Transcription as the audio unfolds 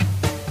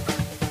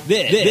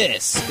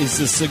This is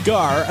the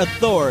Cigar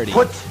Authority.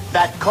 Put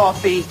that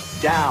coffee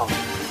down.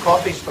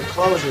 Coffee's for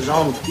closers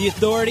only. The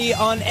authority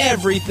on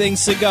everything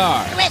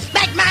cigar.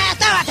 Respect my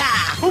authority!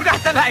 Who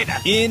got the lighter?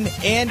 In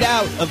and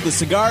out of the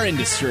cigar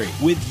industry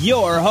with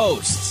your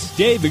hosts,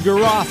 David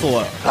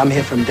Garofalo. I'm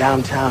here from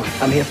downtown.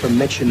 I'm here from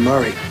Mitch and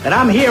Murray. And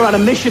I'm here on a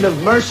mission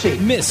of mercy.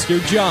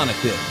 Mr.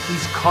 Jonathan.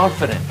 He's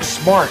confident,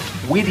 smart,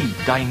 witty,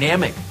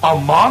 dynamic, a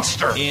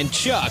monster. And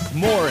Chuck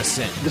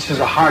Morrison. This is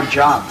a hard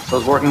job. So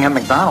is working at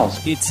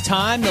McDonald's. It's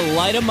time to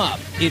light 'em up.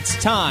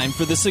 It's time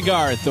for the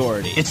Cigar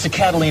Authority. It's the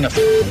Catalina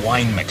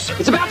Wine Mixer.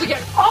 It's about to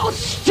get all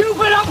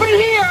stupid up in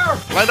here!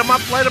 Light 'em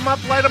up, light 'em up,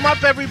 light 'em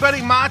up,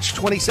 everybody. March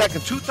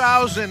 22nd,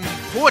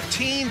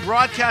 2014,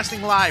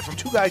 broadcasting live from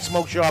Two Guys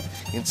Smoke Shop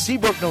in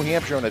Seabrook, New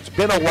Hampshire, and it's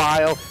been a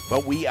while,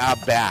 but we are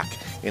back.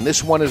 And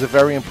this one is a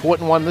very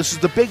important one. This is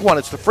the big one.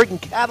 It's the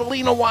freaking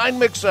Catalina Wine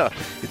Mixer.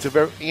 It's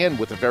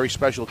with a very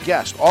special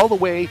guest, all the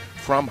way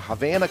from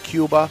Havana,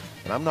 Cuba,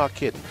 and I'm not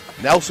kidding.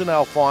 Nelson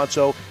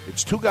Alfonso.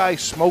 It's Two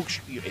Guys Smoke.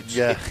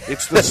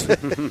 It's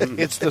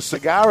the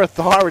Cigar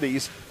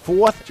Authority's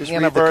fourth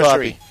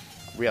anniversary.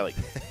 Really,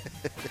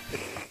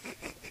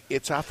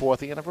 it's our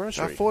fourth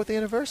anniversary. Our fourth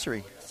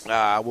anniversary.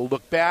 We'll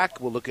look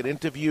back. We'll look at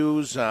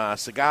interviews,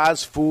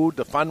 cigars, food,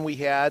 the fun we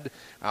had.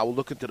 We'll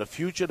look into the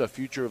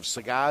future of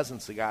cigars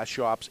and cigar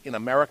shops in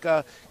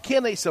America.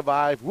 Can they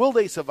survive? Will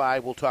they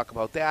survive? We'll talk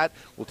about that.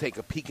 We'll take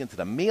a peek into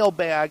the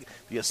mailbag,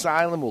 the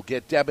asylum. We'll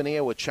get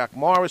debonair with Chuck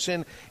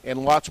Morrison,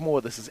 and lots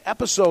more. This is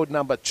episode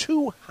number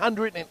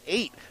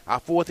 208, our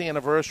fourth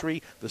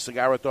anniversary, the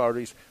Cigar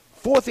Authority's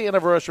fourth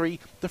anniversary,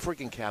 the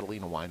freaking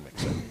Catalina Wine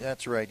Mixer.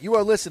 That's right. You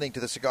are listening to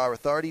the Cigar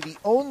Authority, the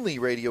only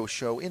radio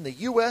show in the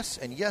U.S.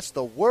 and, yes,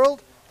 the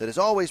world that is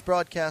always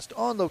broadcast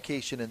on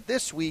location. And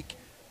this week,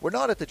 we're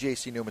not at the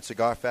J.C. Newman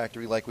Cigar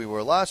Factory like we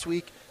were last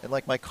week. And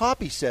like my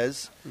copy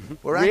says,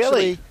 we're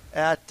actually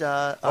at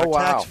our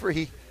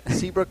tax-free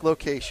Seabrook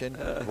location.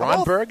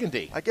 Ron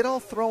Burgundy. I get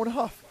all thrown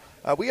off.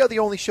 We are the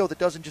only show that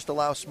doesn't just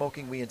allow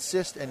smoking. We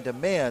insist and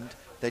demand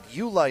that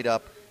you light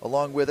up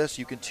along with us.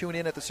 You can tune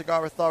in at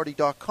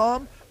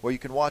thecigarauthority.com, where you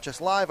can watch us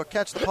live or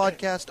catch the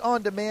podcast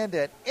on demand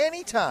at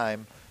any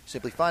time.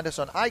 Simply find us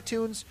on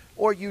iTunes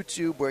or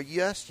YouTube, where,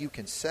 yes, you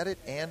can set it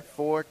and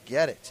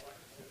forget it.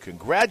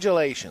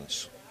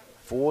 Congratulations.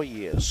 4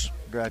 years.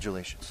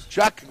 Congratulations.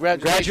 Chuck,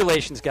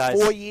 congratulations.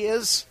 Guys. 4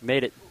 years.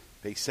 Made it.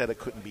 They said it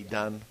couldn't be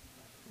done.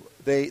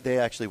 They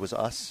actually was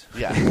us.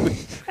 Yeah.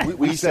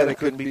 we said it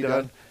couldn't be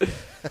done.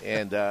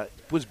 And it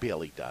was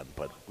barely done,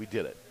 but we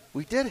did it.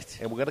 We did it.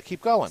 And we're going to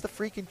keep going. It's the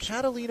freaking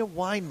Catalina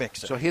Wine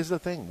Mixer. So here's the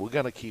thing. We're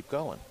going to keep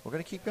going. We're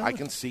going to keep going. I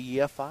can see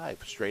year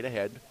 5 straight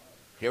ahead.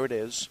 Here it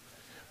is.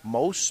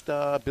 Most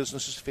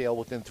businesses fail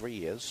within 3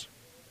 years.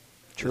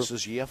 True. This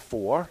is year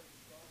 4.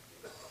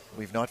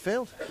 We've not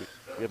failed.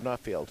 We have not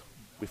failed.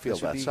 We failed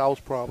This would be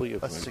ourselves probably.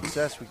 A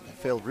success. We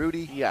failed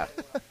Rudy. Yeah.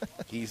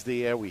 He's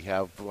there. We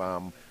have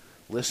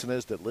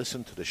listeners that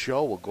listen to the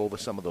show. We'll go over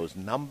some of those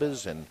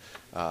numbers and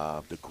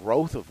the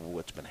growth of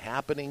what's been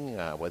happening,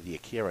 whether you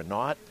care or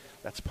not.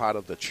 That's part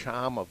of the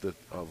charm of the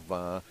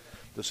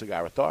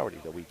Cigar Authority,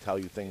 that we tell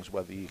you things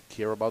whether you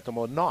care about them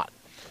or not.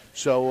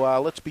 So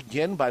let's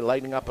begin by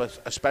lighting up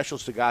a special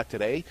cigar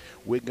today.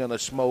 We're going to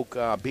smoke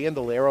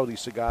Bandolero.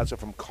 These cigars are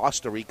from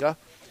Costa Rica,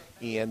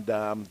 and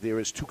there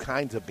is 2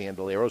 kinds of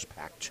Bandoleros,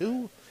 Pack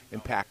 2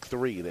 and Pack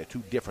 3. They're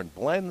 2 different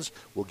blends.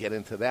 We'll get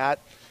into that.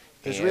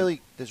 There's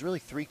really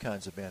 3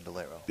 kinds of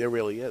Bandolero. There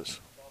really is.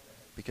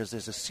 Because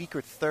there's a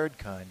secret third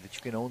kind that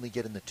you can only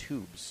get in the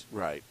tubes.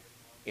 Right.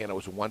 And it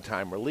was a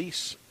one-time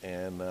release,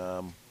 and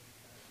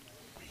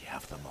we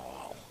have them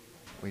all.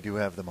 We do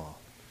have them all.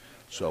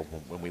 So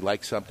when we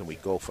like something, we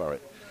go for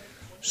it.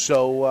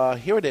 So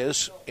here it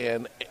is,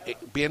 and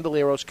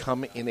Bandoleros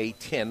come in a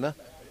tin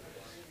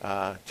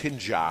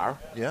jar.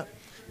 Yeah.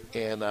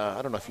 And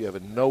I don't know if you ever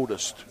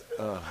noticed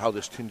how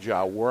this tin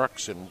jar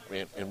works and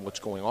what's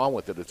going on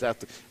with it.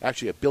 It's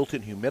actually a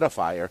built-in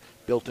humidifier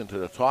built into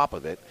the top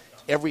of it.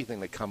 Everything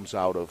that comes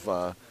out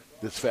of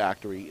this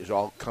factory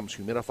comes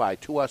humidified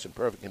to us in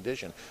perfect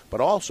condition.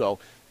 But also,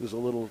 there's a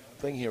little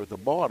thing here at the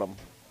bottom,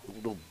 a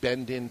little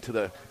bend into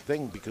the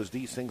thing, because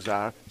these things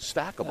are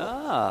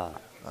stackable.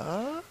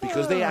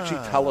 Because they actually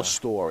tell a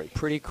story.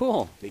 Pretty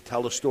cool. They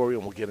tell a story,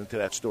 and we'll get into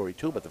that story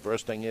too. But the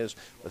first thing is,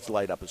 let's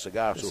light up a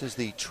cigar. This is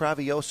the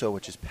Travioso,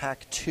 which is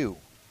Pack 2.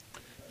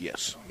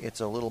 Yes.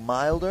 It's a little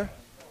milder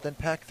than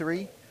Pack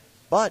 3,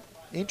 but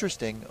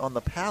interesting, on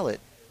the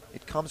palate,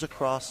 it comes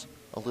across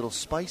a little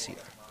spicier.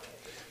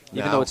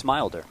 Even though it's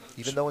milder.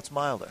 Even though it's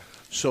milder.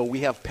 So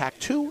we have Pack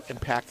 2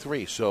 and Pack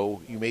 3.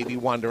 So you may be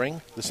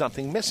wondering, there's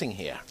something missing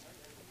here.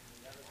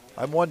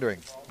 I'm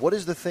wondering, what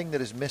is the thing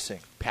that is missing?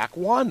 Pack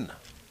 1.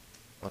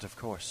 But of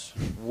course.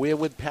 Where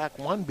would Pack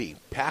 1 be?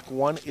 Pack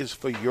 1 is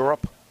for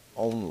Europe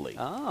only.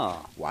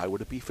 Oh. Why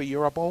would it be for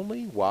Europe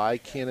only? Why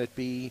can't it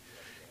be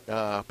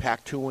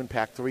Pack 2 and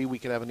Pack 3 we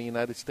can have in the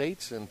United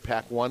States, and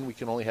Pack 1 we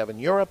can only have in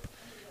Europe?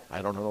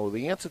 I don't know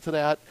the answer to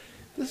that.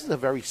 This is a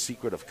very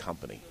secretive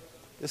company.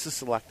 This is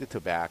Selected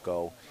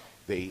Tobacco.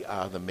 They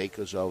are the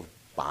makers of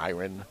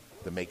Byron,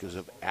 the makers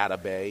of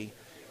Atabey,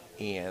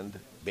 and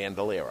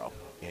Bandolero.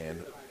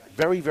 And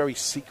very, very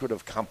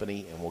secretive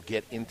company, and we'll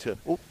get into...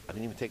 Oh, I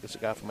didn't even take a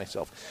cigar for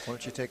myself. Why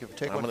don't you take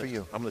one for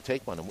you? I'm going to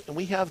take one. And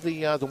we have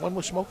the one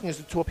we're smoking is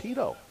the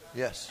Torpedo.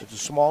 Yes. It's a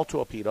small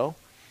Torpedo.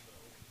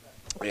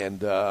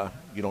 And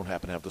you don't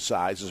happen to have the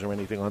sizes or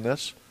anything on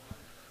this,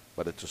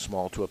 but it's a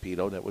small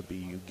Torpedo. That would be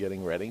you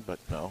getting ready, but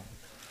no.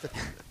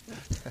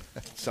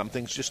 Some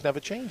things just never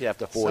change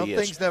after 4 years.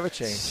 Some things never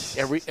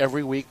change.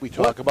 Every week we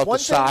talk about the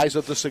size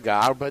of the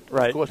cigar, but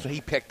of course he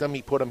picked them,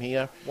 he put them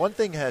here. One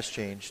thing has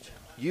changed.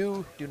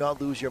 You do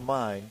not lose your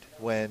mind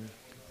when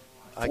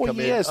I come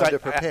in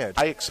underprepared.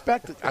 I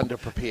expect it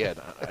underprepared.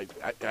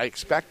 I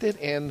expect it,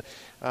 and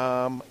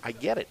I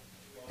get it.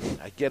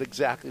 I get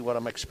exactly what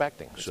I'm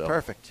expecting. It's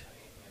perfect.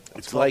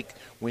 It's like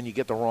when you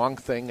get the wrong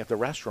thing at the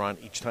restaurant,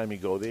 each time you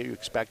go there, you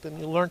expect it, and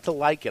you learn to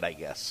like it, I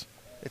guess.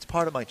 It's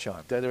part of my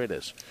charm. There it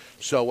is.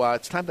 So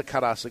it's time to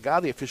cut our cigar.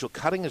 The official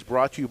cutting is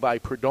brought to you by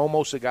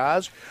Perdomo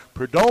Cigars.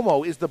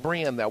 Perdomo is the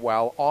brand that,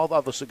 while all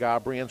other cigar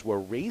brands were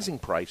raising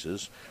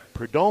prices,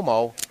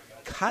 Perdomo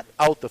cut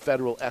out the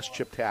federal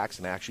S-chip tax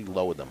and actually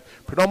lowered them.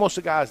 Perdomo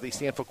Cigars, they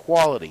stand for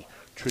quality,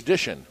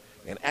 tradition,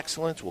 and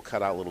excellence. We'll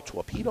cut out a little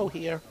Torpedo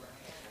here.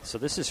 So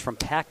this is from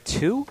Pack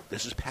 2?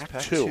 This is Pack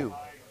 2.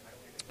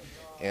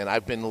 And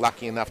I've been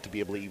lucky enough to be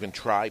able to even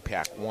try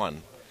Pack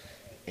 1.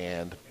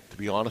 And to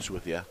be honest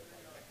with you,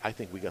 I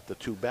think we got the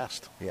two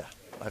best. Yeah,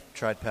 I've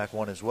tried Pack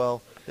 1 as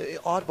well. The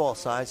oddball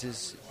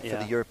sizes for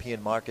the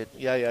European market.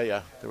 Yeah.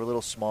 They're a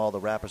little small. The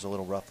wrapper's a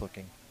little rough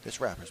looking.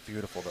 This wrapper's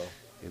beautiful, though.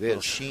 It is. A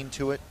little sheen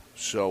to it.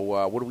 So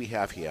what do we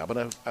have here?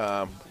 I'm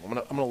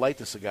gonna light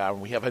the cigar,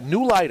 and we have a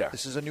new lighter.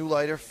 This is a new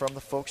lighter from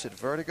the folks at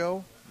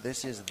Vertigo.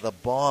 This is the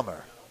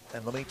Bomber.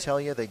 And let me tell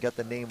you, they got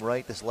the name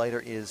right. This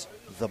lighter is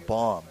the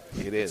bomb.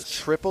 It is. It's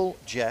triple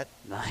jet.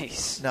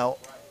 Nice. Now,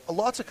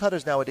 lots of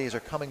cutters nowadays are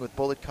coming with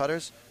bullet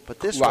cutters,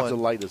 but this lots of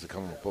lighters are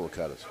coming with bullet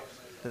cutters.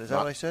 Is that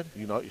what I said?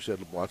 You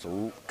said lots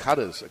of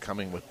cutters are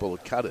coming with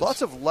bullet cutters.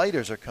 Lots of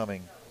lighters are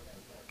coming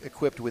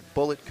equipped with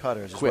bullet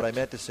cutters, is what I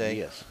meant to say.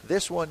 Yes.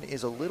 This one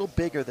is a little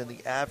bigger than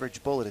the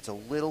average bullet. It's a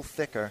little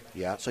thicker.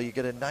 Yeah. So you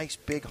get a nice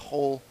big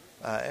hole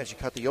as you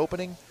cut the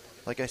opening.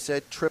 Like I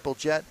said, triple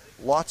jet,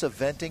 lots of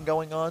venting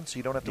going on, so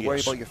you don't have to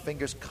worry about your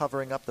fingers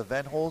covering up the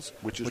vent holes.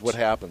 Which is what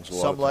happens a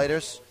lot some of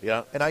lighters.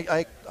 Yeah. And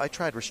I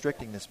tried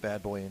restricting this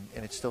bad boy,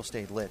 and it still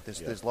stayed lit.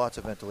 There's lots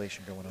of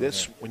ventilation going on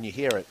This, there. when you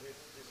hear it,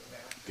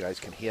 you guys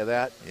can hear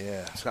that?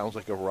 Yeah. It sounds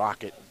like a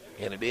rocket,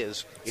 and it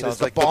is. It Sounds is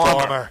the like bomber.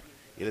 the bomber.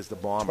 It is the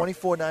Bomber.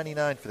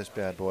 $24.99 for this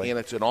bad boy. And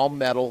it's an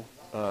all-metal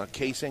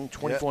casing,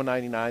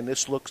 $24.99.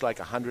 This looks like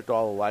a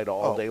 $100 lighter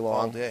all day long.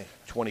 All day.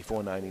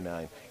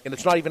 $24.99. And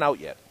it's not even out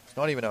yet. It's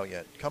not even out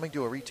yet. Coming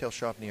to a retail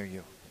shop near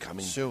you.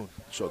 Coming soon.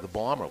 So the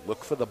Bomber.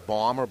 Look for the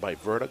Bomber by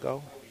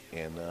Vertigo.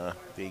 And there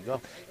you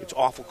go. It's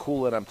awful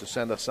cool of them to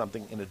send us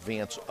something in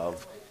advance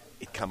of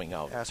it coming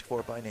out. Ask for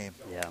it by name.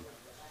 Yeah.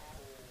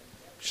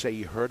 Say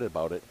you heard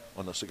about it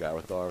on the Cigar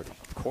Authority.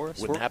 Of course.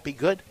 Wouldn't that be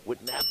good?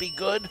 Wouldn't that be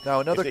good?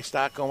 Now if they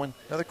start going.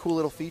 Another cool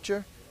little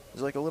feature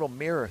is like a little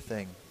mirror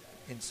thing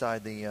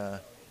inside the.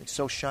 It's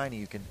so shiny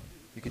you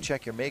can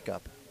check your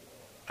makeup.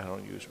 I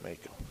don't use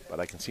makeup,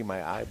 but I can see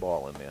my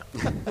eyeball in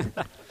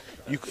there.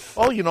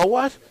 You know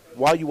what?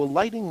 While you were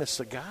lighting the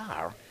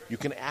cigar, you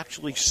can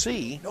actually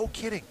see. No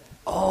kidding.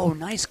 Oh,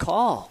 nice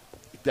call.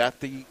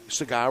 That the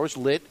cigar is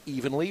lit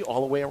evenly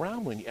all the way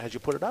around as you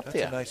put it up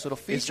there. That's a nice little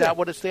feature. Is that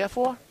what it's there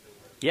for?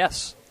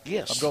 Yes.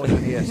 Yes. I'm going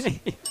with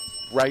yes.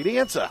 Right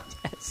answer.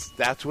 Yes.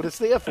 That's what it's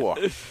there for.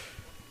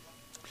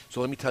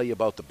 So let me tell you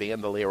about the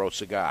Bandolero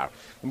cigar.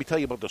 Let me tell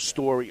you about the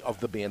story of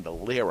the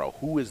Bandolero.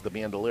 Who is the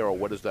Bandolero?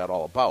 What is that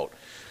all about?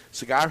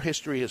 Cigar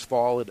history has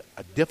followed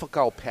a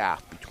difficult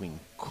path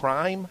between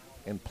crime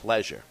and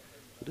pleasure.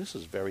 So this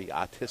is very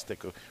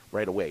artistic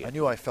right away. I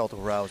knew I felt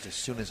aroused as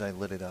soon as I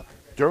lit it up.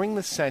 During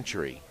the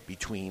century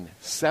between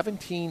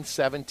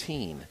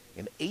 1717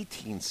 and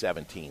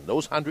 1817,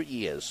 those 100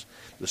 years,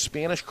 the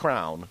Spanish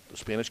crown, the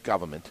Spanish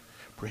government,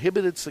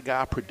 prohibited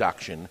cigar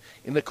production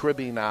in the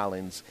Caribbean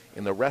islands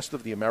and the rest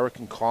of the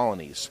American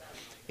colonies.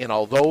 And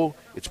although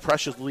its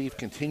precious leaf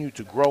continued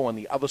to grow on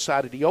the other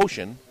side of the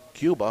ocean,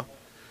 Cuba,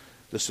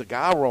 the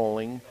cigar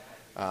rolling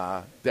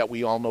that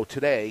we all know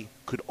today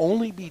could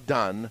only be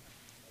done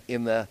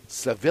in the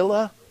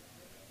Sevilla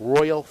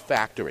Royal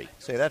Factory.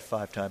 Say that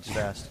 5 times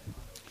fast.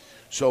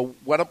 So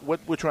what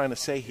we're trying to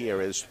say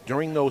here is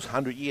during those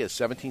 100 years,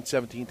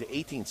 1717 to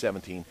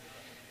 1817,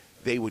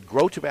 they would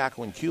grow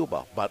tobacco in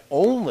Cuba, but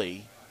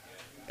only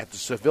at the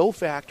Seville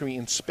factory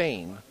in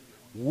Spain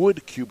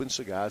would Cuban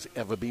cigars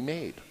ever be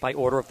made. By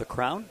order of the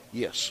crown?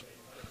 Yes.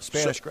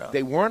 Spanish crown.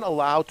 They weren't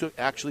allowed to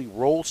actually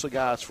roll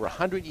cigars for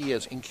 100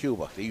 years in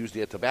Cuba. They used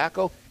their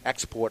tobacco,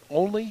 export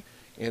only,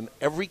 and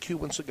every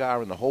Cuban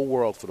cigar in the whole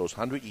world for those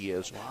 100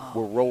 years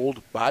were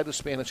rolled by the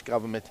Spanish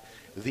government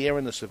there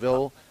in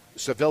the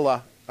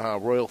Sevilla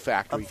Royal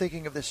Factory. I'm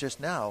thinking of this just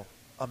now.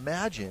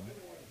 Imagine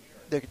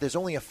there's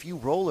only a few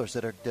rollers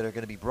that are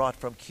going to be brought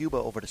from Cuba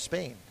over to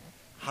Spain.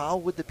 How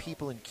would the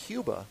people in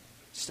Cuba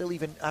still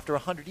even, after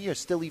 100 years,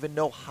 still even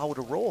know how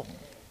to roll?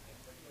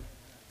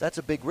 That's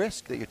a big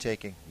risk that you're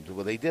taking.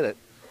 Well, they did it.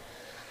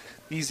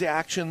 These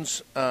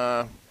actions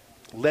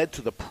led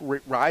to the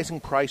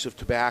rising price of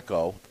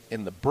tobacco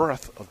and the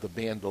birth of the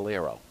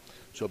Bandolero.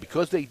 So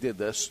because they did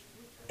this,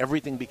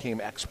 everything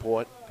became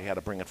export. They had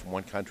to bring it from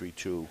one country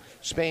to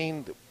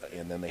Spain,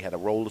 and then they had to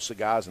roll the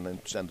cigars and then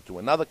send it to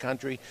another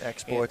country.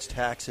 Exports,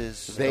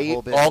 taxes, They the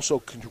whole bit. also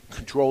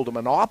controlled a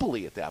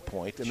monopoly at that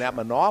point, and that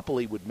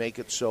monopoly would make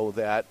it so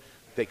that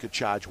they could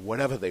charge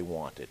whatever they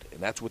wanted, and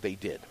that's what they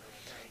did.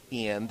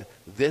 And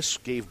this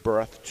gave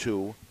birth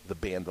to the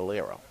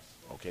Bandolero.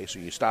 Okay, so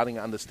you're starting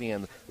to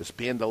understand this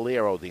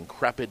Bandolero, the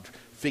increpid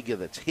figure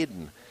that's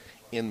hidden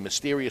in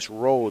mysterious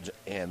roads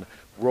and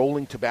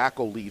rolling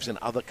tobacco leaves in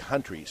other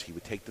countries. He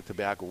would take the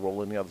tobacco,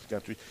 roll in the other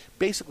countries.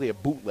 Basically a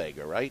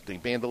bootlegger, right? The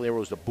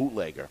Bandolero is the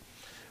bootlegger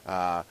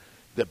that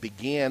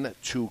began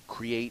to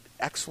create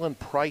excellent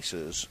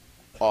prices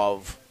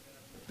of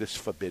this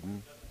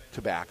forbidden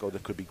tobacco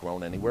that could be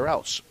grown anywhere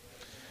else.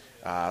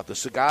 The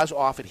cigars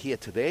offered here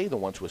today, the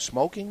ones we're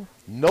smoking,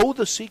 know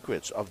the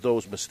secrets of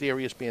those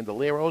mysterious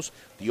bandoleros,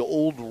 the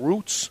old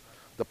roots,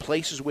 the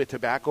places where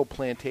tobacco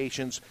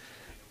plantations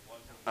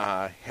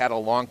had a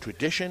long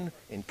tradition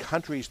in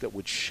countries that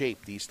would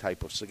shape these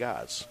type of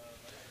cigars.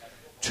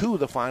 To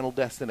the final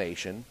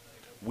destination,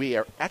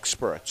 where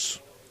experts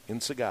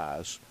in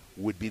cigars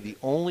would be the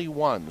only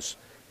ones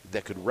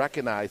that could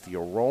recognize the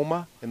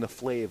aroma and the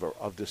flavor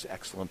of this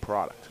excellent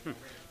product.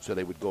 So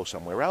they would go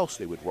somewhere else.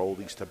 They would roll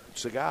these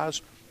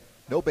cigars.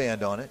 No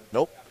band on it.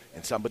 Nope.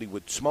 And somebody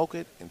would smoke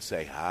it and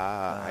say,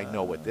 I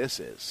know what this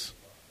is.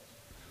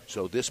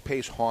 So this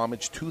pays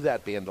homage to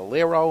that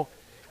Bandolero,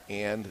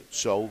 and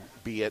so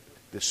be it.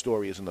 This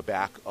story is in the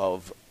back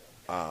of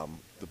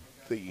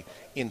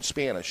in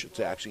Spanish, it's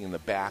actually in the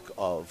back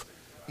of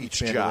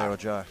each Bandolero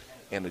jar.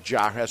 And the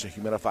jar has a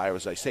humidifier,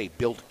 as I say,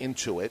 built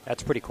into it.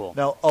 That's pretty cool.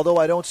 Now, although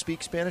I don't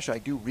speak Spanish, I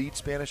do read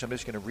Spanish. I'm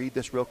just going to read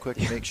this real quick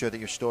to make sure that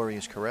your story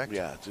is correct.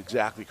 Yeah, it's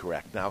exactly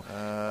correct. Now,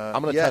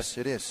 yes,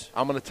 it is.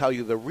 I'm going to tell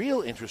you the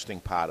real interesting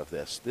part of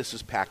this. This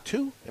is Pack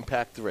 2 and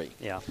Pack 3.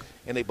 Yeah.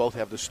 And they both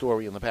have the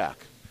story in the back.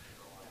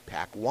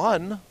 Pack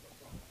 1,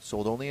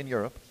 sold only in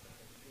Europe,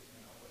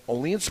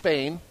 only in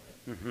Spain,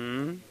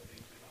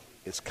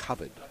 is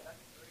covered.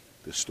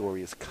 The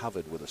story is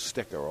covered with a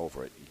sticker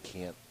over it. You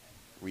can't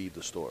read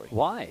the story.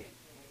 Why?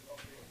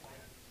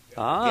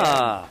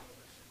 Ah.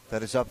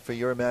 That is up for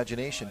your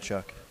imagination,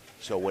 Chuck.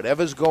 So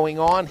whatever's going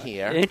on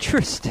here,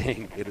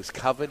 interesting. It is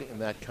covered in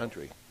that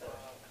country.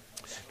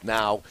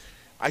 Now,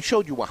 I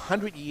showed you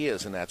 100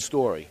 years in that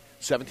story,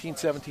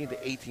 1717 to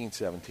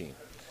 1817.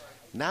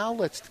 Now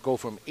let's go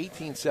from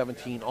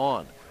 1817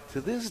 on.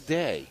 To this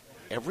day,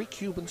 every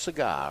Cuban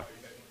cigar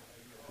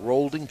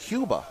rolled in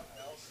Cuba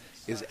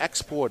is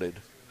exported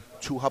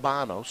to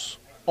Habanos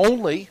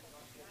only,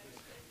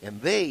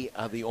 and they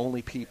are the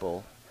only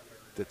people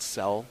that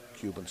sell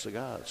Cuban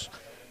cigars.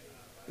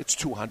 It's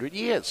 200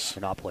 years.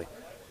 Monopoly.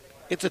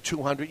 It's a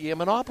 200-year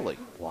monopoly.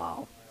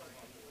 Wow.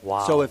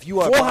 Wow. So if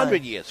you are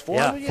 400 years.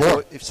 400 years.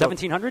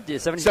 1700?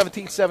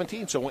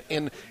 1717. So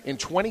in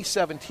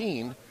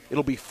 2017,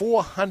 it'll be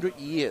 400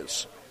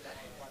 years.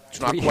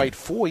 It's not quite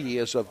 4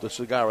 years of the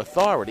Cigar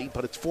Authority,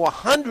 but it's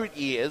 400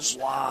 years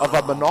of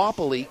a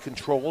monopoly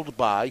controlled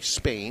by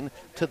Spain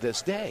to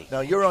this day. Now,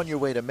 you're on your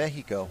way to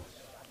Mexico,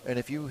 and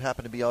if you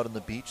happen to be out on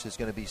the beach, there's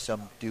going to be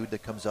some dude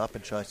that comes up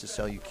and tries to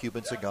sell you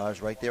Cuban cigars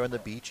right there on the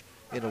beach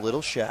in a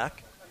little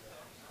shack.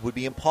 It would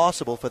be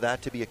impossible for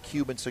that to be a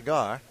Cuban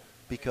cigar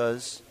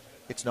because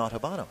it's not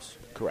Habanos.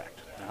 Correct.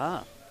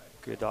 Ah,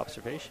 good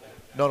observation.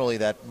 Not only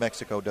that,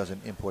 Mexico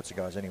doesn't import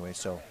cigars anyway,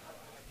 so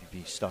you'd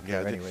be stuck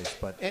there anyways.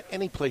 But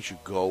any place you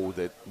go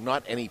that,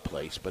 not any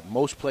place, but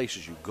most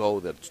places you go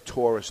that's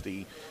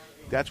touristy,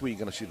 that's where you're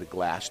going to see the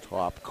glass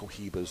top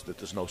cohibas, that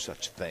there's no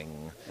such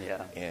thing.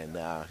 Yeah. And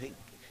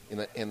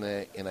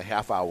in a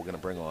half hour, we're going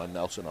to bring on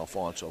Nelson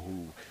Alfonso,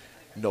 who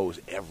knows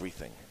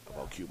everything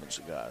about Cuban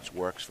cigars,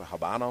 works for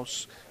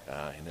Habanos,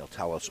 and he'll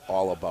tell us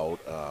all about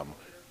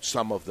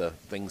some of the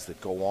things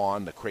that go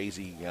on, the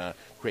crazy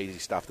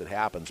stuff that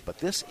happens. But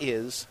this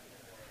is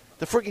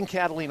the freaking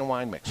Catalina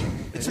Wine Mixer.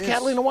 It's a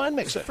Catalina Wine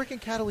Mixer. It's a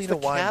freaking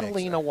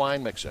Catalina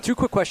Wine Mixer. Two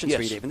quick questions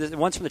for you, Yes. Dave. And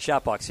one's from the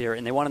chat box here,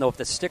 and they want to know if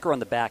the sticker on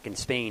the back in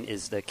Spain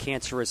is the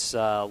cancerous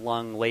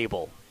lung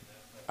label.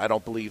 I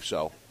don't believe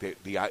so.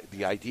 The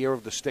idea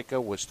of the sticker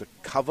was to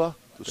cover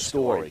the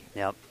story.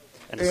 Yep.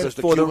 And because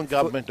the Cuban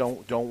government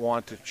don't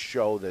want to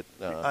show that.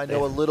 I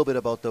know a little bit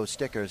about those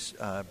stickers,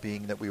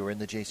 being that we were in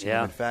the J.C.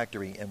 Newman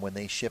factory, and when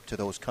they ship to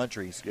those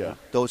countries,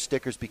 those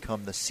stickers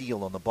become the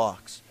seal on the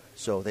box.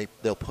 So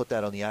they'll put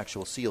that on the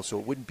actual seal, so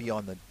it wouldn't be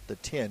on the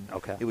tin.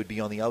 Okay. It would be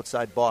on the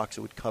outside box.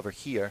 It would cover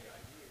here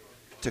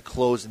to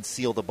close and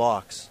seal the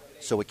box,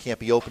 so it can't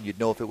be opened. You'd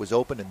know if it was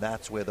open, and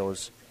that's where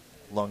those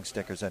lung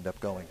stickers end up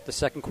going. The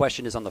second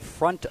question is on the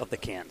front of the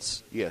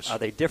cans. Yes. Are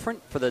they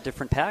different for the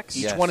different packs?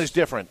 Each one is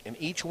different, and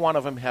each one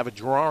of them have a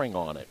drawing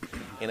on it.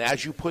 And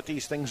as you put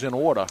these things in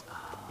order,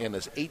 and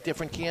there's 8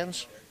 different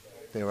cans.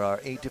 There are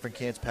 8 different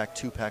cans, pack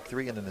 2, pack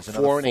 3, and then there's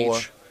another 4 in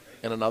each,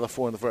 and another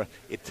 4 in the front.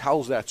 It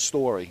tells that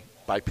story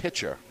by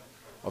picture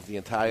of the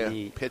entire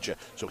picture.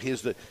 So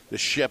here's the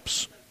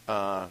ships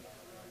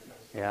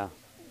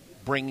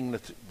bringing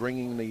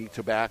the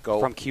tobacco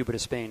from Cuba to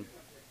Spain.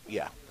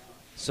 Yeah.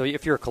 So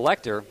if you're a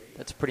collector,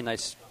 that's a pretty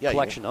nice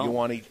collection. You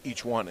want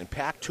each one. And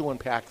Pack 2 and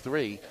Pack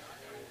 3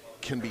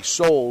 can be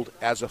sold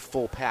as a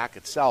full pack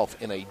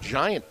itself in a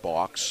giant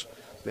box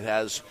that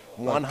has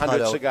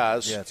 100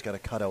 cigars. Yeah, it's got a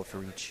cutout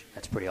for each.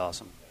 That's pretty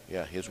awesome.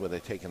 Yeah, here's where they're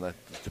taking the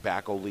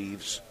tobacco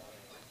leaves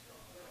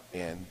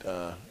and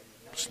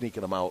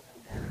sneaking them out,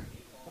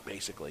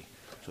 basically.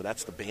 So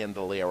that's the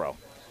Bandolero.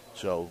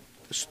 So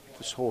this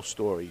whole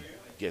story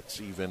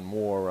gets even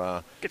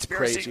more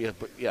crazier.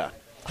 But yeah,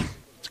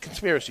 it's a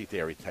conspiracy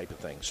theory type of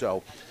thing.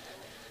 So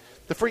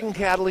the freaking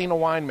Catalina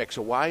Wine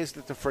Mixer. Why is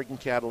it the freaking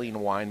Catalina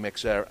Wine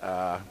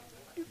Mixer?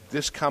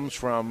 This comes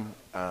from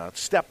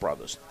Step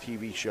Brothers,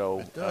 TV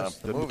show,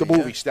 the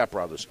movie Step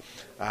Brothers.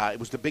 It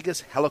was the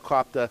biggest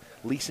helicopter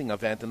leasing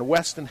event in the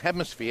Western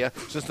Hemisphere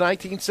since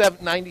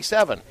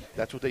 1997.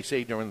 That's what they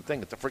say during the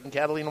thing. It's the freaking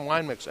Catalina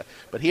Wine Mixer.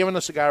 But here in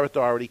the Cigar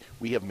Authority,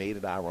 we have made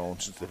it our own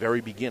since the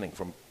very beginning,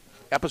 from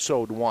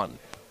episode 1.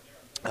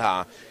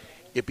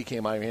 It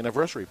became our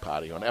anniversary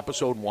party. On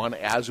episode 1,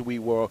 as we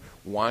were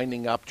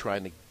winding up,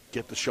 trying to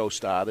get the show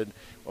started,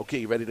 okay,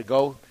 you ready to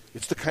go?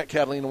 It's the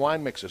Catalina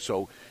Wine Mixer.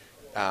 So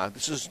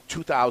this is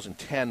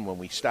 2010 when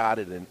we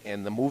started,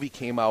 and the movie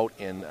came out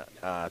in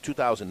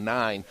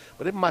 2009,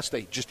 but it must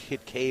have just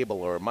hit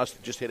cable, or it must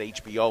have just hit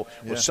HBO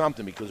or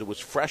something, because it was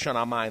fresh on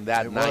our mind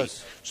that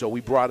night. So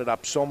we brought it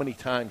up so many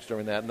times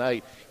during that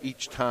night.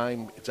 Each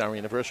time it's our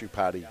anniversary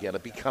party again,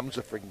 it becomes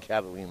a freaking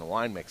Catalina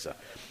Wine Mixer.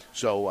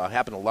 So I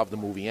happen to love the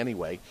movie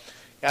anyway.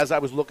 As I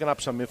was looking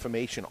up some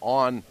information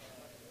on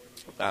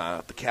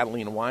the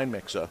Catalina Wine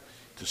Mixer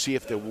to see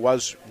if there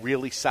was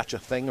really such a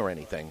thing or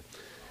anything,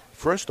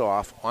 first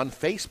off, on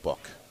Facebook,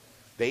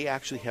 they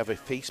actually have a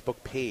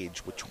Facebook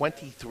page with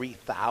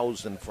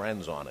 23,000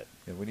 friends on it.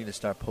 Yeah, we need to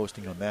start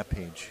posting on that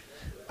page.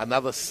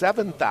 Another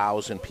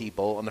 7,000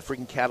 people on the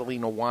freaking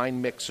Catalina Wine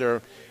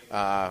Mixer.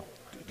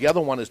 The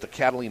other one is the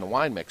Catalina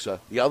Wine Mixer.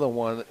 The other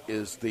one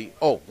is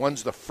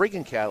one's the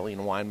friggin'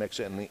 Catalina Wine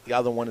Mixer, and the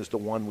other one is the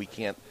one we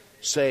can't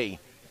say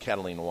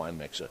Catalina Wine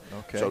Mixer.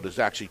 Okay. So there's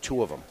actually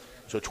 2 of them.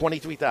 So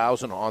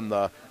 23,000 on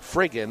the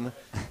friggin',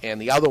 and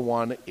the other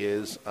one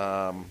is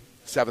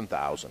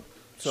 7,000.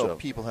 So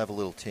people have a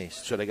little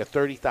taste. So they got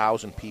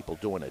 30,000 people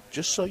doing it.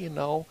 Just so you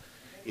know,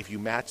 if you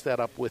match that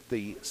up with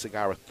the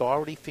Cigar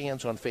Authority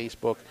fans on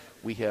Facebook,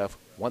 we have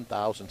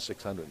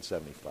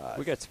 1,675.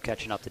 We got some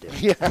catching up to do.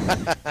 Yeah.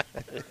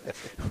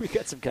 We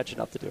got some catching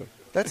up to do.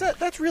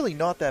 That's really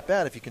not that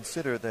bad if you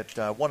consider that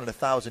 1 in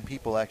 1,000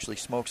 people actually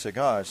smoke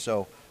cigars.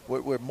 So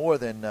we're more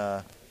than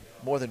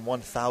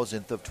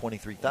 1,000th of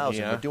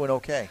 23,000. Yeah. We're doing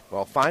okay.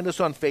 Well, find us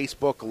on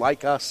Facebook,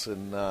 like us,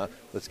 and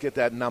let's get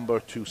that number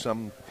to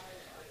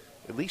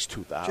at least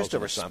 2,000. Just a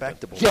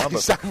respectable Yeah, number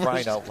for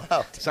crying out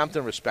loud.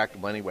 Something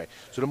respectable anyway.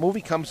 So the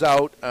movie comes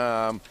out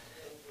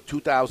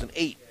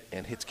 2008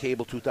 and hits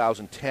cable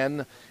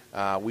 2010.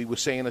 We were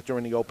saying it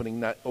during the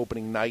opening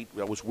night.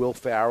 That was Will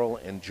Ferrell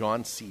and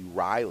John C.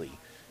 Reilly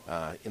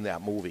in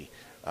that movie.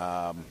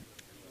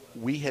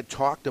 We had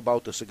talked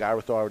about the Cigar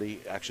Authority,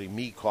 actually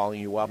me calling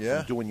you up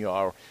and doing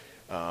your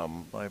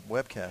my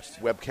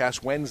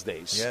webcast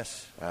Wednesdays.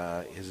 Yes.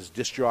 His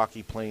disc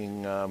jockey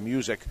playing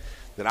music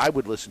that I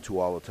would listen to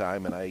all the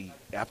time, and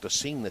after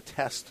seeing the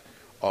test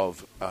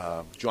of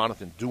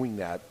Jonathan doing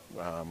that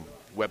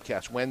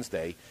webcast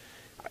Wednesday,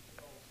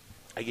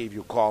 I gave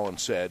you a call and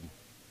said,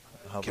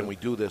 can we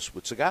do this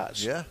with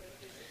cigars? Yeah.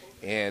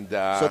 And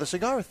so the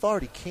Cigar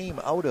Authority came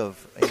out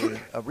of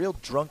a real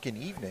drunken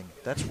evening.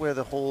 That's where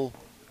the whole...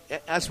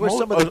 As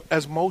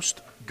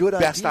most good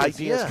best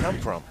ideas yeah. come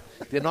from.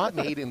 They're not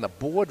made in the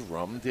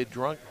boardroom. They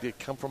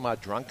come from our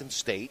drunken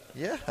state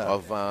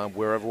of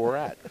wherever we're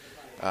at,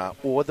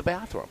 or the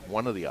bathroom,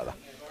 one or the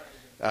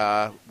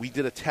other. We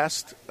did a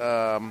test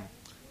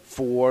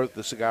for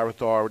the Cigar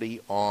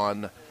Authority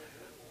on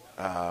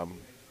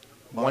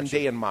one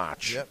day in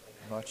March. Yep,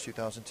 March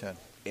 2010.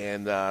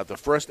 And the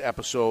first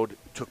episode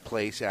took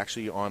place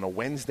actually on a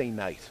Wednesday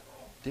night.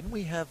 Didn't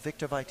we have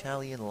Victor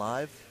Vitalian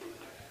live?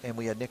 And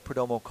we had Nick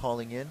Perdomo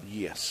calling in?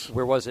 Yes.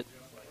 Where was it?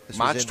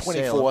 March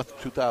 24th,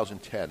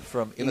 2010.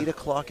 From 8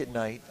 o'clock at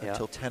night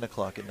until 10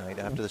 o'clock at night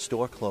after the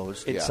store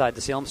closed. Inside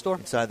the Salem store?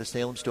 Inside the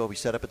Salem store. We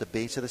set up at the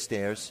base of the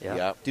stairs.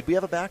 Yeah. Did we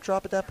have a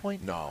backdrop at that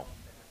point? No.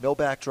 No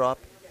backdrop.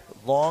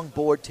 Long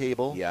board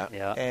table.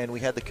 Yeah. And we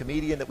had the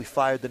comedian that we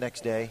fired the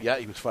next day. Yeah,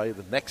 he was fired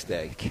the next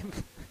day.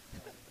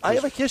 I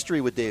have a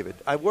history with David.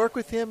 I work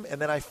with him, and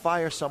then I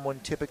fire someone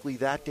typically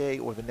that day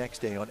or the next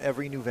day on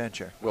every new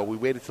venture. Well, we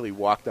waited till he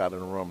walked out of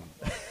the room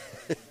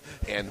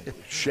and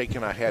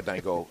shaking our head, and I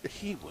go,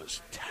 he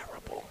was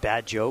terrible.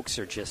 Bad jokes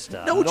or just...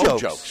 No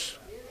jokes.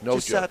 No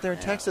just sat there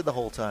and texted the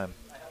whole time.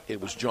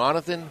 It was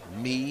Jonathan,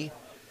 me,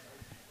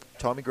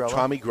 Tommy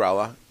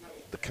Grella,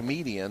 the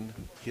comedian,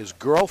 his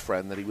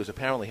girlfriend that he was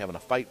apparently having a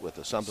fight with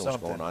or something was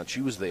going on.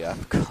 She was there.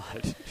 Oh,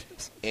 God.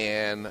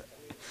 And...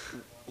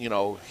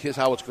 here's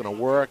how it's going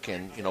to work,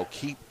 and,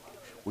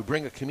 we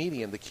bring a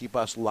comedian to keep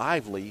us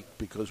lively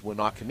because we're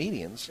not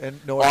comedians. And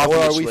nor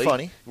are we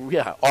funny.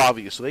 Yeah,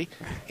 obviously.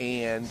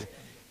 And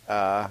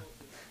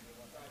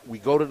we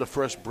go to the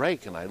first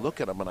break, and I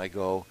look at him and I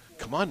go,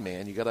 come on,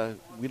 man,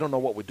 we don't know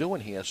what we're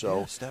doing here,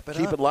 so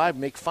keep it live,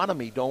 make fun of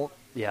me, don't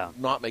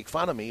not make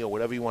fun of me, or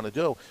whatever you want to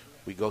do.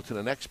 We go to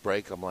the next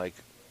break, I'm like,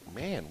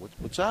 man,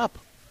 what's up?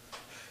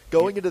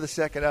 Going into the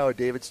second hour,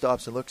 David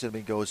stops and looks at me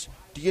and goes,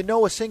 do you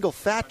know a single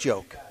fat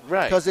joke?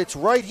 Right. Because it's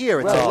right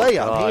here. It's a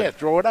layup. Here,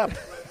 throw it up.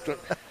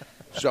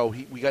 So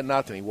we got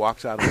nothing. He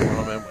walks out of the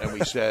room, and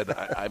we said,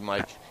 I'm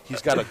like,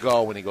 he's got to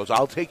go. And he goes,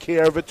 I'll take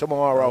care of it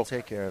tomorrow. I'll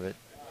take care of it.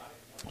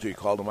 So you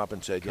called him up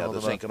and said,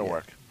 this ain't going to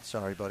work.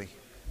 Sorry, buddy.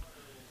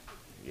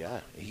 Yeah.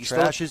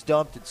 Trash is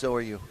dumped, and so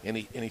are you. And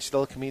he's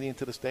still a comedian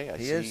to this day.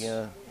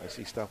 I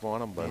see stuff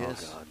on him, but he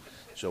is. God.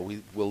 So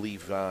we'll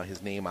leave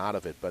his name out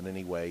of it. But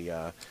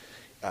anyway,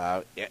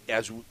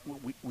 as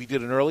we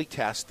did an early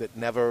test that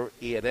never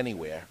aired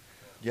anywhere,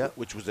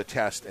 which was a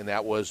test, and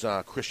that was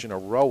Christian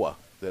Aroa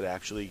that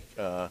actually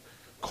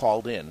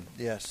called in.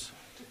 Yes.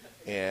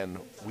 And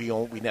we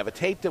never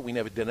taped it. We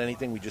never did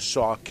anything. We just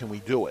saw, can we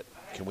do it?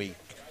 Can we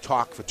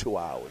talk for 2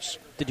 hours?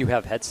 Did you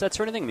have headsets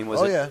or anything? I mean,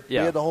 yeah. We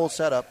had the whole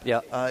setup.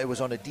 Yeah. It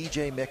was on a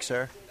DJ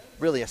mixer,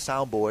 really a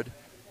soundboard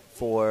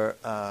for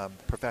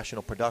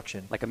professional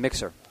production. Like a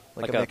mixer.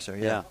 Like a mixer,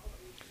 yeah.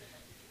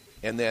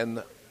 And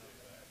then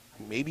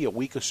maybe a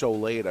week or so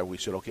later, we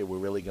said, okay, we're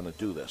really going to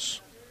do this.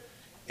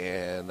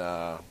 And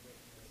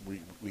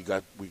we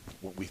got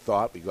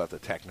the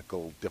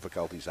technical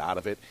difficulties out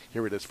of it.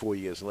 Here it is 4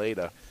 years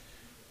later.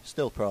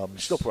 Still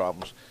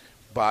problems.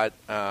 But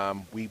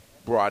we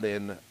brought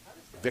in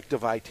Victor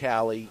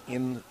Vitale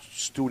in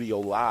studio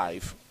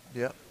live.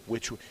 Yeah.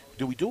 Which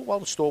did we do it while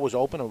the store was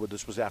open, or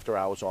this was after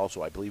hours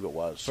also? I believe it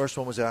was. First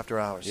one was after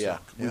hours. Yeah.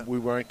 We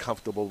weren't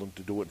comfortable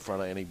to do it in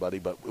front of anybody,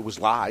 but it was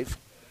live.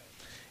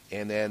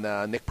 And then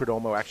Nick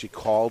Perdomo actually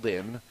called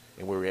in,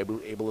 and we were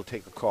able to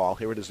take a call.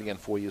 Here it is again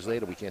 4 years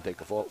later. We can't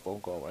take a phone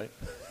call, right?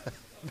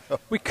 No.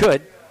 We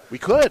could.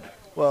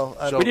 Well,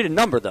 we need a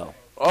number, though.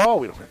 Oh,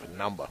 we don't have a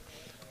number.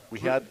 We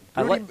had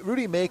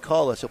Rudy may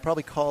call us. He'll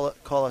probably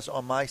call us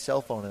on my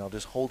cell phone, and I'll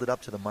just hold it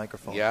up to the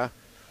microphone. Yeah.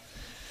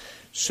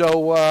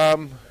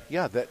 So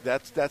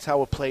that's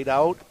how it played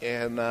out,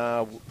 and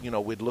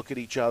we'd look at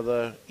each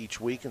other each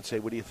week and say,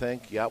 "What do you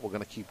think?" Yeah, we're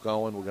going to keep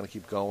going. We're going to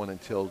keep going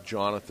until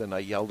Jonathan. I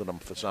yelled at him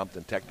for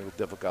something, technical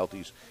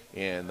difficulties,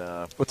 and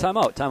well, time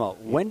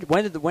out. When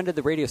did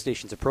the radio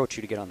stations approach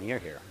you to get on the air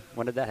here?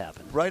 When did that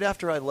happen? Right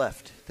after I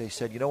left, they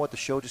said, "You know what? The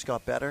show just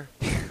got better.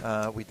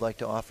 We'd like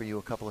to offer you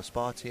a couple of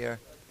spots here."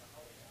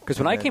 Because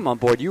when I came on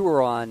board, you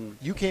were on.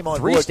 You came on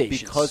 3 board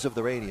stations because of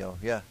the radio.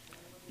 Yeah.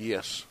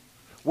 Yes.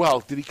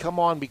 Well, did he come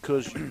on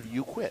because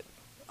you quit?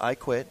 I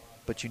quit,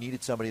 but you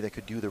needed somebody that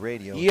could do the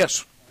radio.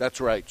 Yes, that's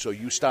right. So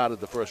you started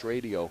the first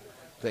radio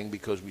thing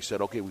because we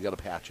said, okay, we got to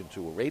patch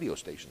into a radio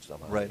station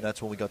somehow. Right, and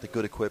that's when we got the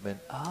good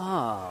equipment.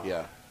 Ah.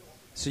 Yeah.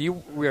 So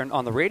you were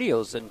on the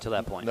radios until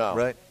that point? No.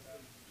 Right.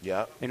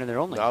 Yeah. Internet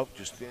only? No,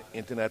 just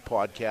internet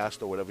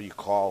podcast or whatever you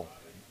call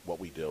what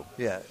we do.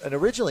 Yeah, and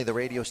originally the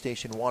radio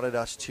station wanted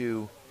us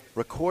to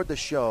record the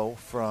show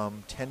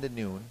from 10 to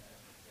noon,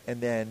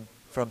 and then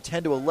from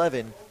 10 to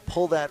 11,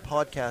 pull that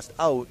podcast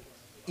out,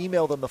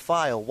 email them the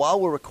file while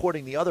we're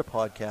recording the other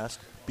podcast.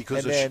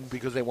 Because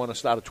they want to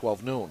start at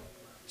 12 noon.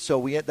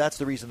 So that's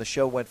the reason the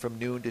show went from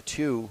noon to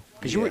 2.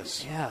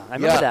 Yes. I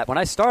remember that. When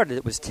I started,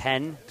 it was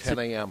 10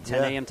 a.m.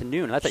 10 a.m. to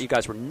noon. And I thought you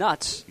guys were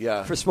nuts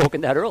for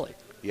smoking that early.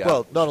 Yeah.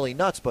 Well, not only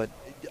nuts, but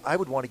I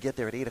would want to get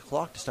there at 8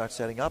 o'clock to start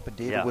setting up, and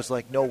David was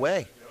like, no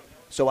way.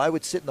 So I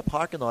would sit in the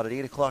parking lot at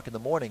 8 o'clock in the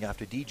morning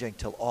after DJing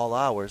till all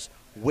hours,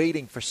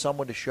 waiting for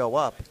someone to show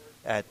up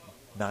at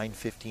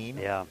 9:15.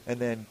 Yeah. And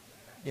then,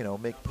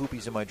 make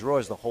poopies in my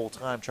drawers the whole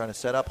time trying to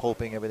set up,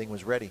 hoping everything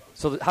was ready.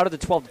 So how did the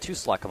 12 to 2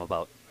 slot come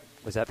about?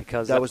 Was that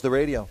because... That was the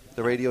radio.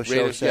 The radio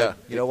show said,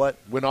 you know what?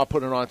 We're not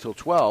putting it on until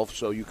 12,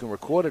 so you can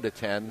record it at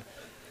 10,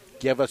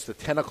 give us the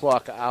 10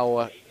 o'clock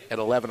hour at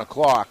 11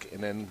 o'clock,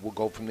 and then we'll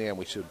go from there. And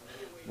we said,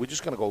 we're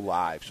just going to go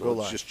live, so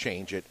let's just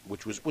change it,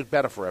 which was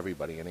better for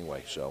everybody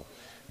anyway. So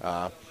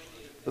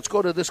let's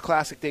go to this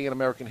classic day in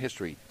American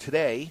history.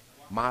 Today,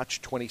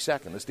 March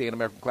 22nd, this day in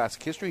American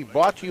classic history,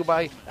 brought to you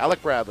by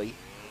Alec Bradley.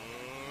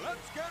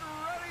 Let's get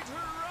ready to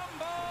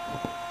rumble!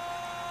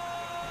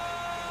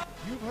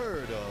 You've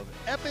heard of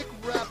epic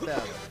rap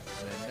battles,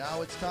 and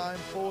now it's time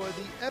for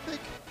the epic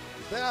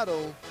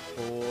battle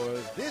for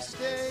this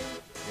day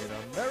in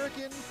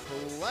American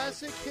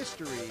classic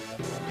history.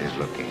 He's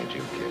looking at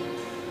you, kid.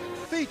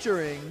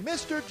 Featuring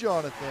Mr.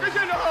 Jonathan. It's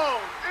in the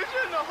hole! It's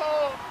in the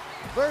hole!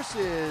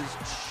 Versus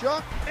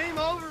Chuck. Game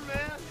over,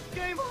 man.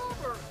 Game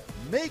over.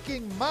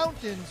 Making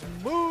mountains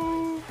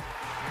move,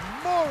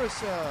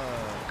 Morrison.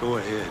 Go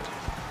ahead.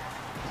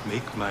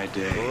 Make my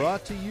day.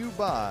 Brought to you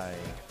by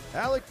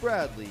Alec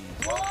Bradley's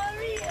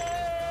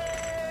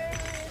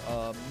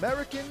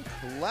American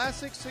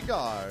Classic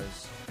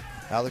Cigars.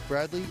 Alec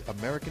Bradley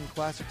American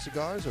Classic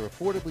Cigars are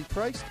affordably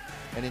priced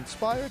and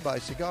inspired by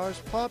cigars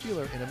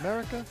popular in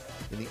America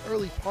in the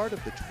early part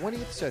of the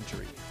 20th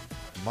century.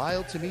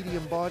 mild to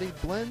medium body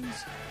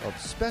blends of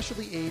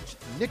specially aged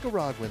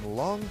Nicaraguan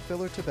long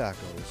filler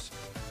tobaccos.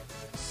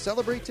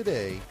 Celebrate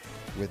today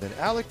with an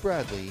Alec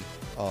Bradley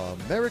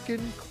American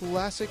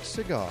Classic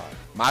Cigar.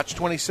 March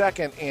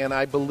 22nd, and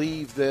I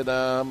believe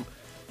that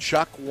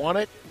Chuck won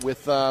it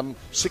with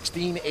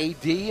 16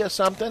 AD or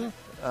something.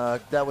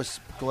 That was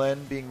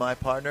Glenn being my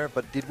partner,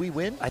 but did we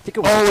win? I think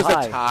it was a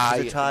tie. A tie.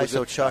 It was a tie,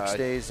 so Chuck tie.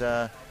 stays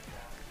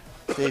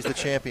the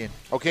champion.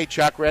 Okay,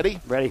 Chuck, ready?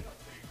 Ready.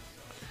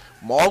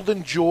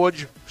 Malden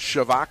George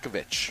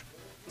Shavakovich,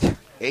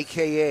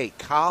 a.k.a.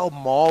 Carl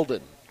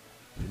Malden.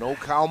 You know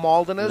who Carl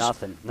Malden is?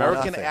 Nothing.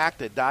 American Nothing.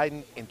 actor,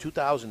 died in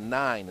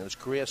 2009, and his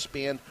career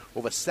spanned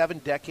over 7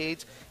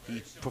 decades.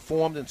 He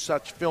performed in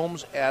such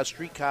films as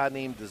Streetcar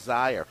Named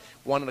Desire,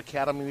 won an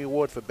Academy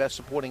Award for Best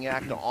Supporting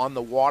Actor on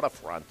the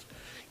Waterfront,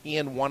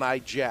 and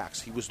One-Eyed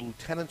Jacks. He was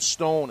Lieutenant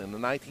Stone in the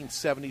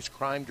 1970s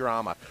crime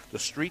drama The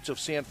Streets of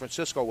San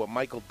Francisco with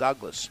Michael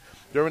Douglas.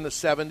 During the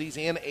 70s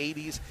and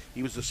 80s,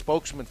 he was the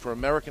spokesman for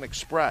American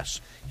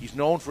Express. He's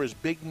known for his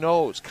big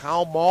nose.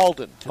 Carl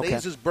Malden.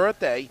 Today's his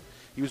birthday.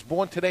 He was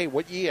born today.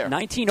 What year?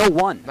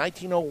 1901.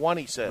 1901,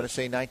 he says. I'm going to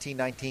say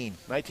 1919.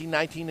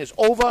 1919 is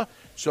over,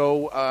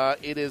 so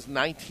it is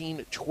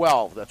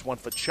 1912. That's one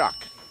for Chuck.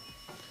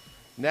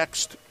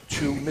 Next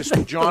to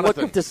Mr. Jonathan.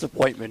 The look of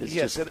disappointment is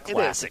Yes, just it is.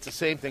 classic. It's the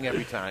same thing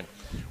every time.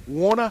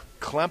 Warner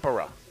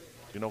Klemperer.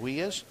 You know who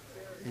he is?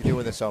 You're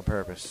doing this on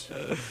purpose.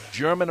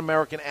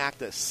 German-American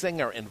actor,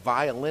 singer, and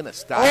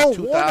violinist. Died in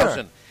 2000.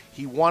 Warner.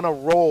 He won a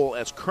role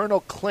as Colonel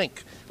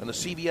Klink in the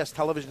CBS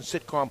television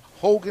sitcom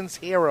Hogan's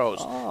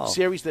Heroes,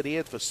 series that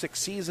aired for 6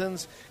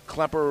 seasons.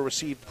 Klemperer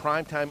received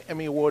Primetime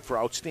Emmy Award for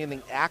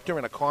Outstanding Actor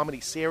in a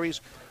comedy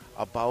series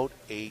about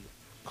a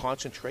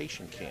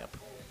concentration camp.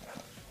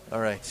 All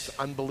right. It's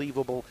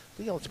unbelievable.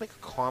 Leo, let's make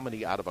a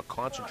comedy out of a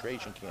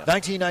concentration camp.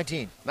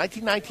 1919.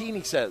 1919,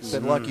 he says.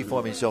 Been lucky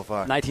for me so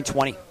far.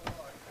 1920.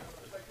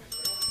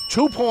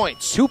 2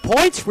 points. 2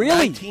 points?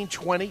 Really?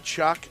 1920,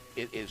 Chuck.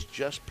 It is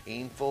just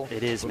painful.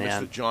 It is, for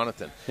man. Mr.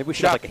 Jonathan. Maybe we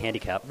should Chuck, have like a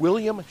handicap.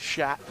 William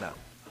Shatner.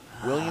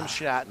 William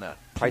Shatner.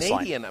 Priceline.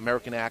 Canadian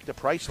American actor.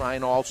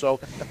 Priceline also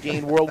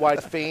gained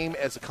worldwide fame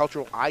as a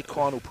cultural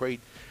icon who played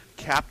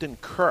Captain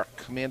Kirk,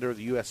 commander of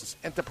the USS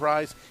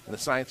Enterprise, in the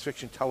science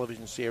fiction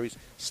television series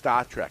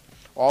Star Trek.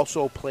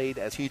 Also played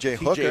as T.J.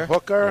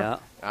 Hooker.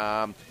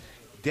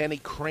 Denny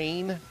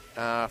Crane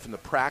from The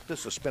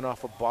Practice, a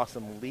spinoff of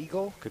Boston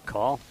Legal. Good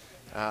call.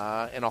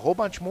 And a whole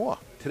bunch more.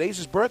 Today's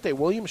his birthday.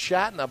 William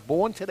Shatner,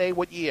 born today,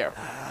 what year?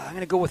 I'm going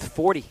to go with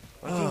 40.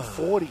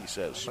 1940, he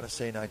says. I'm going to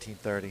say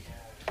 1930.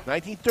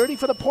 1930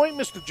 for the point,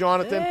 Mr.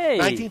 Jonathan. Hey.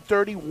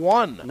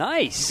 1931.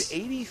 Nice. He's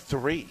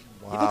 83.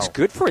 Wow. He looks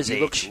good for his He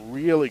age. looks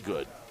really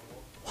good.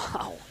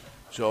 Wow.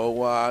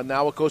 So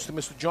now it goes to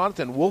Mr.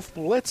 Jonathan. Wolf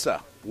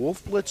Blitzer.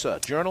 Wolf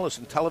Blitzer, journalist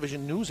and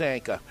television news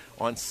anchor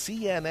on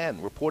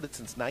CNN, reported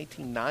since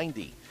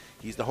 1990.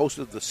 He's the host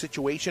of The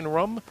Situation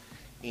Room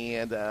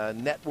and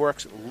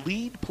network's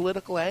lead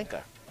political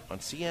anchor on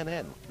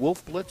CNN.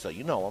 Wolf Blitzer,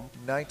 you know him.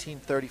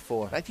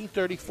 1934.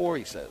 1934,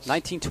 he says.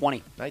 1920.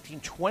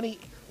 1920,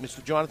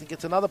 Mr. Jonathan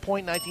gets another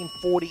point.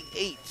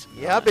 1948.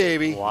 Yeah,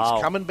 baby. Wow.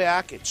 He's coming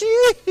back. It's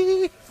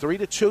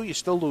 3-2. You're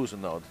still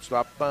losing, though.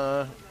 Stop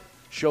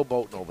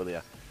showboating over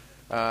there.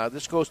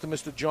 This goes to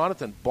Mr.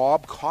 Jonathan.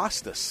 Bob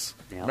Costas,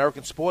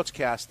 American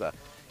sportscaster.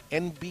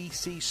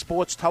 NBC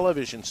Sports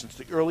Television since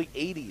the early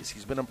 80s.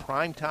 He's been a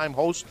primetime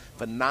host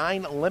for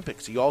 9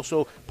 Olympics. He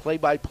also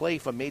play-by-play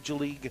for Major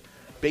League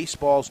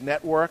Baseball's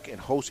network and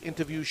hosts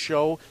interview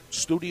show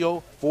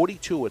Studio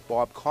 42 with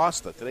Bob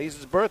Costa. Today's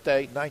his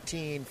birthday.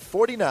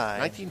 1949.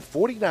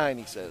 1949,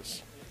 he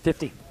says.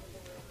 50.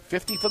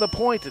 50 for the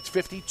point. It's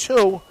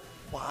 52.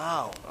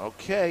 Wow.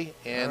 Okay.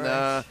 And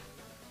right.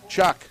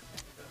 Chuck.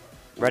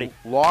 Ready.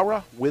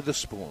 Laura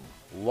Witherspoon.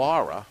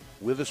 Laura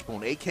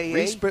Witherspoon, a.k.a.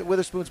 Reese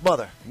Witherspoon's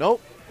mother.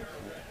 Nope.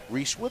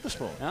 Reese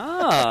Witherspoon.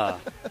 Ah.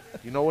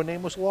 You know her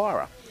name was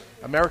Laura.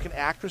 American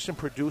actress and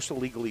producer,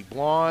 Legally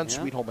Blonde,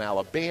 Sweet Home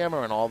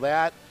Alabama, and all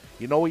that.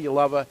 You know you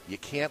love her. You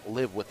can't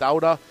live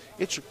without her.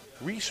 It's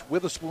Reese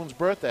Witherspoon's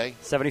birthday.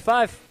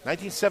 75.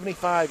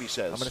 1975, he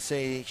says. I'm going to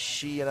say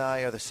she and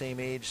I are the same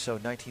age, so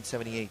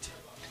 1978.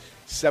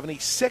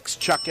 76.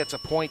 Chuck gets a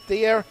point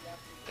there.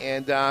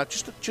 And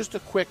just a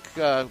quick,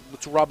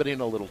 let's rub it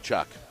in a little,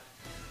 Chuck.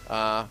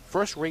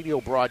 First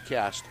radio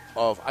broadcast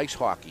of ice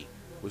hockey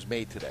was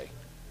made today.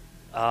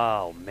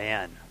 Oh,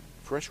 man.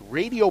 First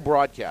radio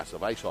broadcast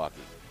of ice hockey.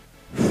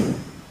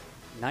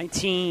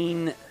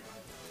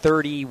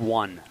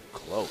 1931.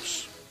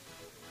 Close.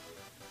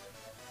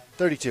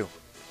 32.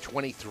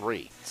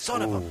 23.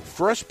 Son of a...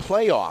 First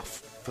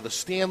playoff for the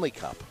Stanley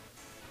Cup.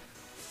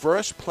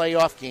 First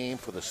playoff game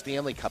for the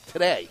Stanley Cup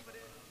today.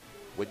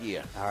 What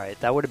year? All right,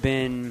 that would have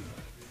been...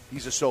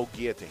 These are so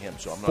geared to him,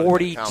 so I'm not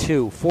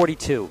 42.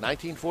 42.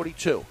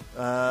 1942.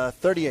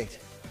 38.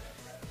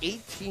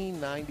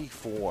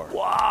 1894.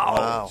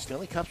 Wow.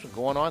 Stanley Cup's been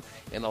going on.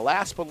 And the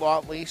last but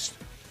not least,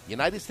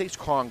 United States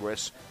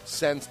Congress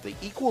sends the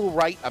Equal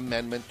Right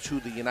Amendment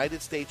to the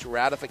United States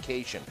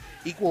ratification.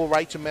 Equal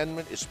Rights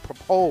Amendment is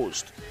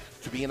proposed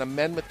to be an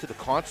amendment to the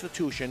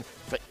Constitution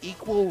for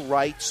equal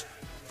rights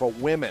for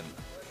women?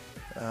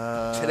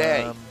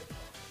 Today.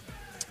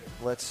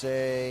 Let's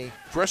say...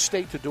 First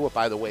state to do it,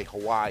 by the way,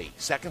 Hawaii.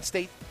 Second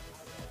state?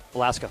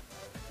 Alaska.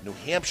 New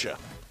Hampshire.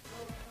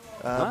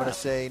 I'm going to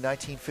say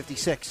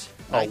 1956.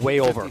 Oh, way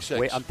over.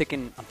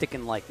 1956. I'm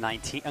thinking like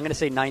 19. I'm going to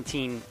say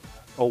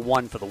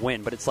 1901 for the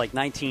win, but it's like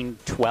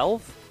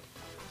 1912.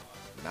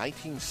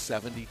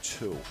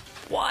 1972.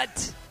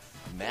 What?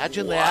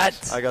 Imagine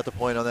that. I got the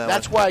point on that.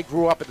 That's why I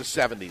grew up in the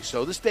 70s.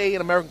 So this day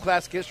in American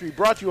Classic History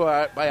brought to you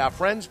by our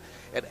friends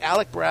at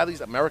Alec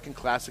Bradley's American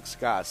Classic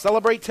Cigars.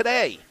 Celebrate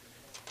today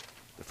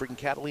the freaking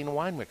Catalina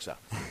Wine Mixer.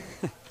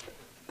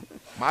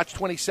 March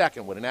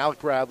 22nd with an Alec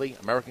Bradley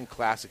American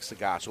Classic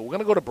Cigar. So we're going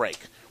to go to break.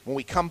 When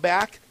we come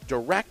back,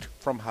 direct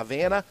from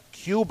Havana,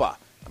 Cuba.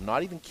 I'm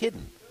not even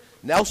kidding.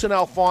 Nelson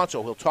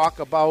Alfonso, he'll talk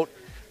about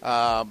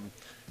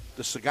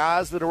the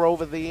cigars that are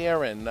over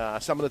there and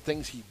some of the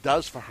things he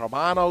does for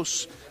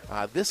Hermanos.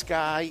 This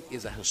guy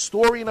is a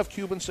historian of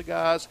Cuban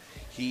cigars.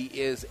 He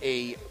is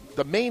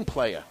the main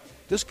player.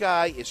 This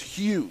guy is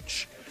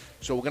huge.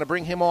 So we're going to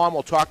bring him on.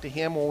 We'll talk to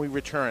him when we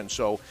return.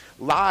 So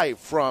live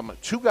from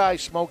Two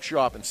Guys Smoke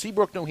Shop in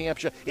Seabrook, New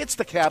Hampshire, it's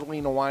the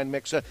Catalina Wine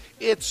Mixer.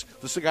 It's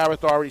the Cigar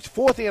Authority's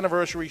 4th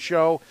anniversary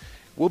show.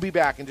 We'll be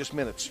back in just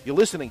minutes. You're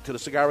listening to the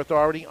Cigar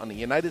Authority on the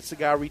United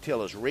Cigar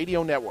Retailers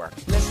Radio Network.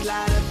 Let's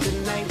light up the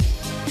night.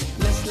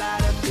 Let's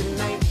light up the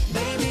night.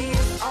 Baby,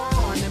 it's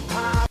on and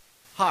pop.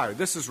 Hi,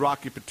 this is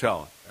Rocky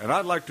Patel, and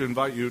I'd like to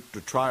invite you to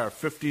try our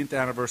 15th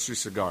anniversary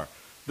cigar.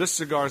 This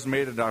cigar is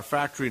made at our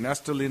factory in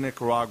Esteli,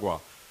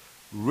 Nicaragua.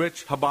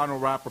 Rich Habano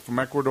wrapper from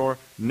Ecuador,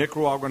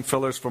 Nicaraguan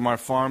fillers from our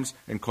farms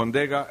in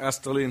Condega,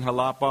 Esteli, and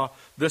Jalapa.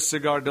 This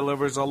cigar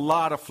delivers a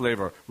lot of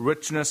flavor,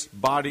 richness,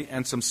 body,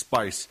 and some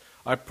spice.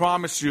 I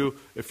promise you,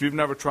 if you've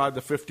never tried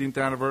the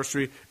 15th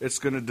anniversary, it's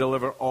going to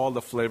deliver all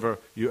the flavor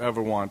you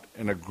ever want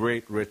in a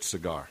great, rich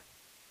cigar.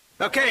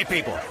 Okay,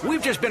 people,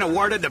 we've just been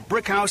awarded the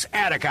Brickhouse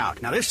Ad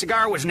Account. Now, this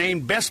cigar was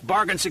named Best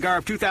Bargain Cigar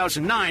of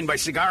 2009 by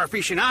Cigar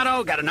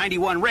Aficionado, got a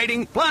 91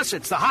 rating, plus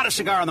it's the hottest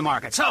cigar on the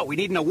market. So, we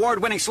need an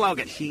award-winning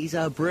slogan. She's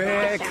a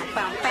brick.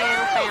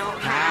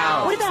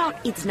 How? What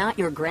about it's not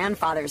your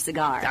grandfather's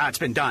cigar? It's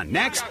been done.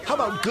 Next. How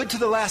about good to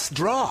the last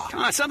draw?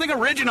 Something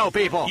original,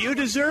 people. You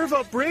deserve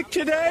a brick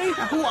today?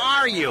 Who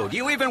are you? Do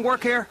you even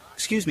work here?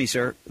 Excuse me,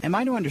 sir. Am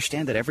I to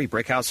understand that every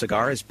Brickhouse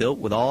cigar is built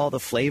with all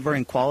the flavor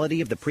and quality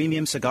of the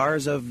premium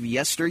cigars of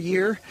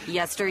yesteryear?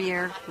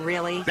 Yesteryear?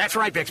 Really? That's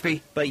right,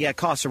 Bixby. But yet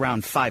costs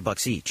around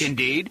 $5 each.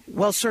 Indeed.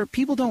 Well, sir,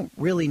 people don't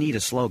really need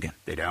a slogan.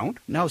 They don't?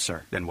 No,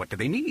 sir. Then what do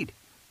they need?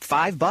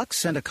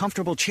 $5 and a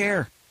comfortable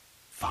chair.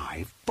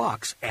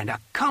 $5 and a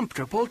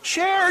comfortable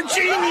chair.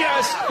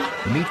 Genius!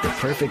 Meet the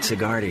perfect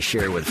cigar to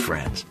share with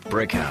friends.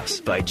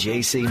 Brickhouse by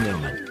J.C.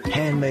 Newman.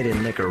 Handmade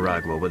in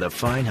Nicaragua with a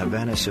fine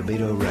Havana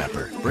Subito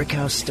wrapper.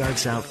 Brickhouse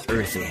starts out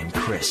earthy and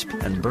crisp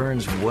and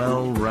burns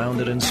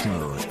well-rounded and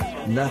smooth.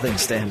 Nothing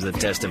stands the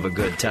test of a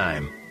good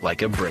time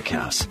like a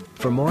Brickhouse.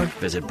 For more,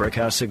 visit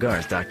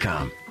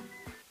BrickhouseCigars.com.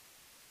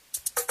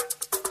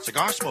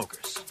 Cigar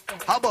smokers,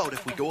 how about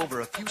if we go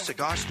over a few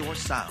cigar store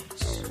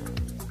sounds?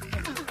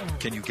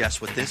 Can you guess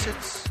what this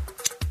is?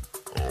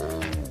 Oh,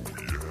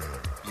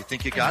 yeah. You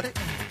think you got it?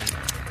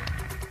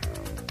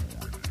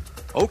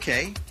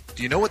 Okay,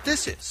 do you know what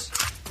this is?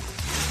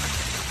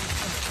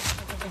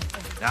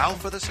 Now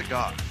for the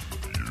cigar.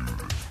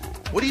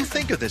 What do you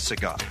think of this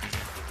cigar?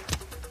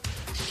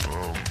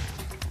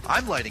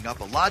 I'm lighting up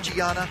a La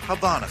Giana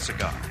Havana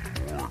cigar.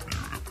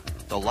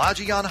 The La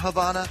Giana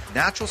Havana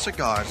natural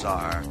cigars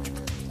are,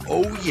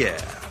 oh yeah,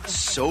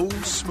 so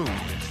smooth.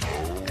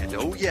 And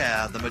oh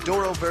yeah, the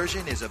Maduro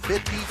version is a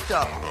bit beefed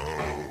up.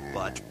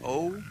 But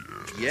oh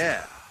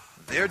yeah,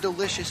 they're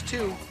delicious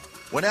too.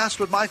 When asked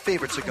what my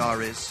favorite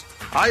cigar is,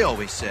 I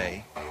always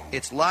say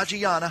it's La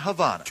Giana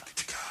Havana.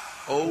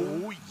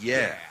 Oh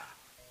yeah.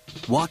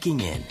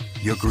 Walking in,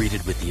 you're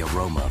greeted with the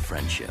aroma of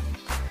friendship.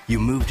 You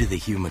move to the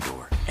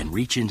humidor and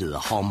reach into the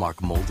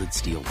Hallmark molded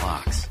steel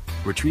box,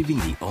 retrieving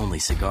the only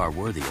cigar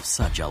worthy of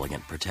such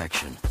elegant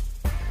protection.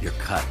 Your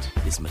cut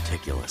is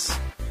meticulous.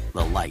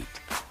 The light,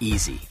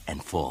 easy,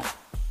 and full.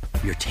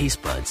 Your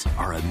taste buds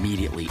are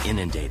immediately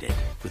inundated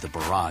with a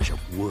barrage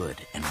of wood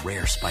and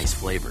rare spice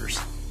flavors,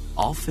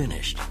 all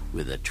finished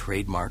with a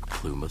trademark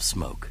plume of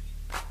smoke.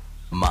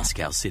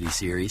 Moscow City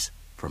Series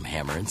from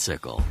Hammer and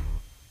Sickle.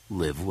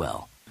 Live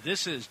well.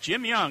 This is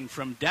Jim Young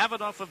from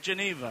Davidoff of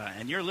Geneva,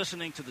 and you're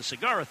listening to the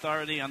Cigar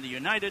Authority on the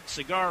United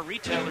Cigar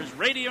Retailers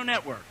Radio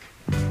Network.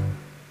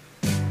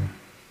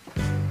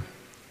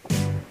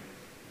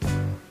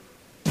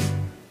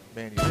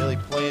 Man, you're really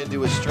playing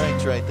to his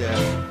strengths right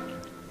there.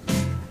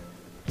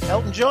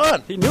 Elton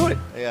John. He knew it.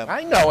 Yeah.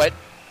 I know it.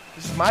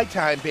 This is my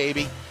time,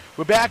 baby.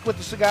 We're back with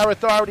the Cigar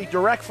Authority.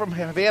 Direct from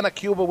Havana,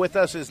 Cuba with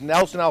us is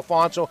Nelson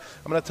Alfonso.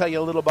 I'm going to tell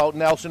you a little about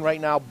Nelson right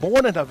now.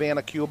 Born in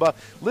Havana, Cuba.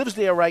 Lives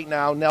there right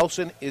now.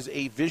 Nelson is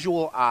a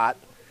visual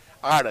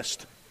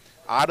artist,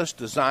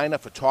 designer,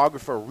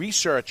 photographer,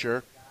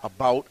 researcher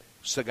about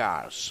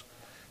cigars.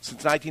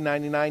 Since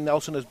 1999,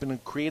 Nelson has been a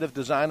creative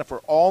designer for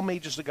all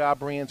major cigar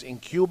brands in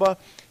Cuba.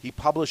 He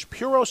published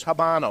Puros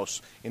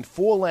Habanos in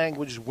 4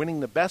 languages, winning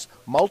the best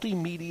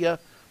multimedia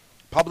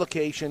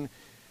publication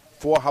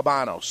for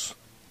Habanos.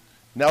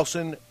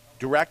 Nelson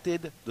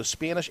directed the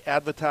Spanish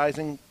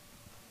advertising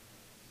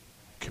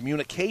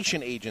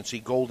communication agency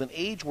Golden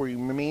Age, where he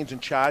remains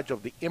in charge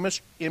of the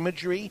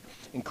imagery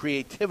and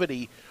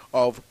creativity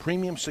of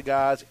premium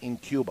cigars in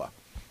Cuba.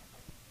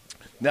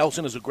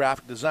 Nelson is a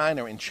graphic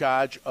designer in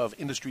charge of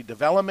industry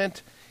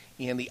development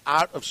and the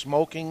art of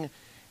smoking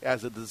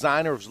as a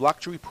designer of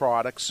luxury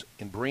products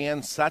in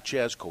brands such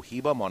as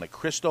Cohiba,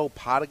 Montecristo,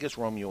 Partagas,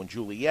 Romeo and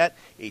Juliet,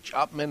 H.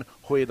 Upmann,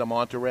 Hoya de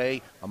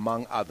Monterrey,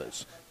 among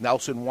others.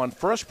 Nelson won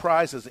first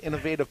prize as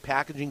innovative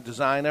packaging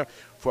designer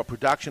for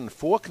production in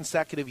 4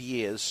 consecutive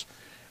years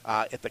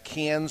at the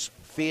Cannes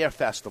Fair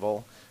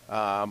Festival,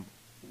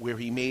 where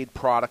he made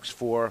products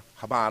for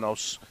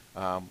Habanos,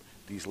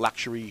 these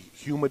luxury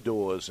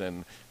humidors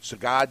and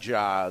cigar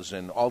jars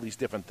and all these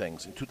different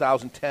things. In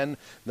 2010,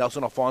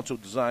 Nelson Alfonso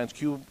designed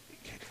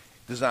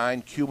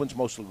Cuban's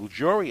most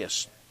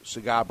luxurious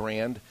cigar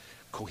brand,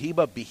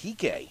 Cohiba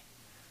Bijique,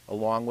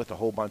 along with a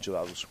whole bunch of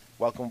others.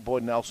 Welcome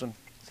aboard, Nelson.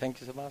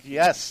 Thank you so much.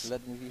 Yes.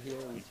 Let me be here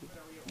with you.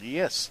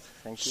 Yes.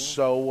 Thank you.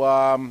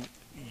 So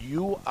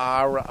you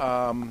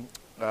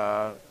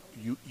are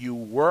you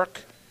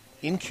work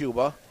in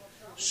Cuba.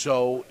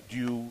 So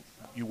do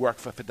you work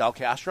for Fidel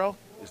Castro?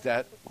 Is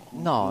that?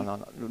 No,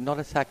 not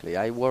exactly.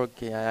 I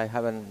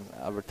have an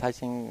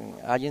advertising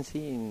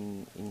agency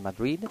in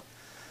Madrid.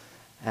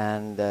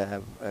 And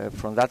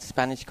from that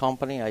Spanish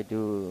company, I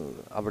do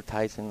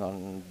advertising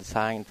on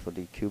design for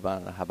the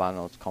Cuban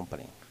Habanos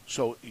company.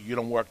 So you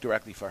don't work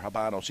directly for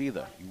Habanos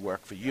either. You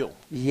work for you.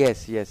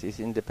 Yes. It's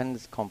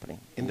independent company.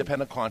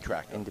 Independent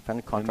contractor.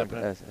 Independent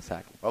contractor,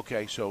 exactly.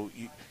 Okay, so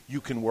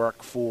you can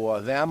work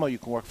for them or you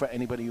can work for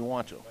anybody you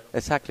want to.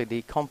 Exactly.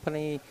 The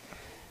company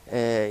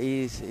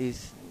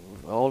is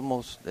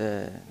almost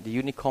the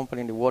unique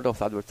company in the world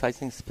of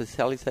advertising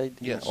specialized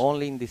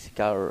only in the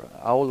cigar,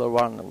 all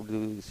around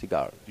do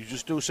cigars. You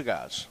just do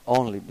cigars?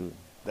 Only do.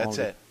 That's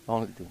it?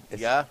 Only do.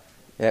 Yeah?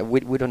 Yeah,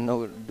 we don't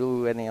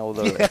do any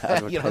other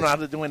advertising. You don't know how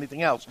to do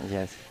anything else.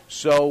 Yes.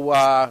 So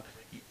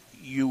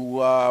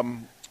you've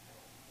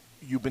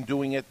been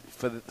doing it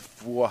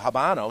for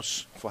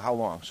Habanos for how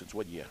long? Since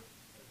what year?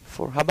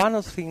 For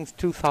Habanos since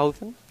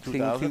 2000.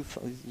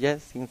 2000?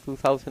 Yes, in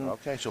 2000.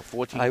 Okay, so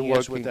 14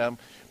 years with them.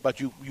 But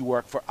you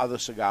work for other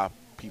cigar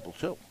people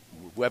too,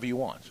 whoever you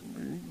want.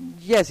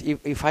 Yes,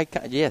 if I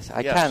can. Yes,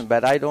 I can,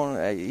 but I don't.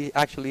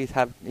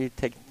 It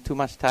takes too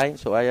much time,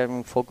 so I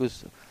am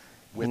focused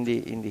in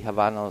the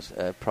Habanos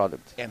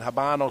product. And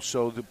Habanos,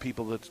 so the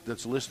people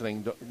that's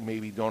listening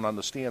maybe don't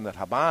understand that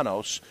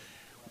Habanos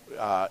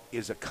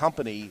is a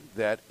company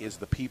that is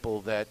the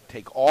people that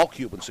take all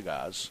Cuban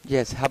cigars.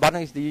 Yes,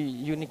 Habano is the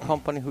unique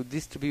company who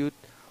distribute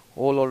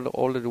all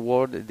over the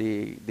world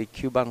the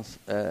Cuban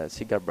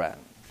cigar brand.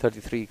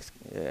 33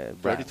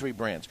 brands. 33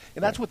 brands.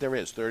 And that's what there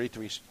is,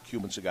 33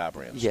 Cuban cigar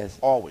brands. Yes.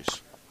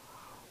 Always.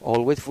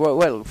 From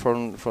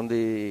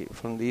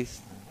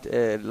these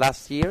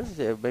last years,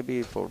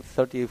 maybe for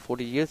 30,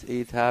 40 years,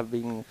 it have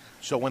been...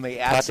 So when they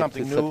add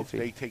something new,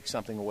 they take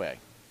something away?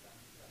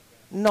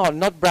 No,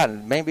 not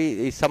brand.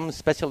 Maybe it's some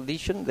special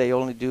edition. They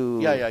only do...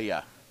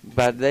 Yeah.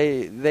 But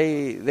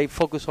they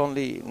focus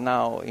only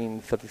now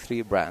in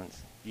 33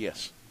 brands.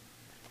 Yes.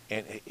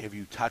 And have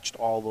you touched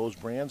all those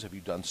brands? Have you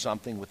done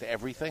something with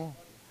everything?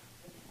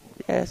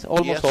 Yes,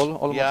 almost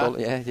all.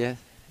 Yeah.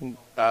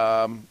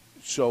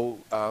 So,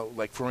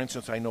 like for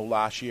instance, I know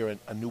last year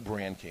a new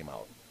brand came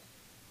out.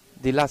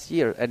 The last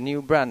year, a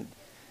new brand.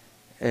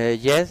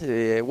 Yes.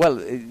 Well,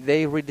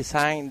 they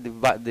redesigned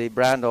the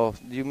brand of.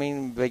 Do you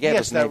mean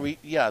Vegueros?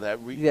 Yes,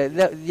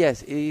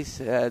 yes, is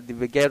the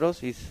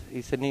Vegueros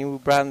is a new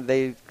brand.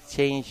 They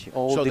changed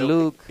all the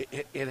look.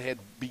 It had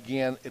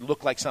began. It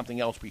looked like something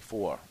else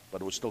before,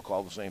 but it was still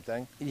called the same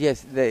thing.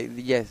 Yes,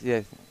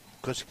 yes.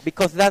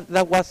 Because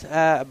that was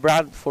a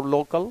brand for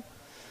local,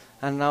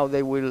 and now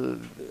they will,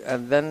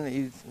 and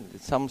then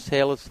some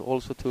sales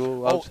also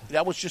to. Oh,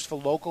 that was just for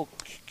local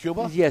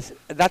Cuba? Yes,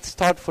 that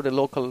start for the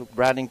local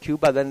brand in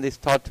Cuba. Then they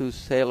start to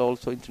sell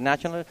also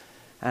international,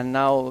 and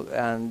now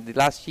the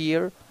last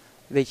year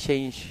they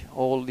change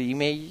all the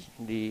image,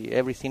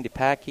 everything, the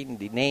packing,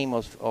 the name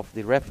of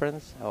the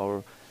reference,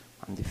 and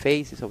the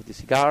faces of the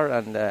cigar,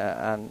 and.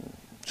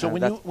 So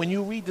when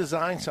you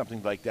redesign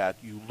something like that,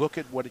 you look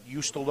at what it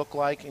used to look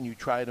like, and you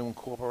try to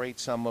incorporate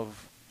some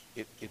of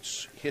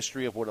its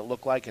history of what it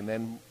looked like, and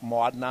then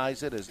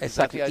modernize it. Is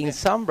that the idea? In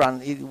some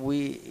brand,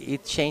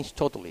 it changed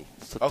totally.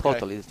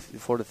 Totally.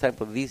 For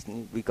example, this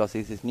because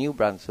this is new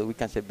brand, so we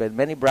can say. But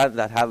many brands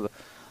that have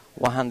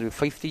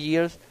 150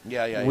 years,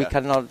 we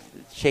cannot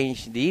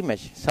change the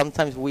image.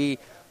 Sometimes we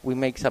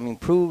make some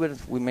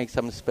improvements, we make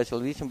some special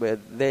edition, but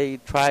they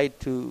try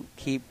to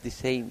keep the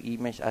same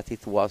image as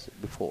it was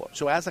before.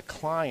 So as a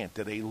client,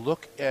 do they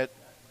look at,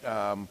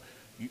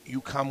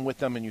 you come with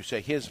them and you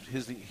say,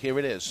 here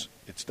it is,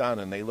 it's done,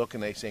 and they look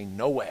and they say,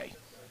 no way.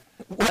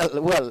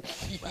 Well,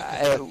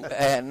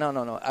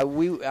 no.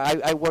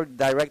 I work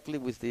directly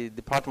with the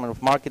Department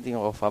of Marketing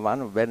of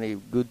Havana, a very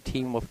good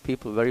team of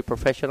people, very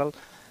professional,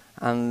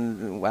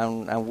 and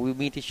we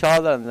meet each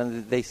other, and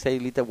then they say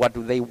little what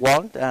do they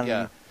want,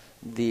 and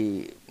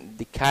the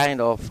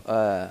kind of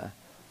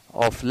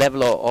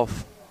level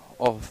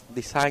of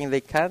design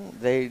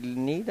they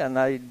need, and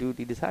I do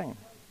the design.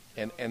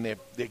 And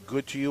they're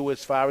good to you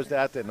as far as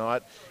that. They're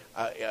not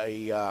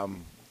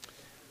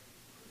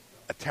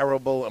a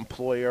terrible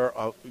employer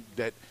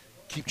that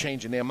keep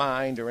changing their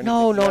mind or anything?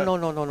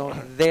 No.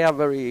 They are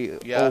very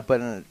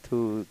open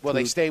to... Well,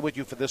 they stay with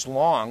you for this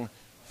long,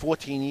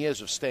 14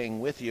 years of staying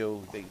with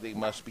you. They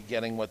must be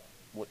getting what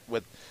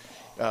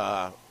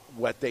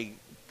they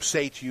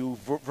say to you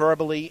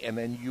verbally, and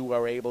then you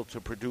are able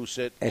to produce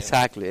it.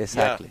 Exactly.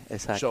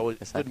 So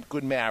it's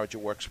good marriage.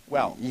 It works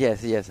well.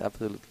 Yes,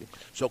 absolutely.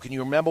 So can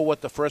you remember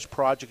what the first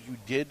project you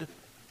did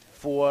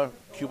for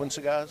Cuban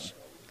cigars?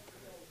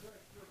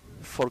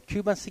 For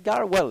Cuban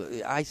cigar, well,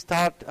 I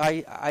start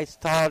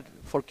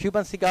for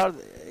Cuban cigar.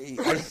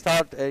 I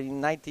start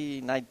in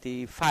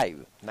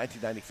 1995.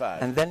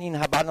 1995. And then in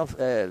Havana,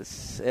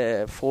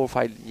 4 or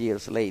 5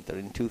 years later,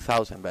 in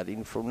 2000. But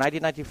from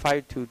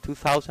 1995 to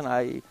 2000,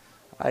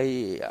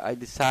 I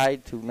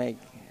decided to make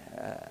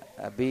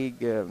a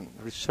big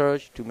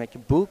research to make a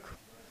book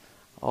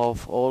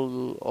of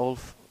all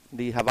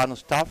the Havana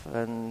stuff,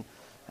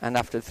 and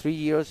after 3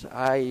 years,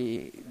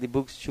 the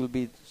books should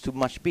be too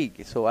much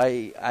big. So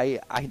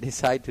I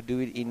decided to do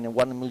it in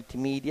one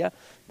multimedia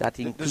that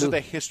includes... This is the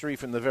history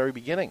from the very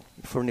beginning.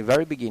 From the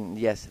very beginning,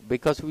 yes.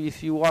 Because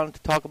if you want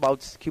to talk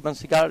about Cuban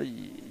cigar,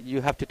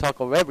 you have to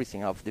talk of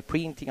everything, of the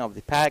printing, of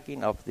the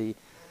packing, of the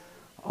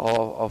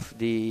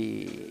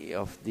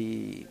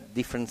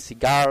different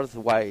cigars.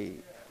 Why?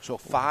 So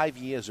 5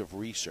 years of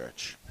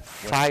research.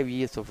 5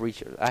 years of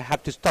research. I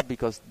have to stop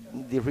because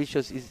the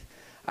research is...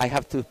 I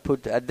have to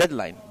put a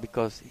deadline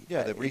because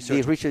the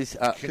research is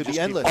could be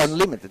endless,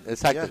 unlimited.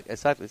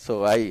 Exactly.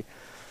 So I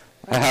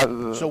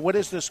have. So what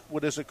is this?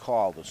 What is it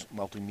called? This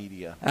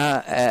multimedia.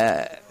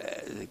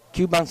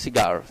 Cuban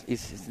Cigar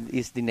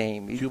is the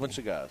name. Cuban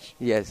Cigars.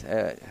 Yes,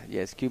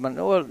 Cuban.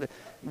 Well,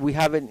 we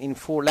have it in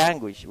 4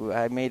 languages.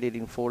 I made it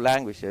in 4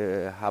 languages.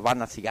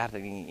 Havana Cigar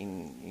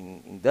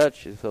in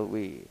Dutch. So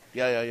we.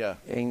 Yeah.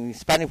 In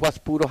Spanish was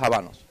Puro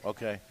Habanos.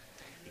 Okay.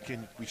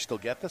 Can we still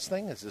get this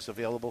thing? Is this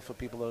available for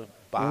people to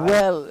buy?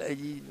 Well,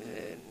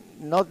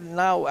 not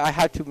now. I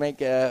had to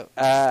make a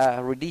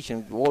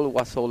reedition. All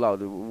was sold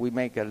out. We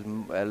make a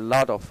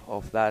lot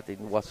of that. It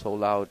was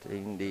sold out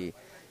in the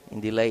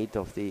late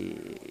of the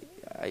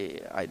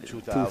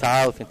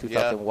 2000,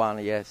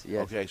 2001. Yes.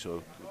 Okay,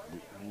 so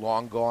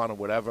long gone or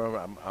whatever.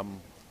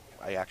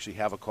 I actually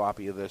have a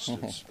copy of this.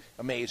 It's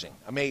amazing.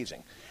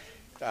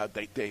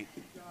 They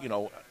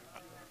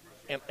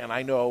and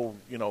I know,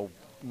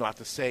 not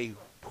to say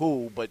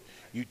who, but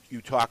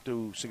you talk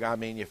to cigar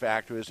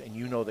manufacturers and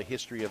you know the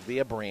history of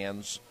their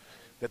brands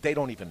that they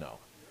don't even know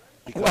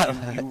because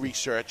you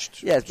researched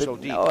so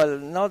deep. No,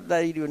 not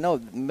that you know.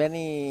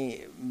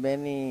 Many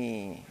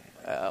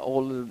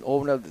old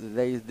owner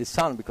the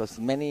son because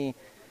many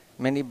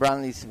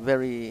brand is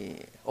very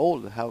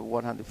old, have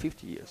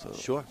 150 years. So,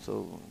 sure.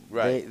 So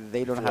right.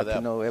 they don't have to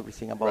know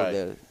everything about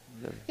their.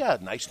 Yeah,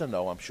 nice to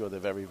know. I'm sure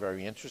they're very,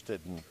 very interested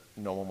in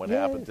knowing what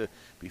happened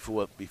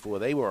before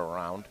they were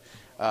around.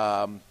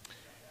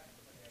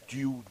 Do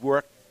you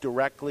work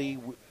directly?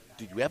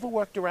 Did you ever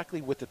work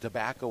directly with the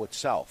tobacco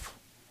itself?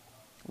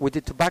 With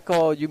the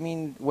tobacco, you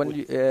mean when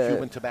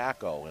Cuban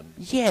tobacco and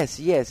yes.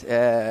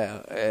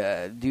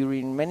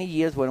 During many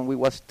years when we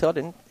was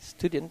student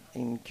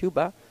in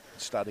Cuba.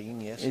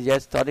 Studying, yes.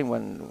 Yes, studying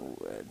when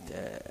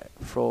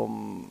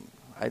from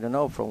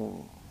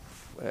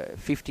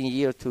 15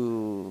 years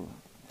to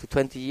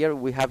 20 years,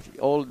 we have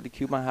all the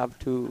Cubans have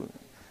to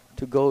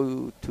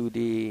go to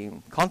the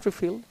country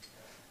field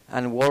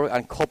and work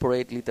and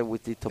cooperate little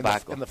with the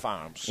tobacco in the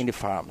farms. In the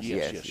farms,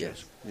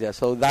 yes. Yeah,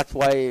 so that's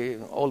why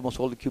almost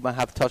all the Cubans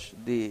have touched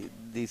the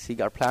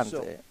cigar plant.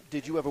 So,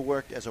 did you ever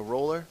work as a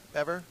roller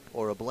ever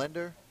or a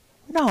blender?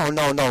 No.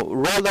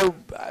 Roller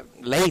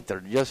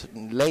just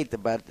later.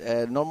 But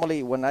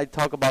normally, when I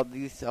talk about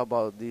the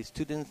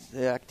students'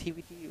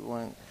 activity,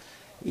 when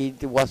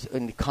it was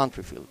in the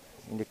country field,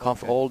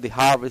 all the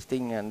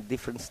harvesting and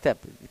different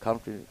steps. The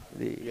country.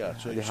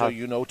 So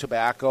you know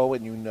tobacco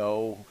and you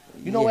know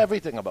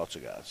everything about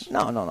cigars.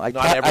 No. I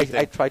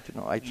try to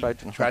know.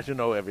 Try to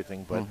know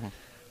everything, but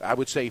I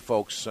would say,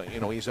 folks,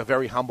 he's a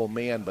very humble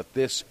man, but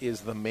this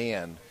is the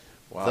man.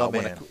 Wow.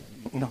 The man.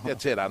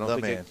 That's it. I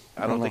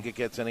don't think it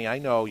gets any. I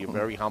know you're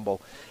very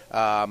humble.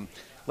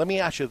 Let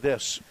me ask you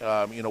this.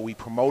 We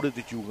promoted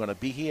that you were going to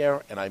be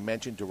here, and I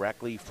mentioned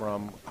directly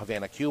from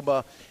Havana,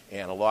 Cuba,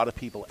 and a lot of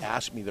people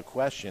ask me the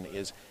question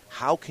is,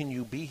 how can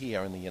you be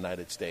here in the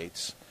United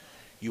States?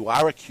 You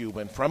are a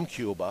Cuban from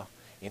Cuba,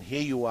 and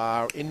here you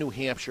are in New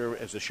Hampshire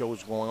as the show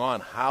is going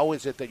on. How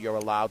is it that you're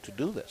allowed to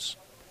do this?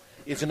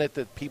 Isn't it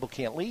that people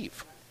can't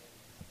leave?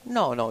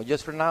 No.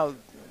 Just for now,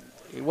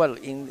 well,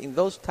 in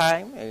those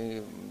times,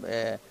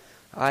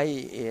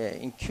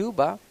 In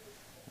Cuba,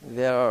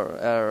 there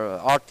are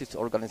artist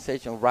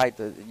organization,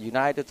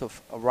 United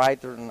of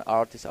Writer and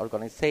Artist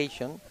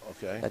Organization.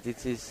 Okay. That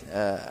it is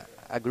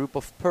a group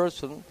of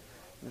persons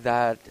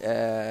that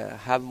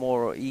have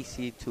more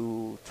easy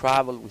to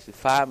travel with the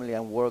family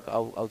and work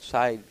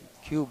outside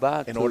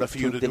Cuba. In order for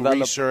you to do develop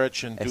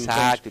research and do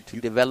exactly things.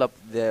 to develop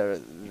their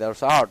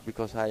art,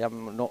 because I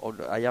am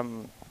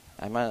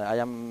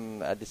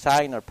a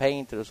designer,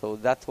 painter, so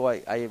that's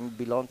why I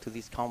belong to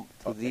this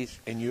this.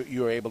 And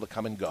you're able to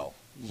come and go.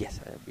 Yes,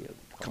 I am able.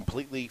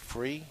 Completely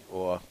free,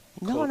 or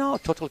no,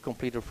 totally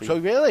completely free. So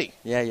really,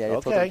 yeah,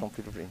 totally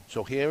completely free.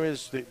 So here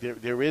is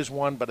there is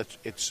one, but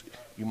it's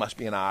you must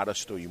be an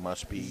artist or you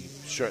must be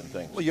certain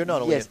things. Well, you're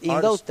not only an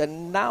artist.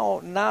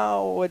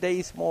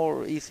 Nowadays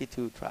more easy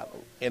to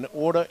travel. And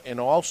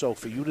also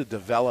for you to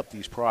develop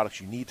these products,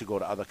 you need to go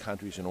to other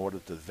countries in order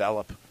to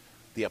develop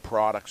their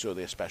products or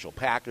their special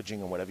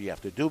packaging and whatever you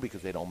have to do,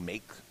 because they don't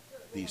make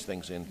these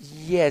things in.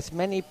 Yes,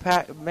 many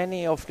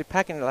of the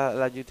packaging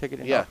that you take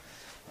it in. Yeah.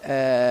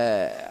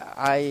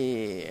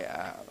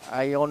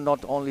 I own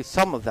not only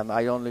some of them.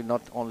 I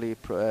not only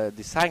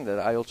design them.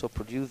 I also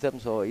produce them,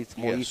 so it's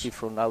more easy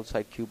from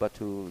outside Cuba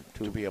to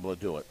be able to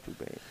do it.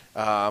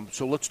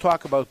 So let's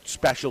talk about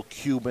special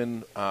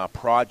Cuban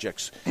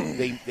projects.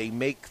 They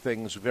make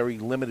things, very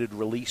limited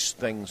release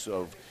things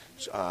of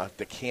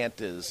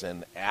decanters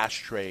and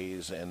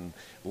ashtrays and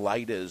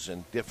lighters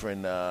and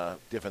different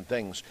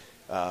things.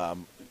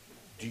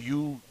 Do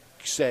you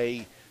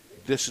say,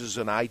 this is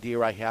an idea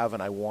I have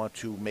and I want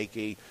to make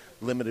a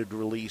limited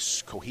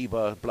release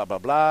Cohiba blah blah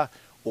blah,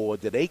 or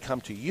do they come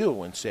to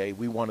you and say,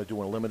 we want to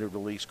do a limited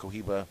release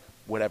Cohiba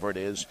whatever it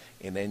is,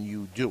 and then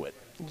you do it?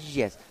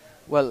 Yes.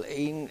 Well,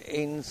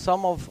 in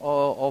some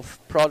of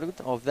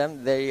product of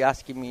them, they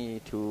asking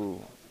me to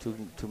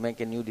make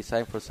a new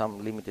design for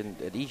some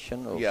limited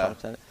edition or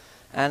something,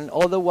 and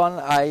other one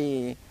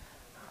I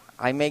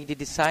make the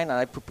design and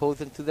I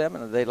propose it to them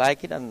and they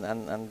like it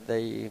and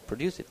they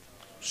produce it.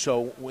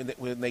 So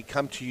when they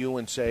come to you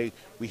and say,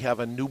 we have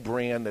a new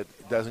brand that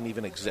doesn't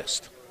even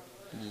exist.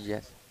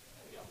 Yes.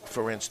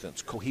 For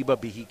instance, Cohiba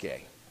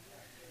Bihique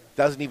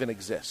doesn't even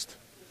exist.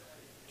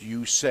 Do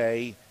you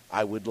say,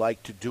 I would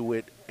like to do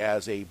it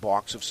as a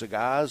box of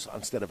cigars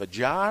instead of a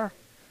jar?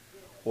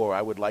 Or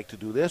I would like to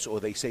do this?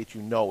 Or they say to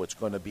you, no, it's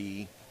going to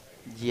be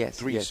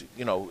three. Yes.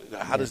 You know,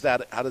 how does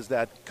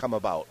that come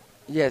about?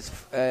 Yes,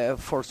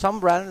 for some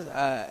brands,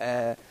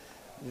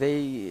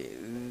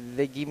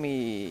 they give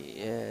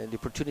me the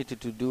opportunity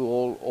to do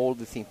all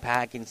the thing,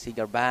 packing,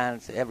 cigar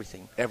bands,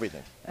 everything.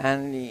 Everything.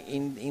 And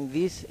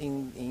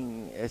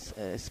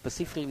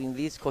specifically in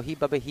this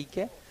Cohiba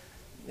Bihique,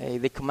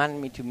 they command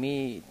me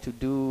to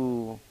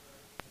do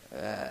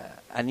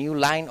a new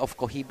line of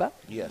Cohiba.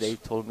 Yes. They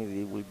told me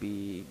they will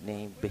be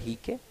named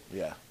Bihique.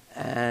 Yeah.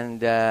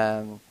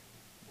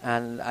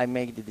 And I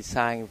make the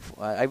design.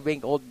 I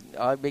make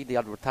the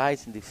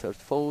advertising, the first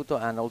photo,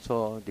 and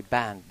also the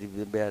band.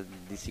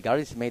 The cigar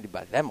is made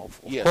by them, of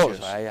course.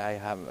 Yes. I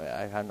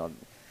have not.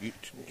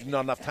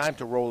 Not enough time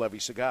to roll every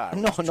cigar.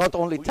 No, not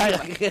only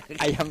time.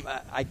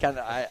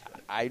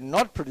 I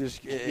not produce.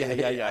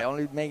 I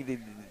only make the.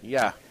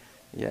 Yeah.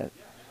 Yeah.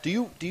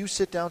 Do you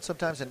sit down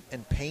sometimes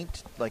and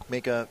paint, like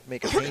make a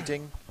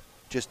painting,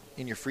 just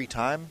in your free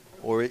time,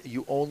 or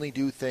you only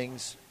do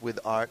things with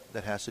art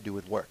that has to do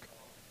with work?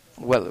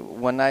 Well,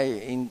 when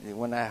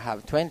I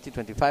have 20,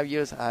 25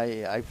 years,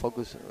 I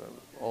focus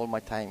all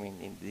my time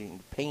in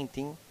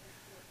painting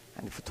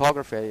and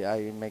photography.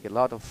 I make a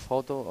lot of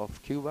photo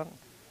of Cuban,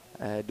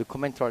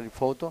 documentary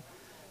photo.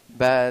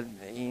 But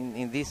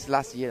in this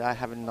last year, I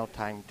haven't no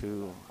time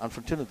to.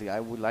 Unfortunately,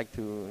 I would like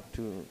to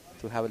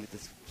have a little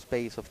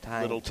space of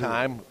time.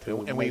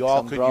 And we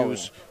all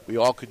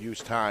could use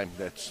time.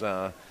 That's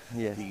the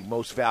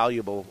most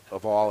valuable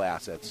of all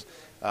assets.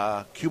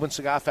 Cuban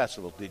Cigar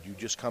Festival. Did you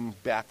just come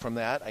back from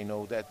that? I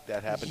know that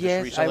happened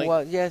just recently.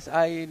 Yes,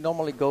 I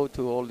normally go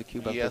to all the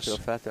Cuban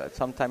Festival.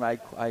 Sometimes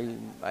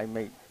I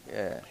make.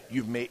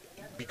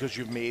 Because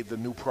you've made the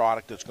new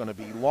product that's going to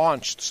be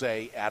launched,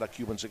 say, at a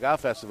Cuban Cigar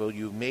Festival.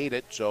 You've made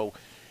it, so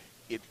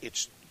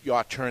it's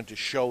your turn to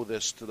show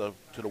this to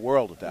the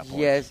world at that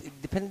point. Yes,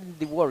 it depends on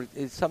the world.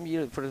 Some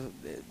year,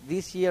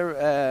 this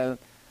year,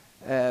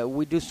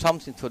 we do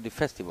something for the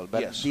festival,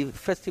 but the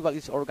festival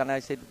is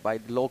organized by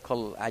the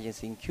local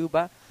agency in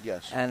Cuba.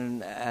 Yes,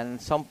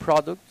 and some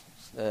products.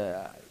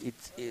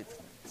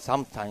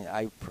 Sometimes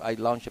I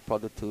launch a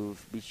product to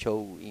be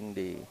shown in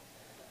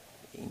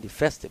the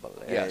festival.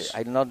 Yes.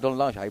 I don't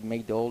launch. I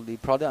make all the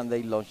product and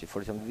they launch it. For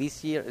example,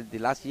 the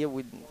last year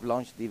we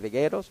launched the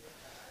Vegueros,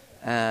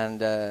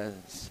 and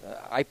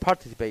I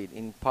participate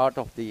in part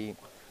of the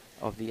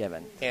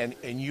event. And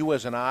you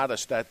as an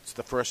artist, that's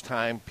the first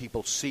time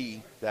people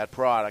see that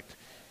product.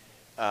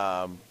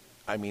 I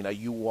mean, are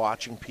you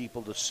watching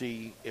people to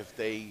see if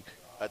they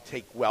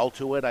take well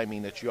to it? I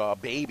mean, it's your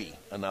baby,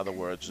 in other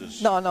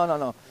words. No.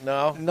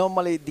 No?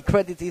 Normally, the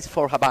credit is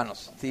for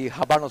Habanos, the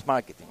Habanos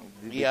marketing.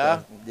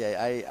 Yeah?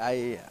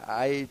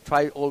 I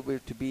try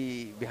always to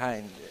be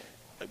behind.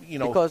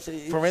 because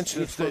for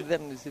instance, for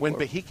them, when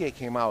Bahique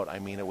came out, I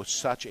mean, it was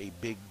such a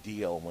big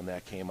deal when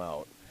that came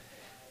out.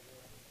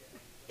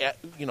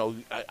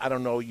 I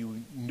don't know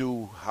you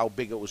knew how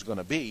big it was going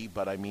to be,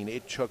 but I mean,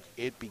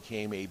 it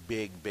became a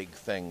big, big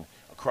thing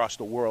across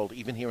the world,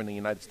 even here in the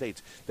United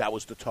States. That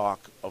was the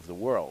talk of the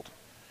world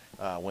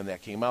when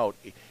that came out.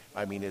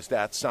 I mean, is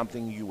that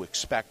something you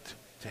expect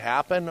to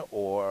happen,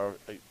 or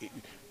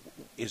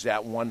is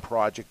that one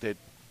project that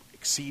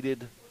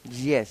exceeded?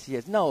 Yes.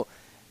 No,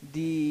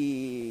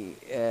 the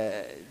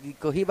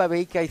Cohiba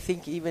Bahique, I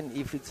think, even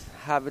if it's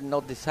have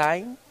no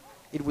design,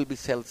 it will be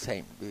sell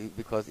same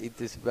because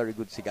it is very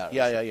good cigar.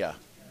 Yeah.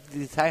 The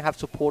design have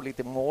supported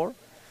it more.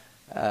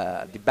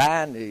 The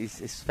band is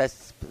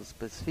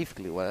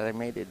specifically what I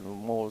made it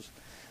more.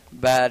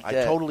 But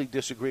I totally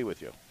disagree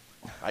with you.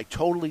 I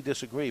totally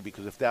disagree,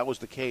 because if that was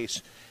the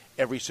case,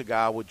 every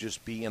cigar would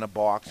just be in a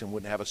box and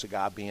wouldn't have a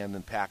cigar band,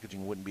 and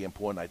packaging wouldn't be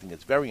important. I think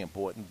it's very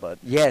important, but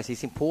yes,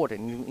 it's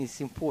important.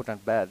 It's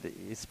important, but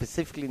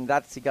specifically in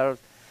that cigar,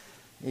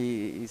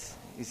 is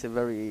a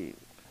very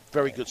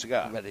good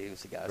cigar. Very good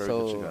cigar. Very so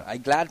good cigar.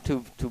 I'm glad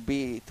to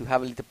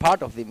have a little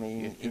part of them.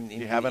 Do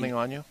you have any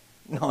on you?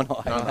 No.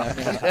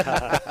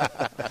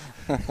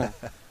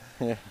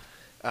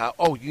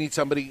 You need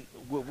somebody.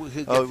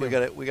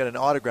 We got an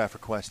autograph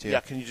request here. Yeah,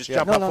 can you just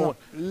jump up? No.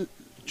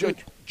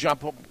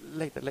 Jump up.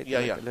 Later.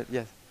 Yeah.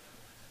 Yes.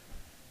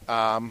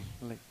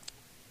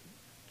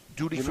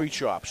 Duty-free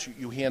shops.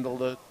 You handle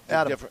the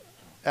different.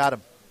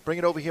 Adam, bring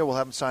it over here. We'll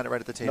have him sign it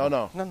right at the table.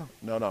 No.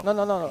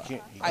 No.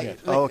 He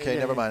can't. Okay,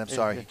 never mind. I'm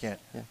sorry. He can't.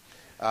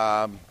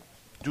 Yeah.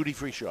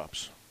 Duty-free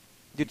shops.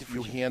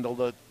 You handle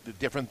the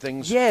different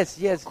things? Yes.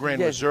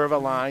 Grand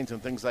Reserva lines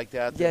and things like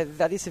that? Yeah,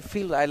 that is a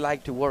field I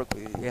like to work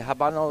with.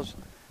 Habanos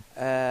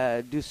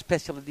do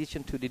special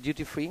edition to the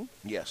duty-free.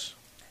 Yes.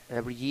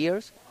 Every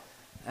year.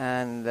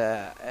 And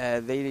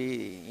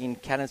they in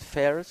Cannes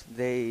fairs,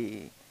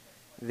 they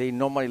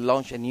normally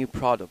launch a new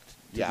product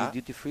to the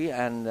duty-free.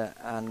 And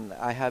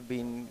I have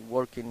been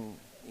working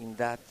in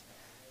that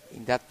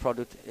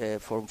product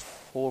for 4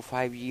 or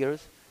 5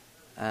 years.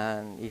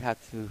 And you have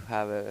to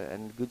have a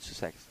good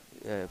success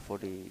for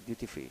the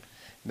duty-free.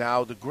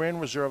 Now, the Grand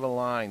Reserva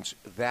lines,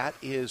 that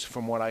is,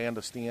 from what I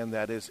understand,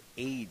 that is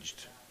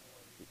aged.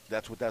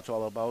 That's what that's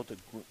all about?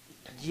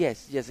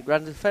 Yes.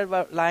 Grand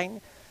Reserva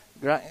line,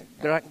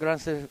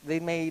 they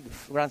made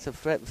Grand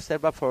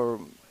Reserva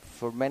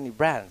for many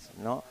brands,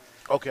 no?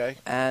 Okay.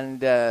 And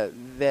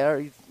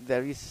there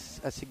is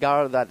a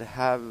cigar that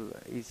have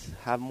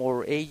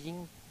more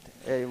aging,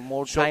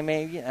 more time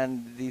aging,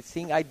 and the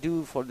thing I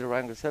do for the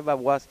Grand Reserva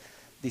was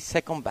the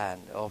second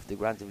band of the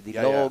Grand Reserva,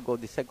 the logo,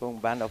 the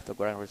second band of the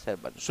Grand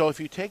Reserva. So if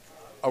you take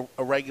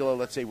a regular,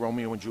 let's say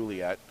Romeo and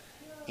Juliet,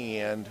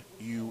 and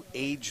you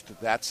aged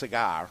that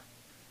cigar,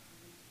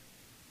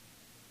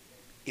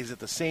 is it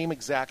the same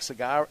exact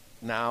cigar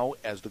now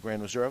as the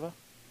Grand Reserva?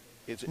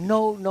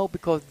 No,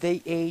 because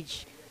they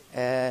age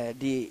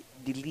the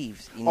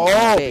leaves.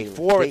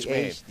 Before it's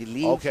made. The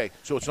leaves. Okay,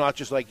 so it's not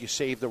just like you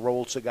save the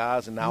rolled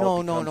cigars and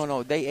now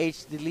No. They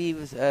age the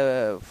leaves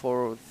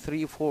for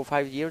 3, 4,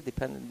 5 years,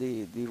 depending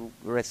the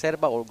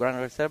Reserva or Gran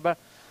Reserva,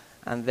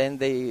 and then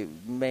they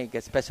make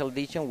a special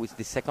edition with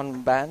the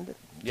second band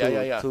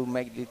to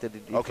make the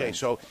difference. Okay,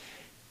 so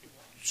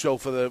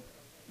for the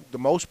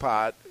most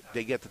part,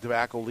 they get the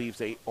tobacco leaves.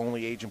 They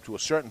only age them to a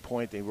certain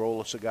point. They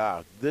roll a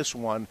cigar. This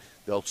one,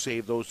 they'll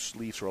save those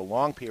leaves for a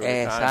long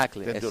period of time.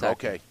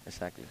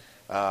 Exactly.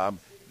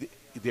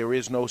 There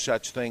is no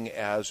such thing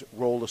as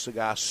roll a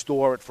cigar,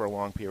 store it for a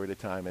long period of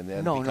time, and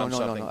then become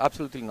something. No,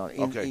 absolutely not.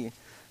 Okay.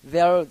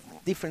 There are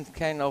different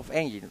kind of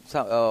engines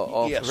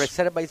of yes.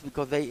 Reservas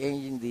because they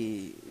engine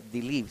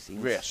the leaves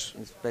in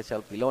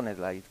special pilones,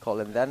 like it's called.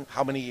 And then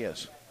how many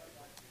years?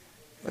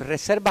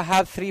 Reserva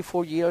have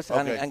 3-4 years,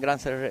 okay. and Gran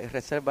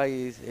Reserva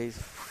is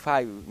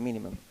 5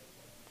 minimum.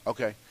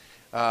 Okay.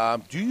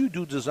 Do you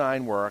do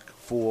design work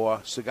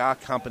for cigar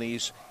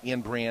companies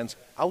and brands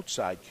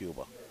outside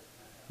Cuba?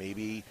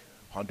 Maybe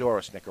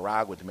Honduras,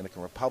 Nicaragua,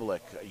 Dominican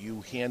Republic. Are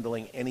you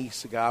handling any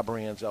cigar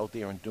brands out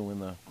there and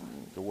doing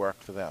the work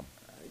for them?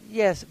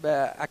 Yes,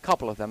 a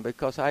couple of them,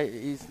 because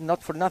it's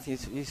not for nothing.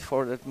 It's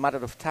for a matter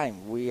of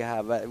time. We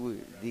have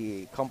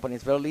the company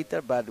is very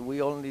little, but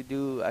we only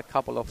do a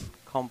couple of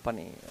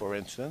companies. For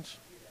instance,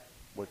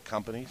 what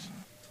companies?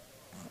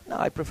 No,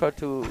 I prefer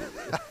to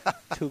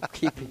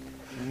keep it.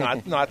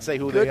 Not say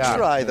who they are. Good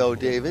try, though,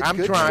 David. I'm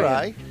Good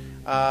trying.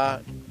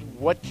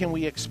 What can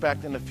we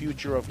expect in the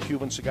future of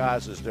Cuban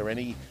cigars? Is there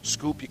any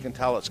scoop you can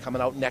tell us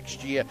coming out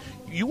next year?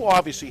 You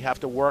obviously have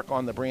to work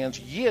on the brands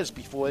years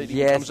before it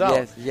even comes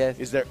out. Yes.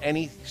 Is there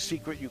any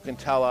secret you can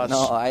tell us?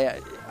 No,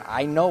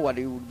 I know what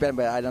it would be,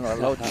 but I don't know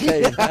allowed to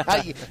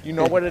say. You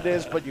know what it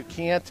is, but you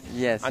can't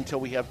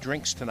until we have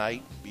drinks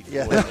tonight.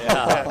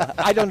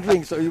 I don't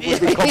drink, so it would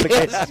be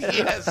complicated.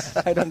 Yes.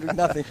 I don't do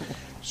nothing.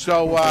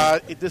 So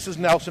this is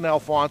Nelson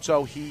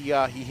Alfonso. He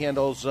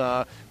handles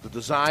the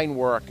design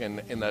work and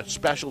the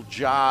special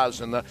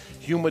jars and the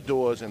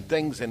humidors and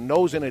things, and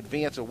knows in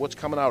advance of what's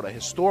coming out. A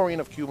historian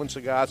of Cuban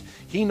cigars.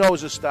 He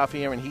knows his stuff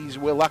here, and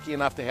we're lucky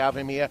enough to have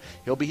him here.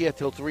 He'll be here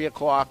till 3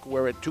 o'clock.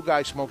 We're at Two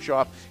Guys Smoke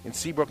Shop in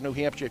Seabrook, New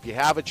Hampshire. If you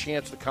have a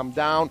chance to come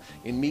down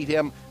and meet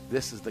him,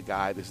 this is the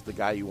guy. This is the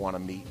guy you want to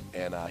meet,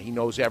 and he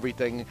knows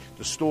everything.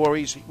 The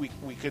stories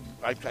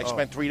I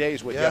spent 3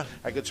 days with you.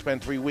 I could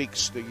spend 3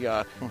 weeks.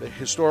 The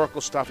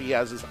historical stuff he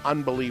has is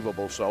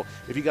unbelievable. So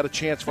if you got a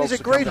chance, folks, he's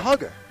a great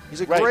hugger.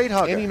 He's a great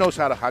hugger, and he knows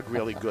how to hug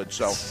really good.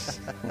 So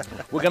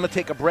we're going to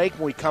take a break.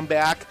 When we come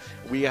back,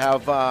 we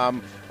have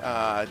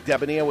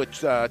Debonair with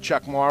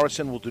Chuck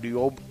Morrison. We'll do the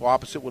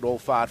opposite with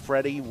Old Fart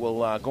Freddy.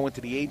 We'll go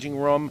into the aging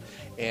room,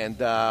 and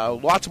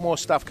lots more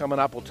stuff coming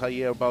up. We'll tell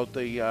you about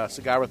the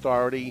Cigar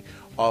Authority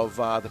of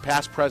the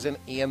past, present,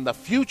 and the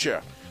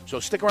future. So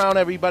stick around,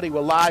 everybody.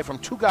 We're live from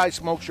Two Guys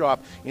Smoke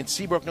Shop in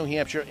Seabrook, New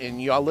Hampshire,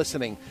 and you're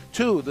listening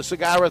to the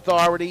Cigar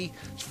Authority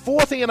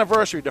 4th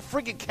anniversary, the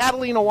friggin'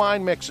 Catalina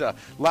Wine Mixer,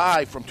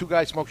 live from Two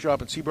Guys Smoke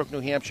Shop in Seabrook, New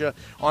Hampshire,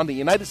 on the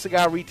United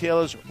Cigar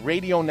Retailers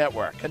Radio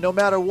Network. And no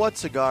matter what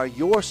cigar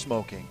you're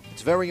smoking,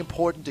 it's very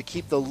important to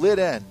keep the lid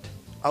end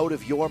out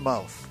of your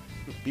mouth.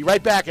 Be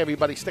right back,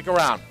 everybody. Stick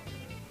around.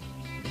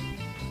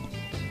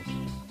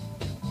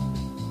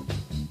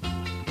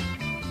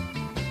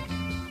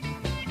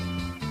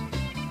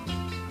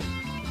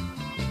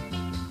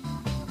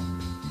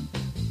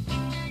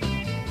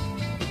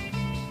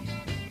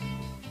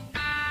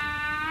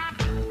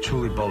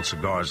 Truly bold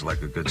cigars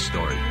like a good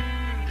story.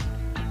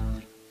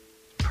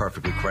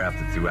 Perfectly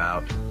crafted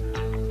throughout,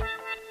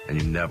 and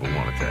you never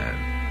want it to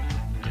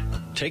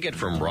end. Take it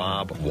from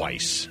Rob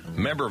Weiss,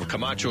 member of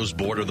Camacho's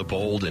Board of the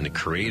Bold and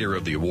creator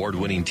of the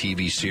award-winning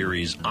TV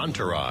series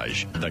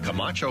Entourage. The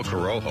Camacho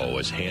Corojo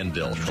is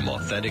hand-built from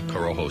authentic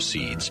Corojo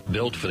seeds,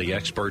 built for the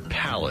expert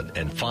palate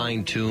and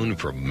fine-tuned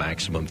for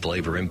maximum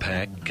flavor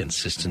impact,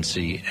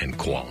 consistency, and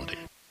quality.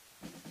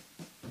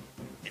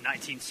 In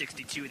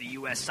 1962, the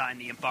U.S. signed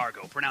the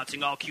embargo,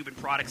 pronouncing all Cuban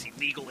products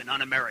illegal and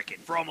un-American.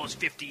 For almost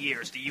 50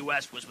 years, the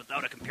U.S. was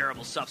without a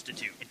comparable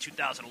substitute. In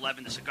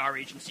 2011, the Cigar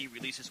Agency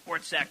releases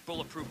Ortsac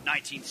Bulletproof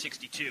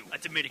 1962, a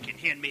Dominican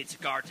handmade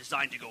cigar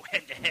designed to go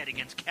head-to-head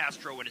against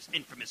Castro and his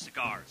infamous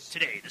cigars.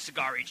 Today, the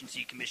Cigar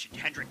Agency commissioned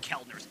Hendrik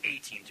Kellner's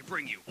A-Team to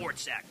bring you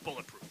Ortsac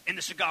Bulletproof. In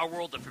the cigar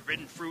world, the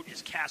forbidden fruit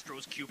is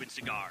Castro's Cuban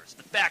cigars.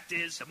 The fact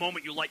is, the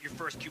moment you light your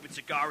first Cuban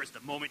cigar is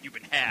the moment you've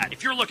been had.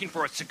 If you're looking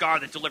for a cigar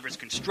that delivers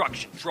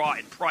construction, draw,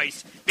 and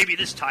price, maybe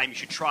this time you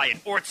should try an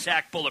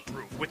Ortsac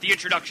Bulletproof. With the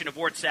introduction of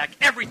Ortsac,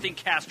 everything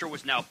Castro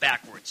is now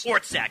backwards.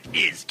 Ortsac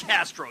is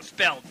Castro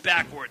spelled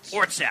backwards.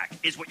 Ortsac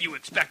is what you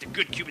expect a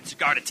good Cuban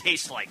cigar to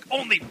taste like,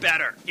 only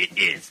better. It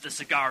is the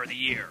cigar of the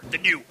year. The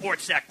new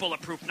Ortsac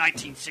Bulletproof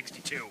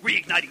 1962,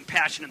 reigniting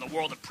passion in the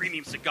world of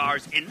premium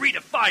cigars and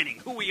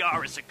redefining who we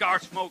are as cigar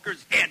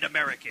smokers and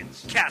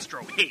Americans.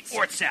 Castro hates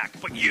Ortsac,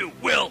 but you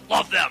will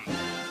love them.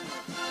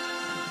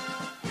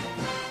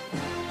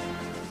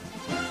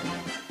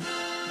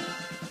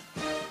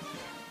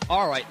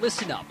 All right,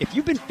 listen up. If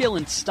you've been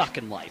feeling stuck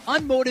in life,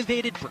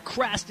 unmotivated,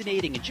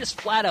 procrastinating, and just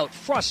flat out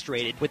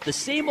frustrated with the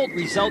same old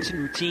results and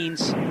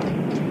routines,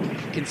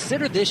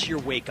 consider this your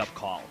wake-up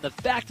call. The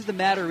fact of the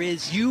matter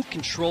is, you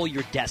control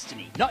your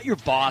destiny, not your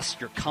boss,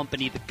 your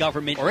company, the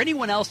government, or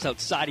anyone else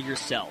outside of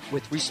yourself.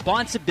 With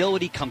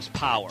responsibility comes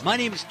power. My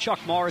name is Chuck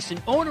Morrison,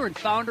 owner and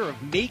founder of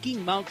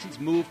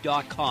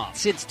MakingMountainsMove.com.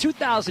 Since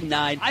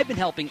 2009, I've been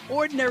helping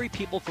ordinary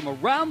people from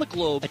around the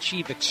globe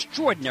achieve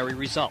extraordinary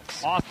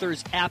results.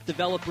 Authors, app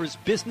developers,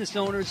 business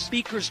owners,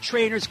 speakers,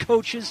 trainers,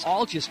 coaches,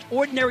 all just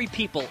ordinary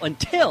people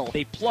until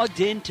they plugged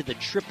into the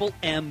Triple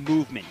M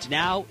movement.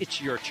 Now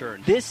it's your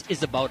turn. This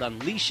is about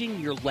unleashing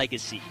your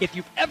legacy. If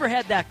you've ever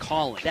had that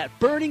calling, that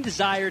burning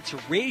desire to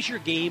raise your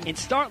game and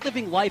start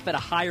living life at a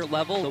higher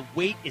level, the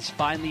wait is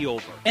finally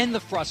over. End the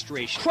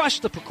frustration. Crush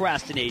the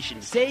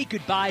procrastination. Say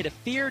goodbye to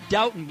fear,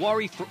 doubt, and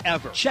worry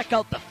forever. Check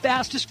out the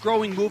fastest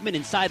growing movement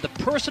inside the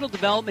personal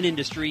development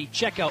industry.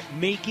 Check out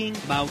Making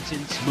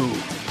Mountains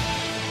Move.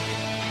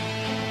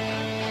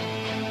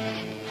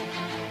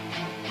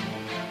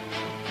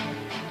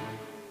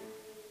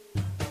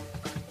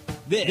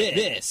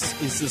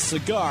 This is the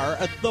Cigar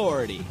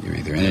Authority. You're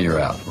either in or you're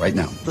out, right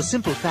now. The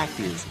simple fact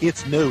is,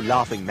 it's no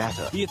laughing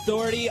matter. The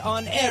authority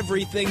on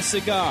everything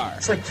cigar.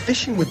 It's like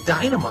fishing with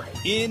dynamite.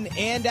 In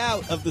and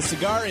out of the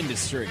cigar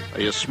industry. Are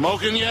you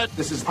smoking yet?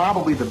 This is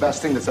probably the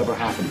best thing that's ever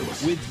happened to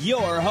us. With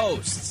your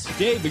hosts,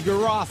 David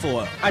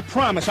Garofalo. I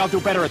promise I'll do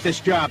better at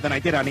this job than I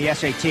did on the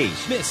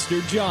SATs.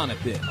 Mr.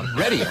 Jonathan. I'm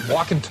ready. I'm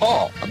walking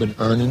tall. I've been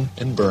earning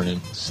and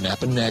burning,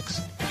 snapping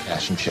necks,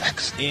 cashing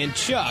checks. And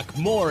Chuck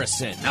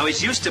Morrison. Now,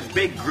 he's used to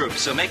big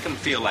groups, so make him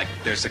feel like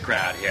there's a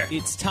crowd here.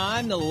 It's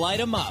time to light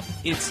them up.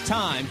 It's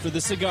time for the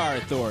Cigar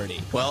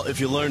Authority. Well, if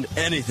you learned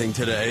anything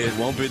today, it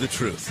won't be the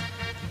truth.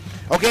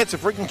 Okay, it's a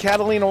freaking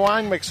Catalina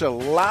Wine Mixer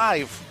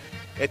live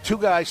at Two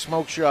Guys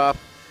Smoke Shop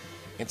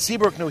in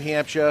Seabrook, New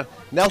Hampshire.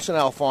 Nelson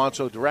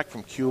Alfonso, direct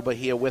from Cuba,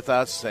 here with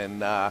us,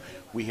 and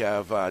we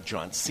have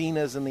John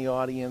Cena's in the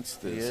audience.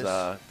 This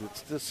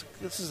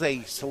is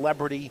a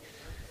celebrity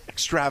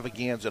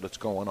extravaganza that's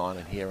going on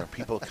in here, and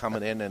people are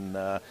coming in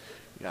and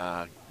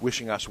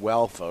wishing us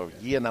well for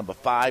year number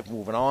 5,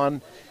 moving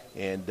on,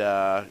 and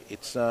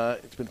it's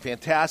been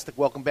fantastic.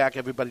 Welcome back,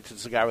 everybody, to the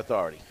Cigar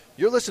Authority.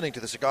 You're listening to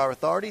the Cigar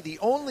Authority, the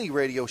only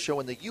radio show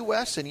in the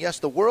U.S. and, yes,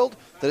 the world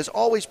that is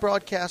always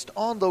broadcast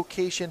on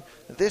location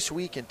this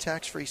week in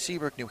tax-free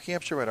Seabrook, New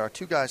Hampshire at our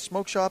Two Guys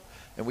Smoke Shop.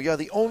 And we are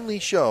the only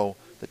show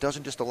that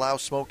doesn't just allow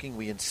smoking.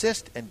 We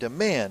insist and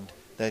demand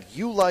that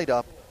you light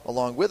up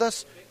along with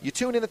us. You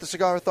tune in at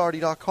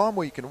thecigarauthority.com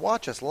where you can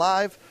watch us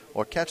live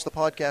or catch the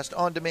podcast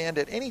on demand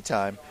at any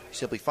time.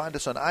 Simply find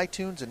us on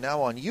iTunes and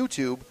now on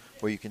YouTube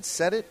where you can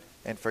set it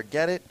and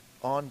forget it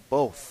on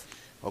both.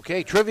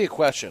 Okay, trivia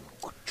question.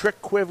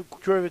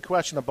 Trivia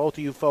question to both of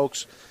you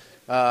folks.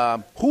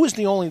 Who is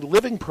the only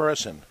living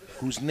person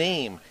whose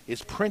name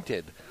is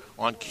printed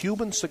on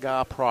Cuban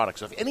cigar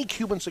products? Of any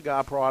Cuban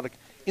cigar product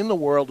in the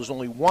world, there's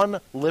only one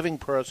living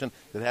person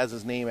that has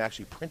his name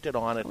actually printed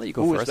on it.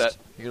 Who is that?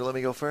 You're going to let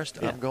me go first?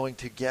 Yeah. I'm going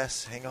to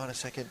guess, hang on a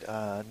second,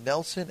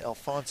 Nelson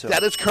Alfonso.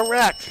 That is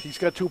correct. He's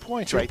got 2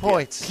 points 2 right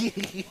points.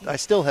 I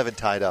still haven't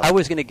tied up. I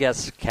was going to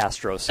guess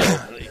Castro, so.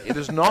 It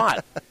is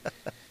not.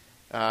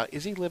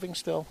 Is he living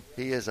still?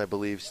 He is, I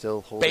believe,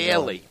 still holding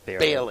on.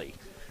 Barely.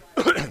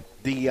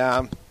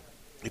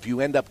 If you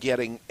end up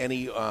getting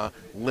any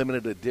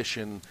limited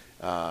edition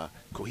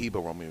Cohiba,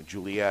 Romeo and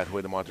Juliet,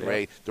 Hoy de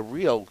Monterrey, the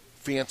real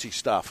fancy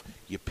stuff,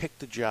 you pick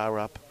the jar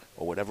up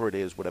or whatever it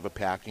is, whatever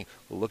packing,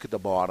 look at the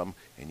bottom,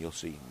 and you'll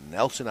see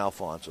Nelson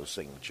Alfonso's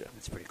signature.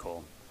 That's pretty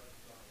cool.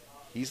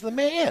 He's the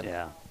man.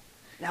 Yeah.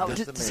 Now,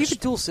 does he have a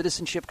dual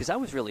citizenship? Because I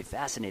was really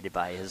fascinated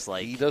by his,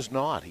 He does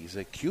not. He's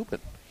a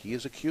Cuban. He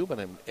is a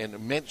Cuban,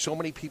 and so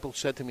many people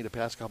said to me the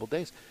past couple of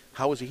days,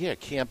 how is he here?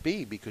 Can't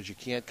be, because you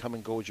can't come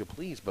and go as you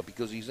please, but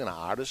because he's an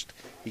artist,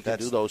 he can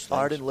do those things.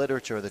 Art and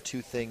literature are the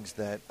two things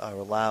that are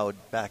allowed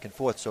back and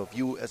forth. So if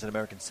you, as an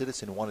American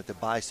citizen, wanted to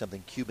buy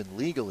something Cuban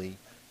legally,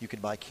 you can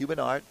buy Cuban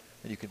art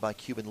and you can buy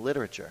Cuban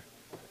literature.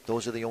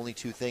 Those are the only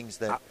two things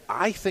that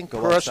I think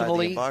go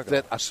personally outside the embargo.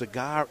 that a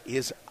cigar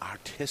is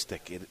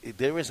artistic.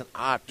 There is an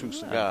art to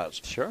cigars.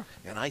 Sure.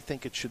 And I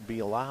think it should be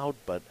allowed,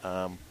 but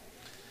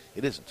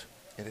it isn't.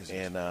 It isn't.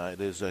 And it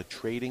is a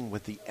Trading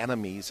with the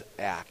Enemies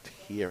Act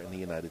here in the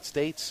United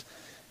States.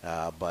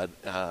 But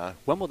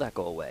when will that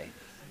go away?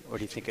 Or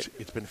do you think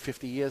it's been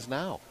 50 years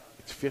now?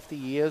 It's 50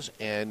 years,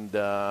 and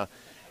back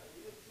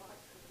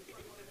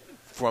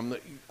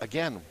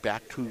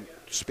to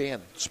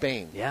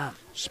Spain. Yeah.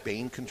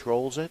 Spain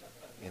controls it,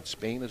 and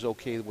Spain is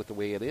okay with the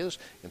way it is,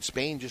 and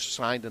Spain just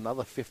signed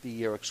another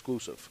 50-year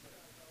exclusive.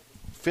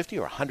 50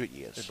 or 100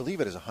 years? I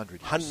believe it is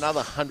 100 years. Another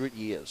 100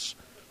 years.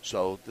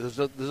 So there's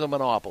a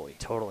monopoly.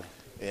 Totally.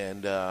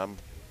 And,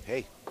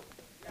 hey,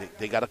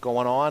 they got it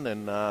going on,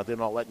 and they're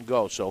not letting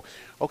go. So,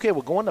 okay,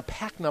 we're going to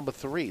pack number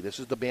 3. This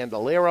is the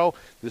Bandolero.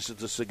 This is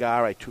the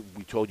cigar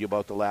we told you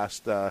about the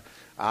last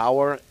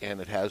hour,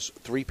 and it has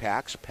 3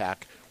 packs.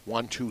 Pack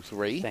 1, 2,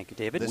 3. Thank you,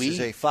 David. This is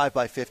a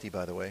 5x50,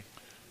 by the way.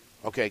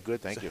 Okay, good.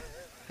 Thank you.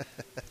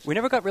 We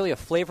never got really a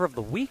flavor of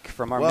the week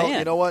from our man. Well,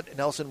 you know what?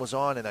 Nelson was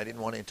on, and I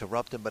didn't want to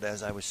interrupt him, but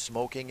as I was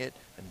smoking it,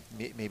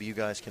 and maybe you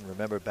guys can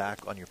remember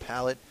back on your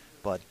palate,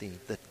 but the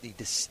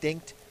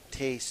distinct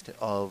taste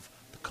of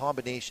the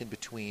combination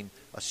between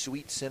a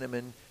sweet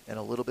cinnamon and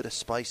a little bit of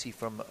spicy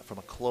from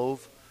a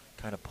clove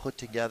kind of put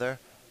together,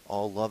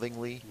 all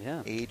lovingly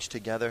aged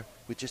together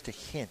with just a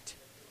hint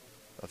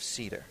of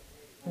cedar.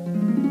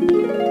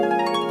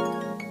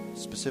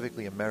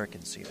 Specifically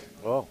American cedar.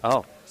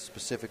 Oh.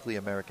 Specifically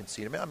American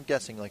cedar. I'm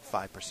guessing like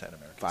 5%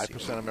 American cedar.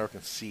 5%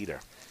 American cedar.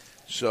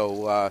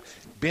 So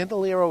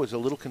Bandolero is a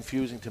little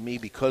confusing to me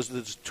because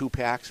there's 2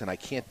 packs, and I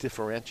can't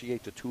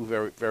differentiate the two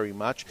very, very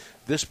much.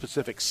 This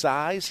specific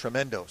size is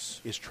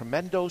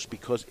tremendos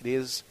because it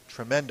is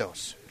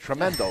tremendos.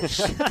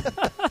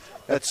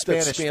 That's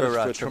Spanish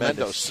for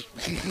tremendous.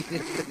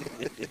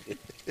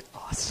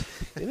 Awesome.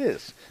 It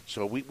is.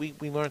 So we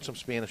learned some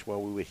Spanish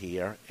while we were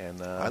here, and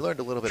I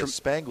learned a little bit of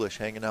Spanglish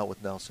hanging out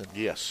with Nelson.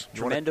 Yes.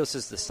 Tremendos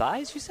is the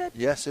size, you said?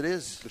 Yes, it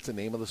is. It's the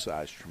name of the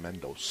size,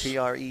 tremendos.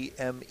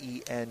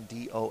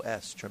 Tremendos.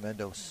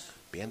 Tremendos.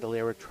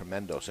 Bandolero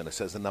Tremendos, and it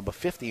says the number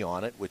 50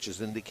 on it, which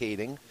is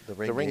indicating the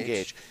ring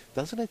gauge.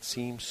 Doesn't it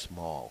seem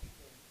small?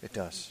 It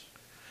does.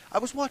 I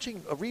was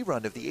watching a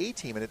rerun of the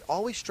A-Team, and it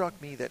always struck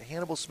me that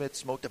Hannibal Smith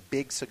smoked a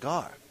big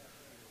cigar.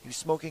 He was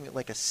smoking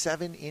like a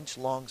 7-inch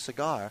long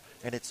cigar,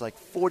 and it's like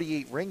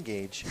 48 ring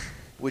gauge,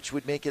 which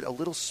would make it a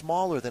little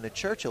smaller than a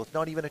Churchill. It's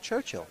not even a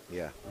Churchill.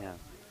 Yeah.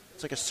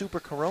 It's like a super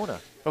Corona.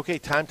 Okay,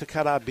 time to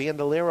cut our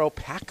Bandolero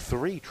Pack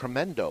 3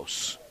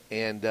 Tremendos.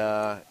 And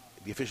the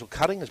official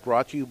cutting is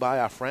brought to you by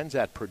our friends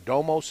at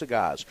Perdomo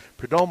Cigars.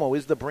 Perdomo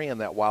is the brand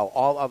that, while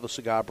all other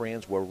cigar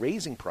brands were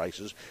raising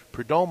prices,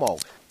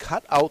 Perdomo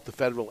cut out the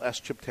federal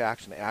S-chip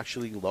tax and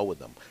actually lowered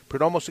them.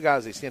 Perdomo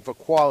Cigars, they stand for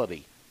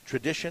quality,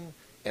 tradition,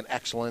 and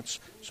excellence.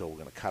 So we're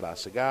going to cut our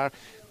cigar.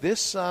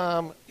 This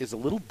is a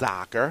little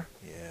darker.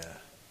 Yeah.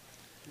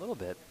 A little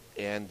bit.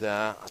 And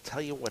I'll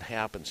tell you what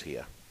happens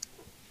here.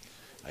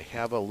 I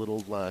have a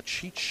little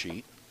cheat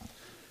sheet.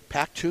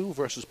 Pack 2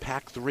 versus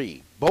Pack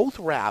 3. Both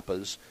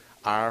wrappers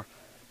are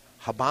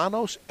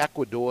Habanos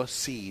Ecuador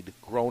seed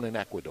grown in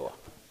Ecuador.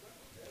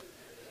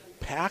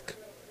 Pack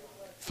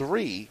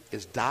 3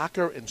 is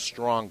darker and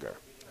stronger.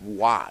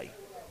 Why?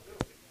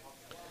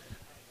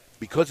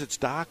 Because it's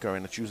darker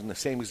and it's using the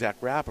same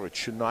exact wrapper, it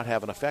should not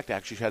have an effect.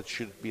 Actually, it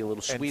should be a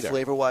little sweeter. And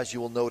flavor-wise,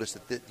 you will notice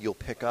that you'll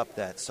pick up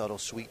that subtle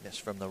sweetness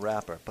from the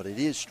wrapper, but it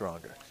is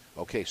stronger.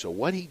 Okay, so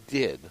what he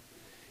did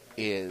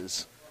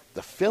is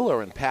the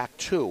filler in Pack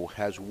 2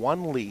 has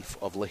 1 leaf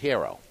of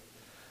Ligero.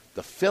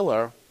 The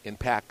filler in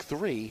Pack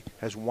 3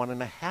 has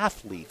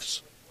 1.5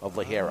 leaves of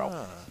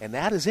Ligero. And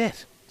that is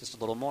it. Just a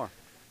little more.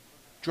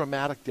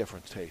 Dramatic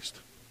difference taste.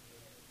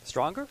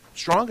 Stronger?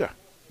 Stronger.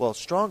 Well,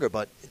 stronger,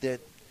 but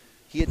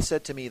he had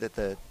said to me that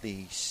the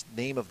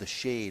name of the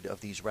shade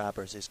of these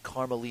wrappers is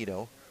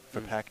Carmelito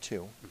for Pack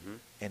 2,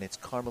 and it's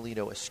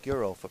Carmelito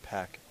Oscuro for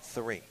Pack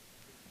 3.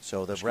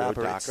 So the Oscuro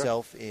wrapper darker.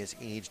 itself is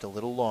aged a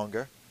little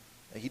longer.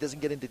 He doesn't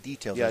get into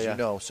details, Yeah, as yeah. you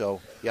know.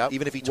 So Yep.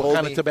 even if he What told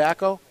kind me of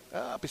tobacco?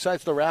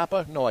 Besides the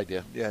wrapper, no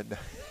idea. Yeah,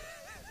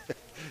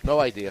 no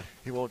idea.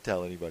 He won't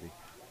tell anybody.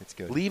 It's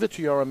good. Leave it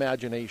to your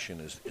imagination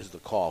is the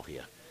call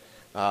here.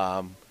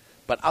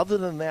 But other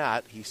than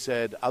that, he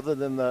said, other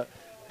than the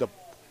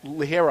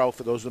Ligero,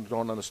 for those that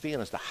don't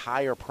understand, is the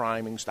higher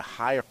primings, the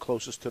higher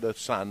closest to the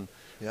sun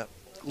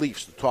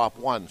leaves, the top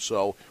one.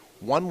 So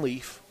 1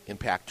 leaf in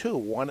Pack 2,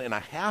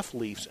 1.5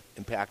 leaves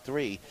in Pack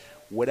 3.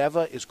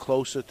 Whatever is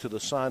closer to the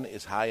sun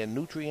is higher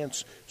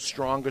nutrients,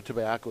 stronger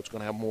tobacco. It's going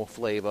to have more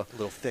flavor. A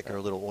little thicker,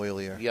 a little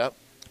oilier. Yep.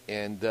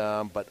 And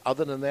but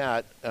other than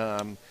that,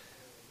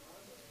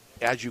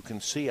 as you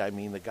can see, I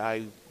mean, the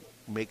guy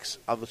makes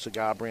other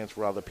cigar brands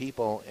for other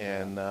people,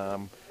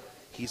 and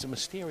he's a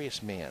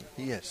mysterious man.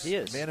 He is. He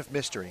is. Man of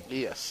mystery.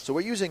 Yes. So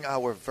we're using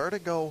our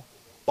Vertigo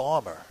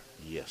Bomber.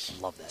 Yes.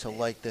 Love that. To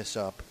light this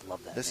up.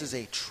 Love that. This is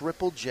a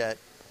triple jet.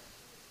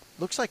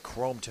 Looks like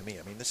chrome to me.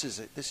 I mean, this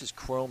is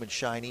chrome and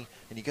shiny,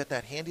 and you got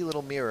that handy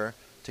little mirror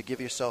to give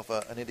yourself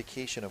an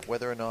indication of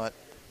whether or not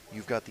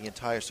you've got the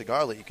entire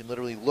cigar lit. You can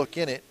literally look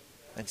in it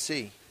and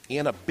see.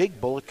 And a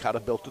big bullet cutter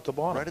built at the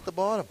bottom. Right at the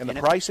bottom. And the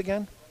price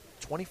again?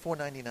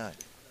 $24.99.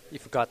 You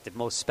forgot the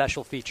most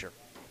special feature.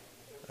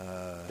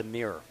 The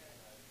mirror.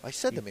 I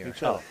said the mirror.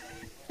 Oh.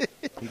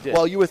 He did.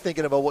 Well, you were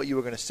thinking about what you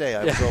were going to say.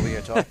 I was over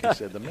here talking. He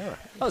said the mirror.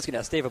 I was going to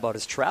ask Dave about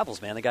his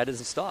travels, man. The guy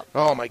doesn't stop.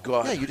 Oh, my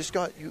God. Yeah, you just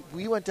got.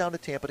 We went down to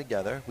Tampa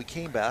together. We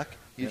came back.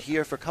 You're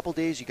here for a couple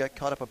days. You got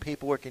caught up on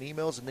paperwork and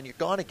emails, and then you're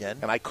gone again.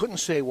 And I couldn't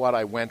say what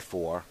I went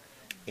for,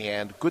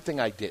 and good thing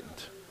I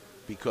didn't,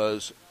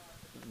 because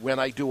when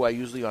I do, I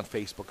usually on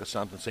Facebook or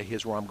something say,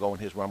 here's where I'm going,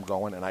 here's where I'm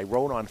going. And I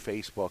wrote on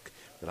Facebook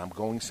that I'm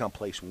going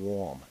someplace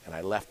warm, and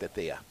I left it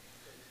there.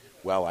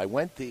 Well, I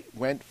went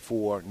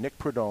for Nick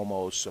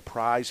Perdomo's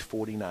surprise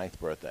 49th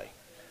birthday.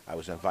 I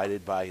was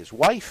invited by his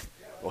wife.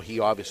 Well, he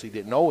obviously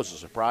didn't know it was a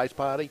surprise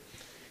party.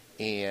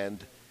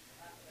 And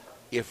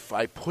if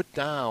I put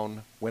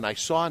down, when I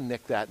saw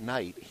Nick that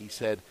night, he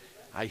said,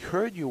 I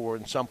heard you were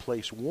in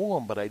someplace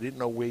warm, but I didn't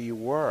know where you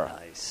were.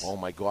 Nice. Oh,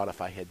 my God,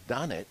 if I had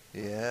done it,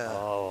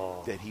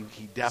 that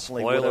he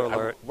definitely would Spoiler have.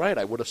 alert. Right,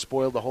 I would have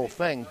spoiled the whole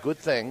thing. Good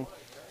thing.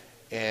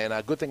 And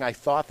a good thing I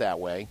thought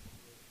that way.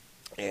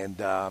 And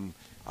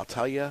I'll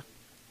tell you,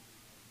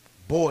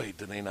 boy,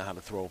 do they know how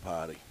to throw a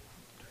party.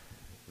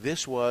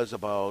 This was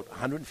about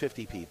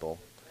 150 people,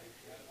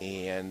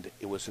 and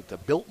it was at the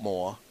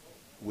Biltmore,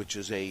 which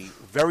is a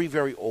very,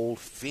 very old,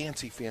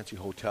 fancy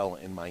hotel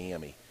in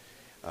Miami.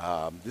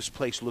 This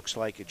place looks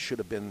like it should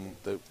have been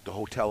the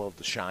hotel of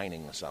The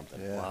Shining or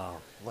something. Yeah. Wow.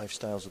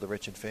 Lifestyles of the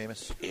rich and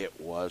famous. It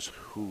was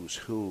who's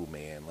who,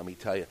 man. Let me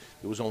tell you.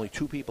 There was only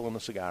 2 people in the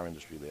cigar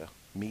industry there,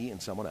 me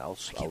and someone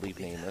else. I'll leave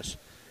nameless.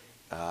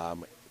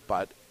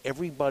 But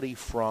everybody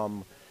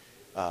from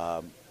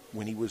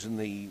when he was in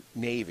the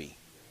Navy,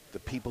 the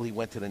people he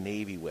went to the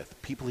Navy with,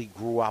 people he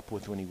grew up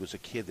with when he was a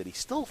kid that he's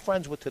still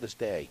friends with to this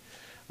day,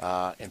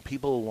 and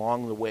people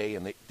along the way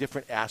and the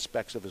different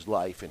aspects of his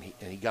life. And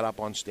he got up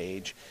on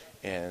stage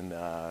and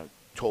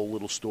told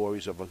little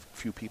stories of a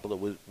few people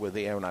that were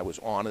there, and I was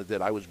honored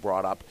that I was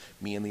brought up,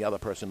 me and the other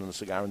person in the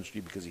cigar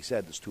industry, because he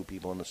said there's 2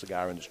 people in the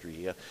cigar industry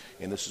here,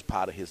 and this is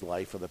part of his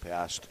life for the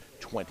past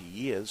 20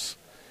 years.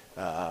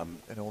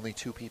 And only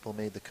 2 people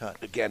made the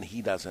cut. Again,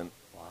 he doesn't.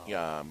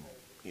 Wow.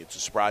 It's a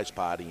surprise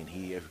party, and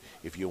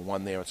if you're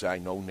one there and say, I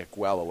know Nick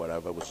well or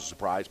whatever, it was a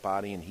surprise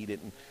party, and he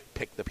didn't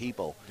pick the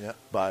people. Yeah.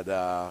 But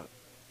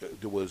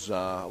there was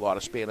a lot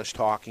of Spanish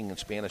talking and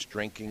Spanish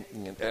drinking,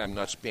 and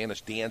not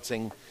Spanish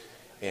dancing,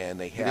 and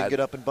they had. You didn't get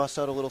up and bust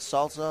out a little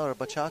salsa or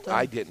bachata?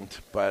 I didn't,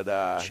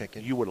 but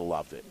Chicken. You would have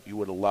loved it. You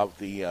would have loved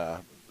the.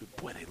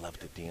 Boy, they love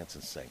to dance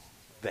and sing.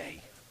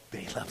 They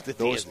love to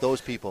dance.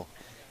 Those people.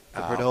 The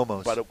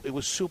Perdomos. But it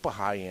was super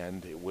high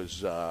end. It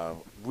was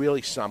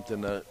really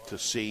something to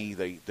see.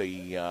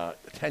 The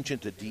attention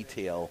to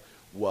detail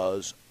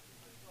was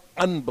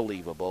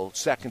unbelievable,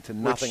 second to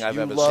nothing I've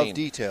ever you love seen.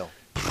 Detail.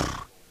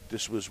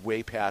 This was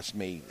way past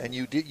me. And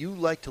you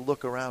like to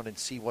look around and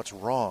see what's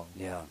wrong.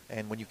 Yeah.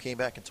 And when you came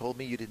back and told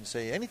me, you didn't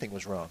say anything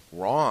was wrong.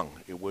 Wrong.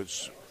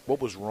 What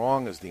was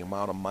wrong is the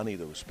amount of money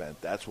that was spent.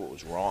 That's what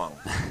was wrong.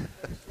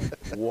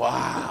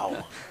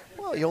 Wow.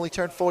 Well, he only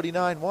turned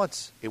 49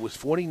 once. It was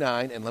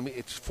 49, and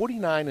it's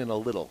 49 and a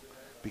little,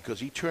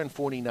 because he turned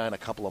 49 a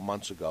couple of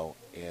months ago,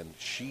 and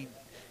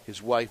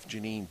his wife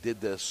Janine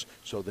did this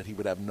so that he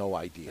would have no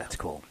idea. That's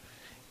cool.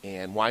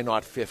 And why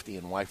not 50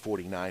 and why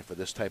 49 for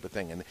this type of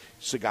thing? And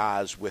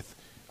cigars with,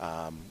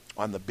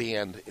 on the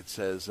band, it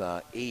says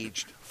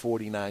aged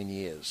 49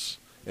 years.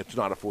 It's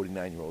not a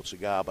 49-year-old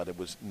cigar, but it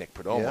was Nick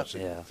Perdomo's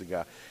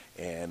cigar.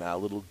 And a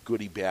little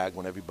goodie bag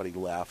when everybody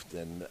left,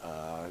 and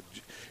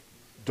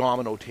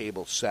domino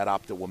tables set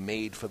up that were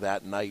made for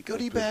that night.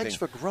 Goodie bags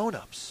for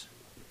grown-ups.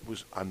 It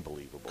was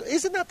unbelievable.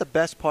 Isn't that the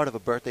best part of a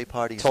birthday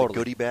party? Is Totally.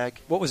 a goodie bag?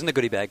 What was in the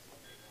goodie bag?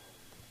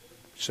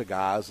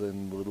 Cigars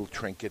and little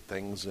trinket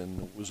things,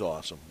 and it was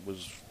awesome. It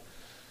was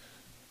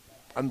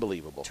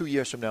unbelievable. 2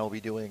 years from now, we'll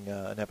be doing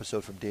an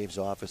episode from Dave's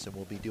office, and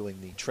we'll be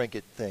doing the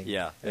trinket thing.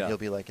 Yeah. And you'll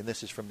be like, and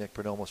this is from Nick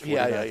Perdomo's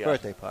 49th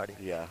birthday party.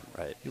 Yeah.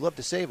 Right. You love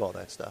to save all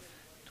that stuff.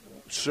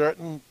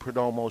 Certain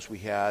Perdomos we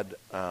had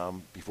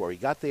before he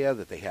got there,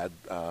 that they had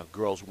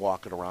girls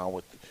walking around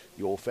with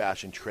the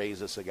old-fashioned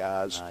trays of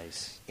cigars.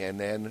 Nice. And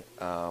then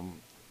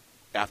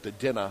after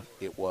dinner,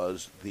 it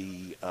was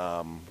the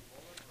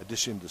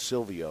addition to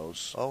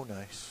Silvio's. Oh,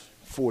 nice.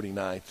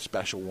 49th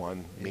special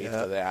one made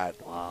for that.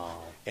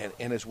 Wow.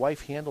 And his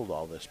wife handled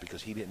all this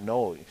because he didn't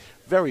know.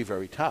 Very,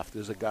 very tough.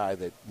 There's a guy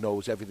that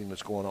knows everything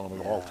that's going on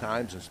at all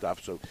times and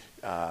stuff. So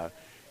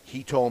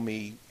he told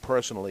me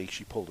personally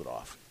she pulled it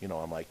off.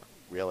 I'm like,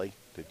 really?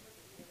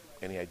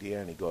 Any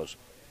idea? And he goes,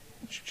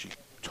 she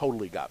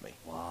totally got me.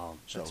 Wow.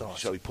 So, That's awesome.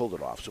 So he pulled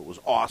it off. So it was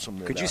awesome.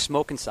 Could you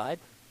smoke inside?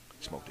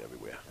 Smoked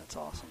everywhere. That's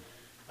awesome.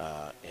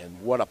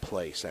 And what a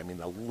place. I mean,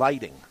 the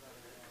lighting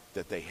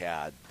that they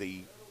had,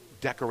 the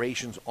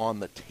decorations on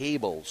the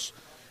tables,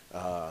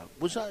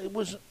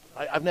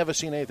 I've never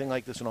seen anything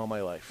like this in all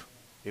my life.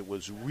 It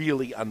was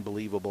really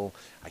unbelievable.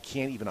 I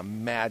can't even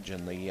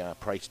imagine the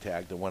price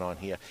tag that went on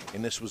here.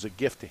 And this was a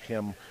gift to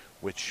him,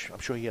 which I'm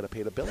sure he had to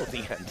pay the bill at the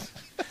end.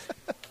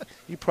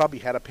 He probably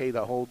had to pay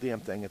the whole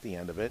damn thing at the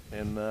end of it.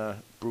 And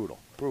brutal.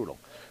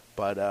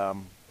 But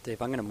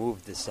Dave, I'm going to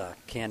move this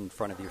can in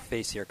front of your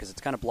face here because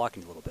it's kind of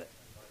blocking you a little bit.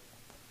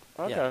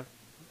 Okay. Yeah.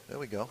 There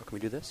we go. Can we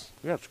do this?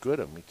 Yeah, it's good.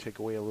 I mean, take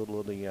away a little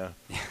of the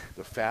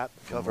fat.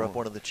 Cover up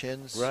one of the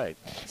chins. Right.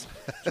 It's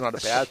not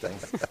a bad thing.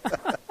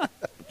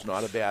 It's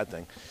not a bad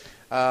thing.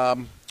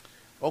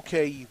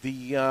 Okay,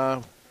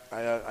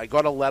 I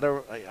got a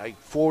letter. I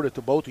forwarded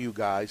to both of you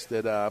guys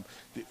that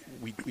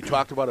we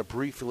talked about it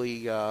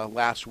briefly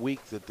last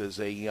week, that there's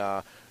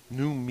a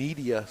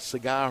new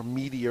cigar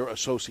media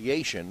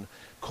association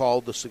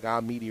called the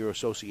Cigar Media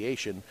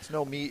Association.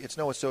 It's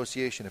no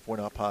association if we're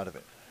not part of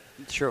it.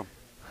 It's true.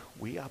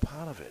 We are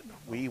part of it.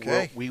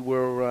 Okay. We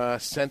were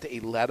sent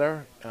a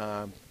letter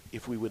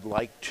if we would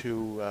like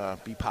to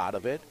be part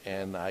of it,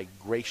 and I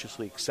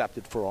graciously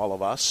accepted for all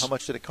of us. How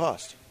much did it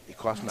cost? It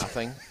cost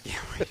nothing.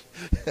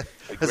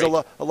 Because a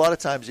lot of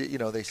times,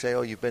 they say,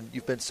 "Oh, you've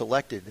been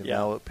selected, and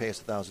now pay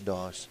us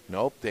 $1,000."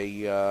 Nope.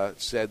 They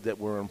said that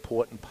we're an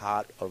important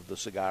part of the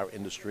cigar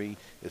industry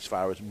as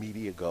far as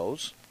media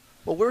goes.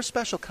 Well, we're a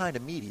special kind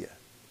of media.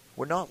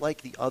 We're not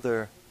like the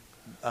other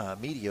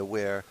media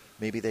where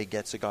maybe they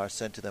get cigars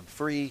sent to them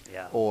free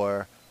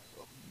or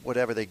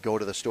whatever. They go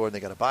to the store and they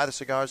got to buy the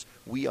cigars.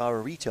 We are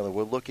a retailer.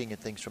 We're looking at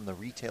things from the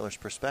retailer's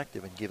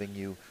perspective and giving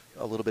you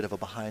a little bit of a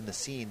behind the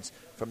scenes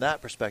from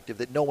that perspective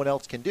that no one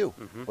else can do.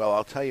 Mm-hmm. Well,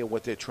 I'll tell you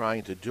what they're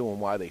trying to do and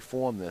why they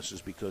formed this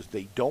is because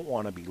they don't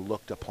want to be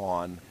looked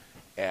upon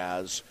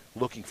as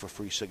looking for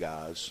free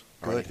cigars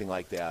or anything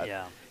like that.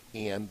 Yeah.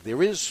 And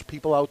there is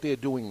people out there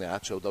doing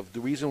that. So the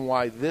reason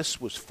why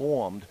this was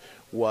formed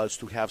was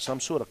to have some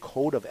sort of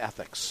code of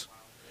ethics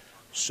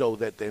so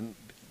that then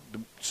the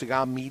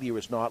cigar media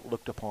is not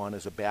looked upon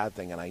as a bad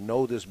thing. And I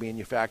know there's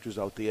manufacturers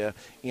out there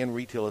and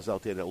retailers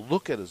out there that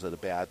look at it as a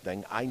bad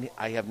thing.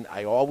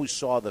 I always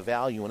saw the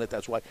value in it.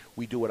 That's why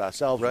we do it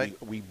ourselves. Right.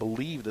 We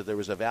believe that there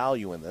is a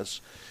value in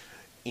this.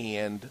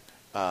 And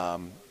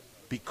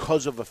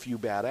because of a few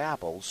bad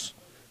apples,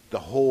 the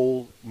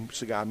whole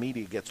cigar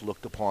media gets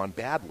looked upon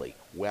badly.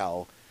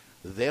 Well,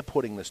 they're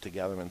putting this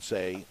together and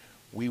say,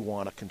 we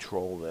want to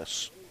control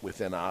this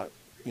within our,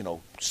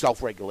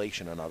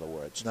 self-regulation, in other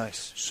words.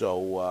 Nice.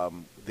 So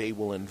they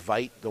will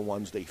invite the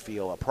ones they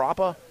feel are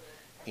proper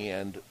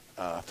and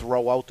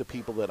throw out the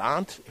people that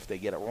aren't if they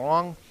get it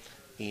wrong,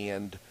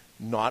 and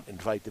not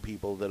invite the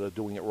people that are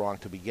doing it wrong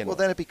to begin with.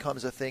 Well, then it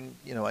becomes a thing,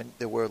 and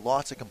there were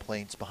lots of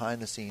complaints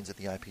behind the scenes at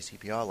the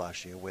IPCPR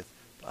last year with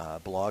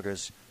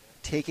bloggers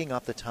taking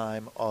up the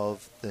time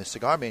of the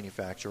cigar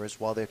manufacturers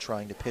while they're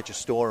trying to pitch a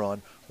store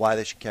on why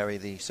they should carry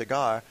the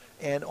cigar,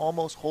 and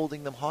almost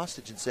holding them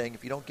hostage and saying,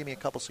 if you don't give me a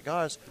couple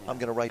cigars, I'm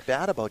going to write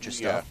bad about your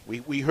stuff.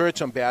 We heard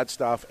some bad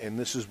stuff, and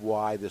this is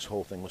why this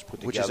whole thing was put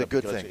together. Which is a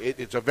good thing.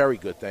 It's a very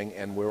good thing,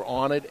 and we're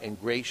honored and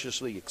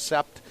graciously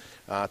accept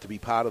to be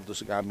part of the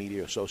Cigar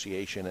Media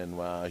Association,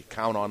 and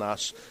count on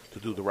us to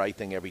do the right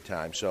thing every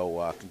time.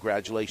 So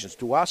congratulations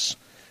to us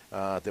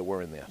that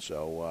we're in there.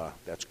 So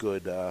that's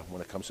good when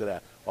it comes to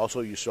that.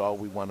 Also, you saw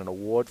we won an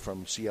award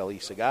from CLE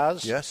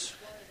Cigars. Yes.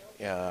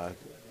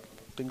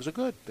 Things are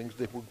good.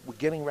 We're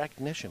getting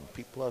recognition.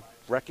 People are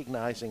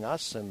recognizing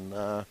us, and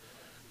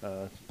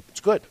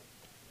it's good.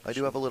 I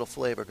do have a little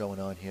flavor going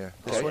on here.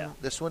 Okay.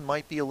 This one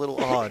might be a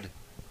little odd.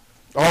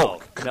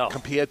 Oh, no.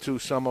 Compared to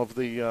some of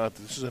the,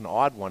 this is an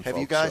odd one. Have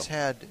you guys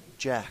had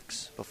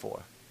Jack's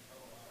before?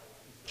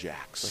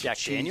 Jack's. Like Jack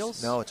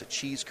Daniels? No, it's a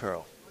cheese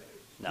curl.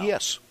 No.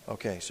 Yes.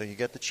 Okay, so you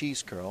get the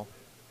cheese curl,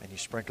 and you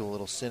sprinkle a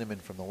little cinnamon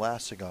from the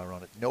last cigar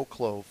on it. No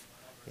clove.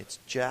 It's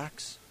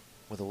Jack's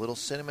with a little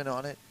cinnamon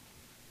on it,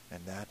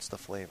 and that's the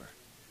flavor.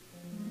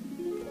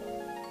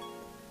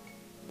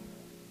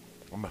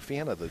 I'm a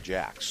fan of the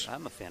Jacks.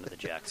 I'm a fan of the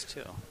Jacks,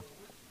 too.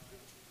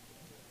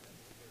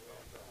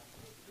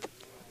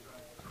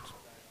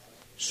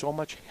 So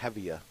much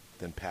heavier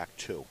than Pack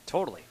 2.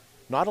 Totally.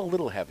 Not a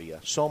little heavier,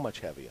 so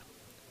much heavier.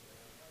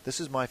 This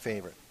is my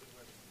favorite.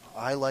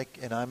 I like,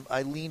 and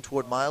I lean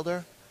toward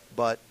milder,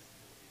 but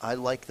I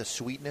like the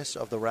sweetness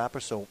of the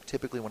wrapper. So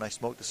typically when I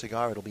smoke the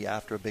cigar, it'll be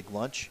after a big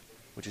lunch,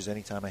 which is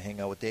anytime I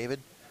hang out with David.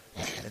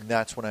 And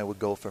that's when I would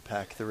go for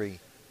Pack 3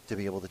 to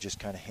be able to just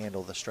kind of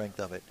handle the strength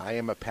of it. I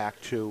am a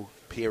Pack 2,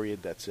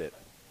 period, that's it.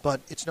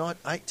 But it's not,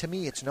 to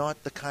me, it's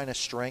not the kind of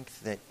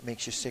strength that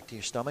makes you sick to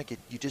your stomach.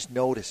 You just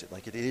notice it.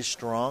 Like, it is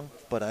strong,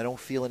 but I don't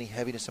feel any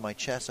heaviness in my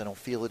chest. I don't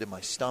feel it in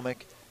my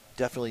stomach.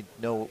 Definitely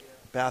no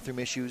bathroom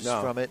issues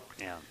from it.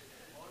 Yeah.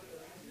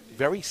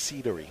 Very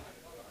cedary.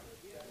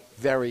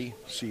 Very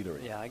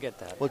cedary. Yeah, I get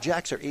that. Well,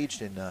 Jacks are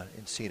aged in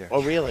cedar.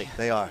 Oh, really?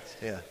 They are,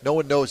 yeah. No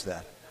one knows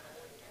that.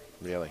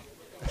 Really?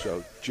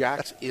 So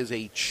Jack's is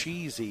a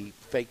cheesy,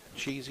 fake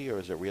cheesy, or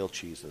is it real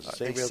cheese? Does it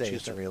say They real say cheese?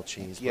 it's a real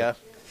cheese. Yeah.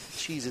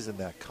 Cheese isn't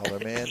that color,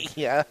 man.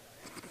 Yeah.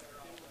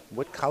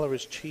 What color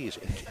is cheese?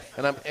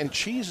 And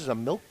cheese is a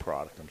milk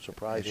product. I'm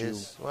surprised It you.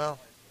 is. Well,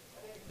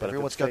 But if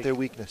everyone's it's got fake- their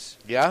weakness.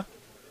 Yeah?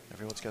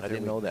 Everyone's got I their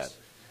didn't know weakness.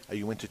 that. Are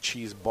you into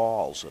cheese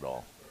balls at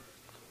all?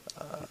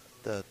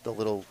 The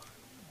little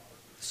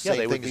Yeah, same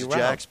they would thing be as round.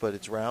 Jack's, but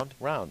it's round?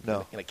 Round.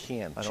 No. In a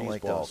can. I don't cheese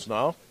like balls. those.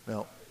 No?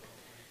 No.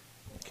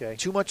 Okay.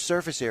 Too much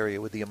surface area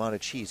with the amount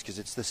of cheese, because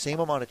it's the same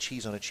amount of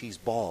cheese on a cheese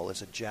ball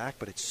as a Jack,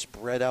 but it's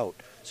spread out.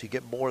 So you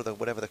get more of the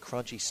whatever the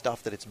crunchy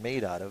stuff that it's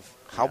made out of.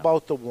 How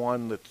about the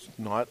one that's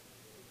not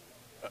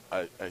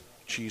a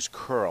cheese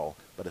curl,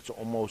 but it's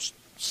almost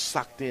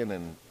sucked in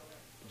and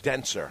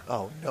denser?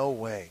 Oh, no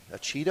way. A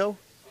Cheeto?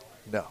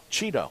 No.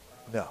 Cheeto.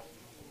 No.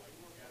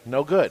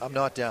 No good. I'm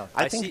not down.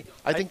 I think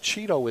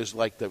Cheeto is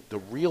like the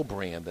real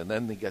brand, and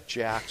then they got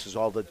Jack's is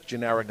all the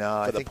generic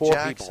for the poor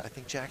people. I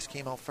think Jack's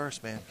came out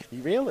first, man.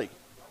 Really?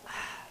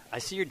 I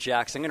see your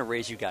Jacks. I'm going to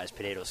raise you guys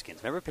potato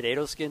skins. Remember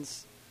potato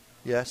skins?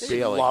 Yes.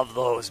 I love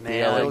those, man.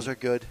 Yeah, those are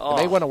good. Oh. And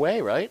they went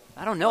away, right?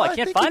 I don't know. I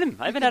can't find them.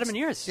 I haven't had them in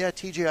years. Yeah,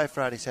 TGI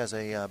Fridays has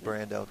a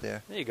brand out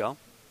there. There you go.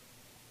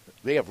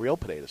 They have real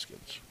potato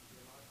skins.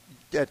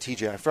 Yeah,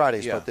 TGI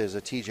Fridays, Yeah. but there's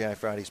a TGI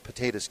Fridays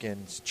potato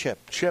skins chip.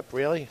 Chip,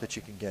 really? That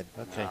you can get.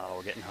 Okay. Oh,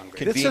 we're getting hungry.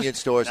 Convenience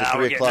stores at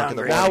 3 o'clock in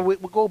the morning. Now,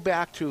 we'll go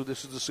back to,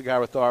 this is the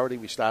Cigar Authority.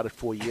 We started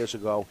 4 years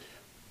ago.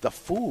 The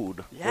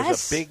food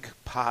was a big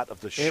part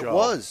of the show. It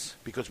was.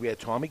 Because we had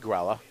Tommy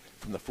Grella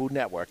from the Food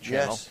Network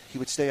channel. Yes, he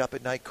would stay up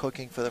at night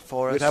cooking for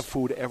us. We'd have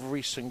food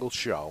every single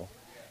show,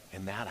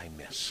 and that I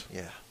miss.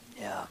 Yeah.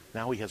 Yeah.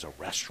 Now he has a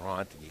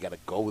restaurant, and you got to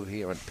go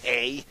there and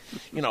pay.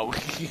 You know,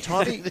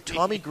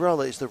 Tommy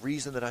Grella is the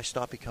reason that I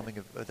stopped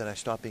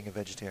being a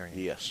vegetarian.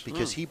 Yes,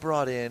 because he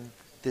brought in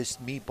this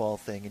meatball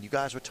thing, and you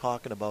guys were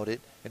talking about it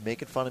and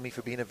making fun of me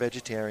for being a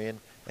vegetarian,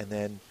 and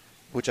then,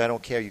 which I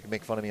don't care. You can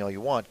make fun of me all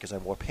you want because I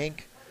wore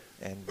pink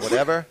and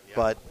whatever,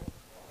 but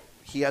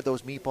he had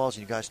those meatballs, and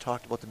you guys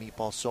talked about the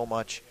meatballs so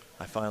much.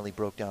 I finally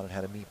broke down and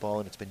had a meatball,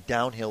 and it's been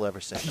downhill ever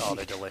since. Oh,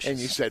 they're delicious. And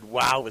you said,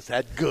 wow, is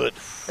that good?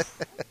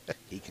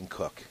 He can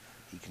cook.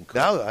 He can cook.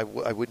 Now I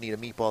wouldn't eat a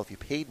meatball if you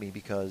paid me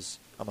because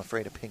I'm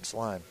afraid of pink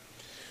slime.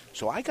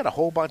 So I got a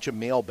whole bunch of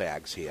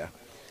mailbags here,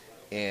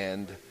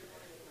 and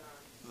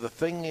the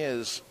thing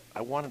is,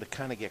 I wanted to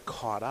kind of get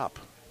caught up.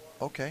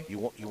 Okay.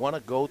 You want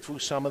to go through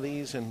some of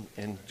these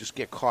and just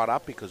get caught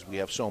up because we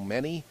have so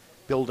many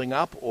building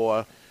up,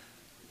 or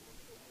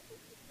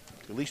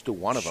at least do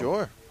one of them?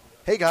 Sure.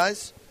 Hey,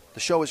 guys. The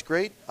show is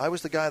great. I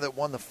was the guy that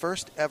won the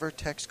first ever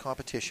text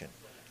competition.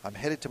 I'm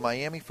headed to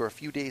Miami for a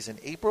few days in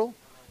April.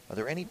 Are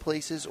there any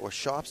places or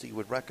shops that you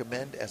would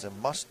recommend as a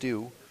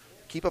must-do?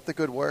 Keep up the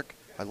good work.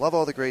 I love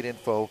all the great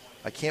info.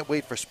 I can't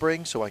wait for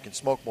spring so I can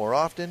smoke more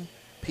often.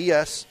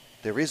 P.S.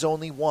 There is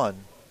only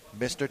one,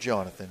 Mr.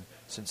 Jonathan.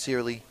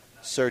 Sincerely,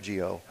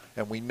 Sergio.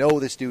 And we know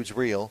this dude's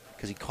real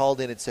because he called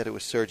in and said it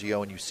was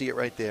Sergio, and you see it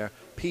right there.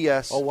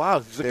 P.S. Oh, wow.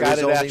 This is the there guy is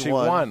that only actually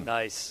one, won.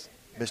 Nice.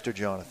 Mr.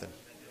 Jonathan.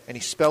 And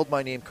he spelled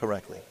my name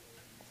correctly.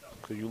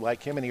 So you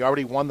like him, and he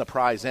already won the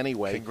prize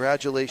anyway.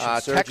 Congratulations,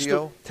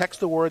 Sergio. Text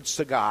the word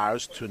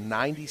cigars to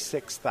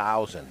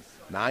 96,000.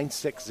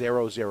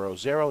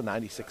 96000,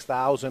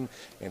 96,000.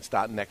 And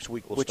starting next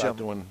week, we'll start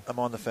doing... I'm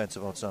on the fence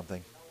about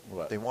something.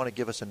 What? They want to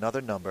give us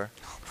another number.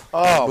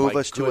 Oh, move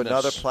my us goodness. to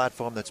another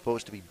platform that's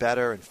supposed to be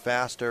better and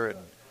faster, and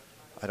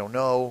I don't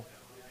know.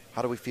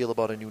 How do we feel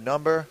about a new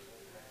number?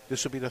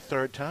 This will be the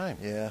third time.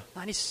 Yeah.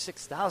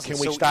 96,000. Can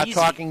we so start easy.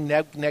 talking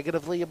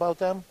negatively about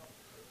them?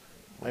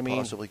 We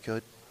possibly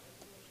could.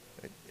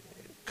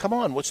 Come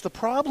on, what's the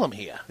problem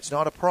here? It's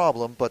not a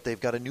problem, but they've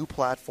got a new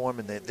platform,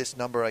 and this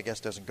number, I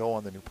guess, doesn't go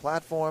on the new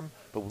platform.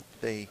 But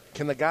they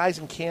Can the guys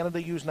in Canada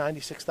use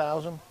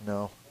 96,000?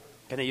 No.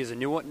 Can they use a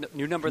new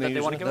number that they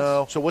want to give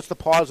No. us? So what's the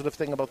positive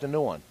thing about the new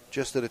one?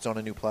 Just that it's on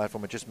a new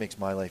platform. It just makes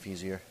my life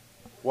easier.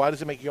 Why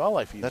does it make your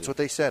life easier? That's what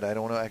they said. I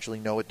don't actually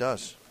know it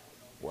does.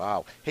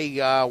 Wow. Hey,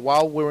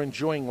 while we're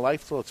enjoying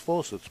life till it's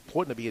full, so it's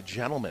important to be a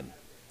gentleman.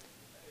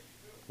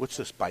 What's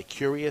this?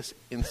 Bi-curious,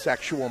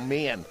 insexual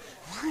man.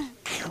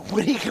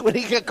 What do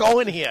you get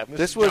going here, Mr.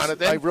 This was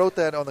Jonathan? I wrote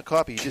that on the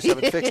copy. You just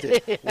haven't fixed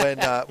it.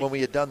 When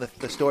we had done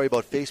the story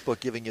about Facebook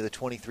giving you the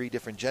 23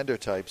 different gender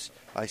types,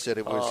 I said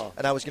it was,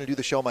 and I was going to do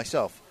the show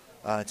myself.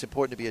 It's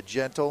important to be a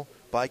gentle,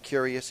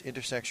 bi-curious,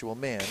 intersexual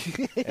man,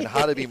 and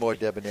how to be more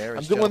debonair.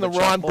 I'm doing the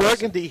Ron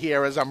Burgundy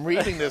here as I'm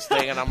reading this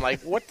thing, and I'm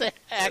like, what the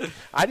heck?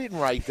 I didn't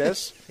write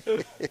this.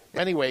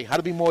 Anyway, how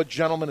to be more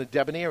gentleman and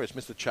debonair is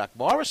Mr. Chuck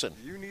Morrison.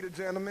 You need a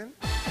gentleman?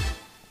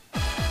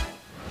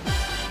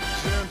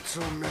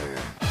 Gentleman.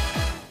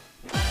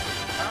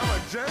 I'm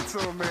a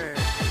gentleman.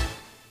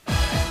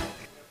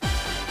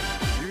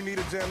 You need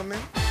a gentleman?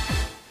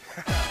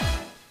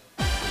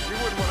 You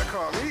wouldn't want to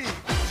call me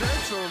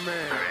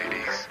gentleman.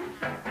 Ladies,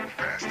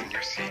 fasten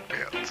your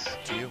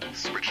seatbelts. Do you?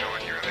 Switch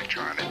on your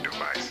electronic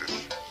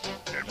devices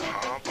and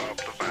pump up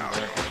the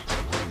volume.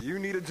 You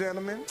need a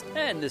gentleman?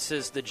 And this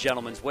is The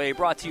Gentleman's Way,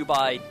 brought to you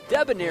by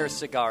Debonair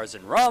Cigars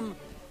and Rum.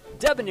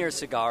 Debonair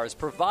Cigars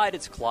provide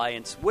its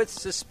clients with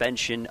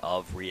suspension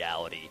of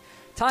reality.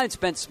 Time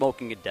spent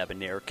smoking a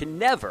Debonair can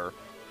never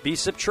be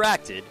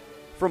subtracted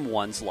from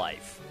one's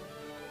life.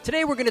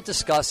 Today we're going to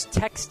discuss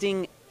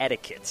texting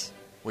etiquette.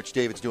 Which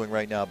David's doing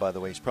right now, by the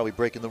way. He's probably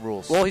breaking the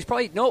rules. Well,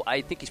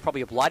 I think he's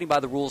probably abiding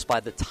by the rules by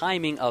the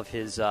timing of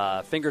his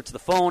finger to the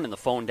phone and the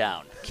phone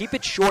down. Keep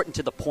it short and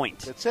to the point.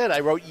 That's it.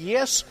 I wrote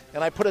yes,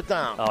 and I put it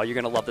down. Oh, you're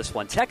going to love this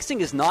one. Texting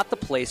is not the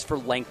place for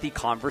lengthy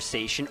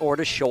conversation or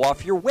to show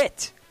off your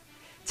wit.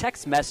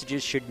 Text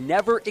messages should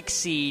never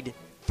exceed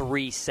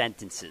 3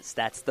 sentences.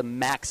 That's the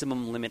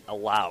maximum limit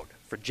allowed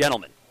for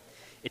gentlemen.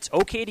 It's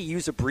okay to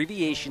use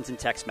abbreviations in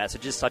text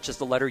messages such as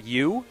the letter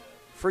U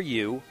for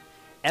you,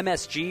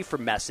 MSG for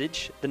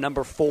message, the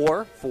number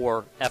 4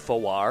 for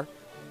FOR,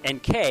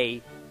 and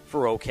K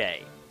for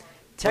OK.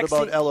 What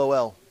about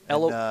LOL and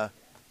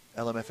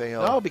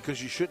LMFAO? No,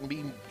 because you shouldn't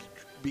be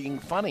being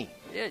funny.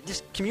 Yeah,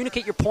 just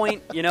communicate your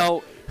point,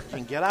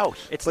 and get out.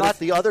 But if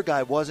the other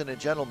guy wasn't a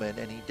gentleman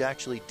and he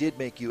actually did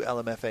make you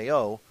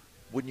LMFAO,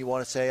 wouldn't you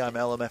want to say I'm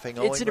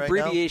LMFAOing It's an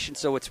abbreviation,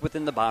 so it's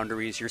within the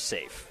boundaries. You're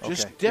safe.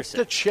 Just dip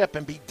the chip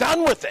and be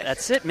done with it.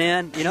 That's it,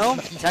 man.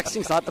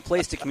 Texting's not the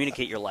place to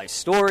communicate your life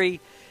story.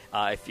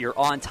 If you're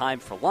on time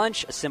for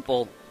lunch, a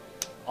simple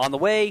on the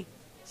way,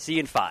 see you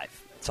in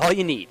 5. That's all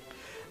you need.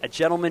 A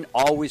gentleman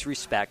always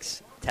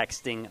respects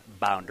texting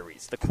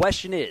boundaries. The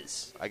question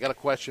is... I got a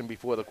question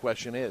before the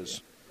question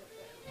is.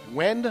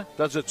 When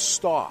does it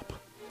stop?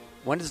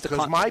 When does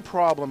Because my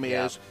problem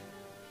is,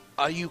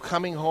 are you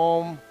coming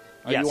home?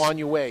 Are Yes. you on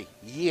your way?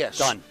 Yes.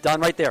 Done. Done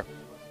right there.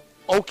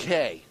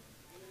 Okay.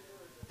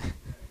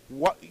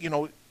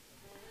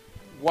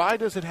 Why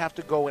does it have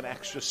to go an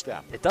extra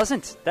step? It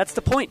doesn't. That's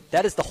the point.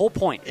 That is the whole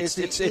point. Is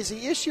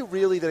the issue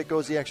really that it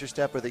goes the extra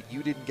step or that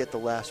you didn't get the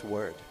last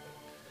word?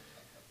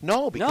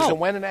 No, because it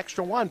went an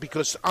extra one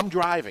because I'm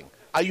driving.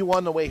 Are you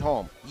on the way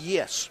home?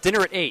 Yes.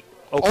 Dinner at 8.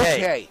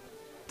 Okay.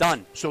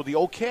 Done. So the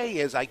okay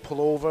is I pull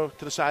over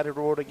to the side of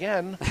the road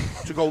again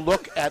to go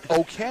look at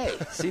okay.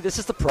 See, this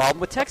is the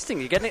problem with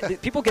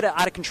texting. People get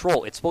out of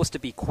control. It's supposed to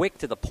be quick,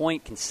 to the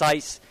point,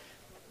 concise.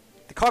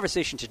 The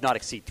conversation should not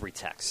exceed 3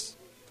 texts.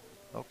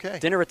 Okay.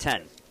 Dinner at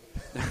 10.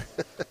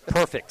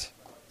 Perfect.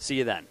 See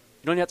you then.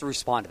 You don't even have to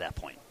respond to that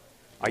point.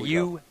 Are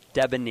you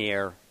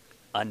debonair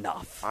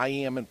enough? I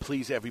am, and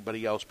please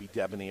everybody else be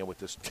debonair with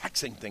this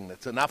texting thing.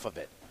 That's enough of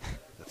it.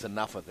 That's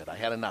enough of it. I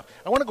had enough.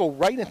 I want to go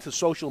right into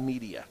social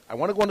media. I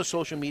want to go into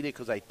social media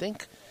because I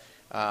think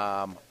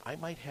I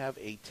might have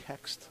a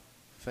text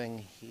thing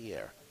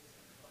here.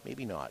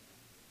 Maybe not.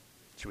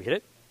 Should we hit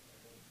it?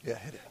 Yeah,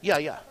 hit it.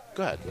 Yeah.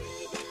 Go ahead.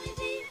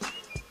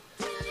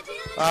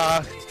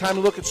 It's time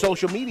to look at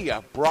social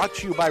media. Brought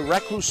to you by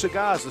Recluse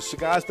Cigars, the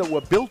cigars that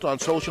were built on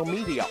social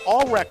media.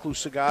 All Recluse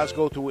cigars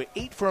go through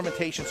 8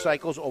 fermentation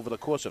cycles over the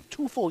course of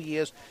 2 full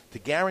years to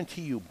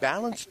guarantee you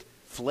balanced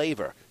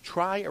flavor.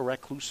 Try a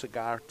Recluse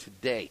cigar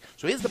today.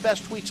 So here's the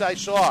best tweets I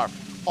saw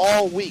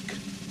all week.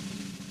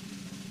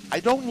 I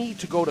don't need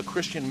to go to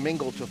Christian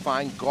Mingle to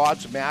find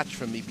God's match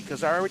for me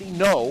because I already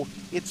know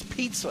it's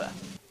pizza.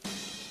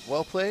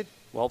 Well played.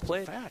 Well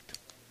played. Fact.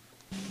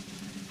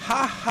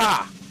 Ha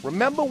ha.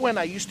 Remember when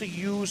I used to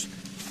use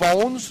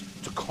phones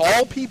to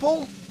call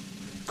people?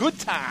 Good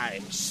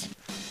times.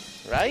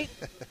 Right?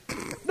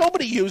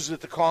 Nobody uses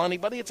it to call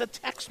anybody. It's a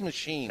text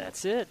machine.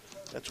 That's it.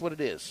 That's what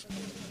it is.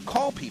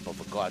 Call people,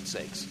 for God's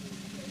sakes.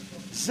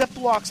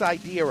 Ziplock's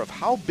idea of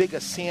how big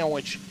a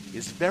sandwich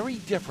is very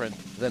different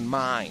than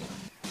mine.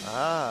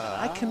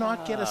 I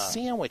cannot get a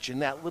sandwich in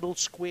that little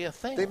square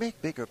thing. They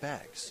make bigger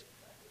bags.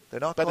 They're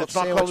not but called it's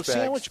not sandwich called a bags.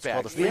 sandwich It's bag.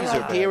 called a Their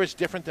freezer idea bag. is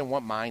different than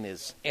what mine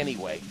is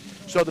anyway.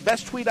 So the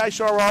best tweet I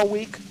saw all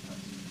week,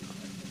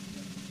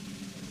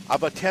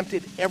 I've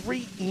attempted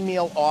every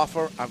email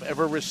offer I've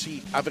ever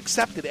received. I've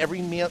accepted every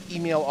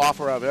email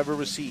offer I've ever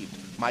received.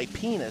 My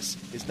penis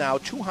is now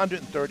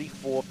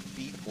 234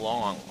 feet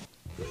long.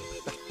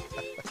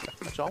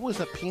 It's always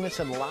a penis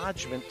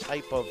enlargement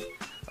type of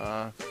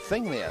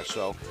thing there.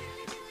 So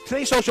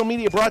today's social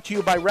media brought to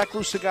you by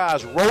Recluse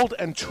Cigars, rolled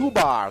and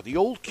two-bar, the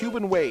old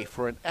Cuban way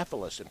for an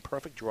effortless and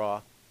perfect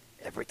draw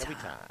every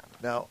time.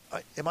 Now,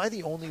 am I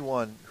the only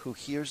one who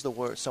hears the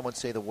word someone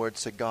say the word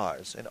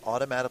cigars and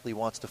automatically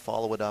wants to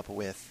follow it up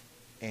with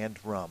and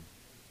rum?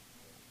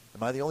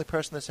 Am I the only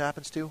person this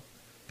happens to?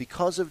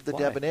 Because of the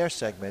debonair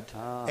segment,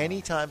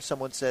 anytime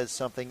someone says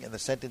something and the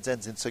sentence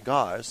ends in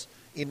cigars,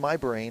 in my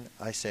brain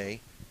I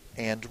say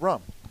and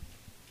rum.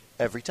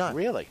 Every time.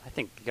 Really? I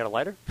think you got a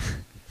lighter?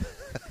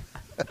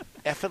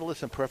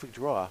 Effortless and perfect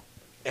draw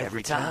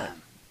every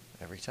time.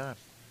 Every time.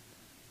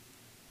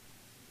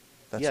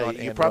 That's yeah, not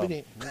you and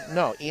probably rum. need,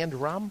 no, and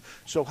rum.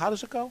 So how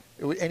does it go?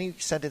 Any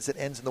sentence that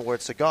ends in the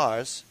word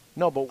cigars,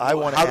 no, but I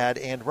want to add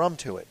and rum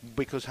to it.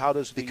 Because how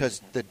does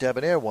because the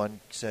debonair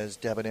one says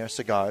debonair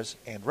cigars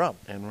and rum.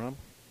 And rum?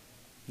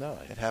 No.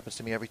 It happens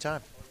to me every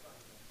time.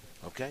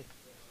 Okay.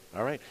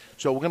 All right.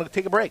 So we're going to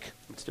take a break.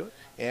 Let's do it.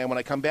 And when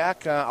I come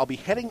back, I'll be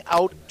heading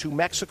out to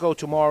Mexico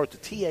tomorrow to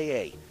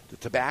TAA, the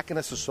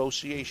Tobacconists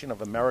Association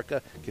of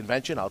America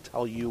Convention. I'll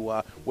tell you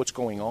what's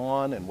going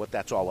on and what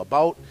that's all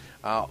about.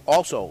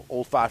 Also,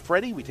 Old Fart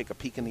Freddy, we take a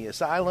peek in the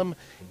asylum,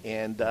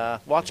 and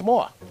lots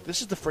more.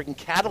 This is the friggin'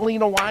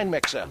 Catalina Wine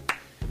Mixer.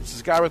 This is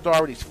Cigar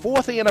Authority's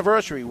 4th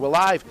anniversary. We're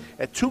live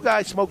at Two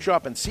Guys Smoke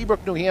Shop in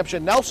Seabrook, New Hampshire.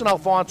 Nelson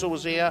Alfonso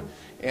was here,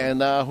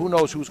 and who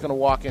knows who's going to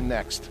walk in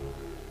next.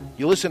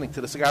 You're listening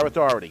to the Cigar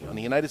Authority on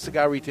the United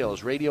Cigar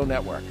Retailers Radio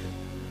Network.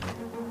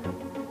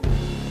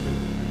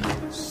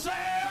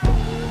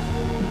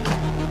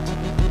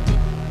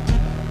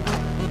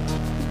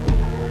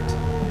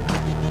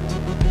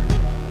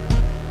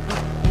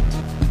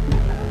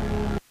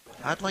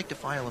 I'd like to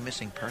file a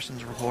missing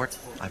persons report.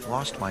 I've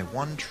lost my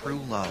one true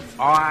love.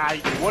 All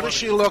right, what does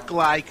she look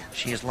like?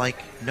 She is like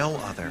no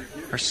other.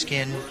 Her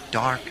skin,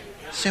 dark,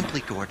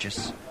 simply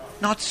gorgeous.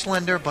 Not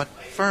slender, but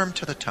firm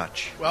to the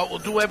touch. Well, we'll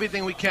do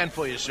everything we can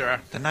for you,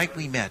 sir. The night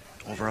we met,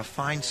 over a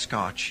fine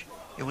scotch,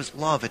 it was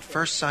love at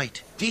first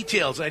sight.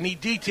 Details. I need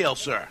details,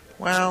 sir.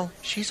 Well,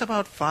 she's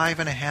about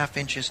 5.5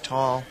 inches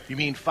tall. You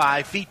mean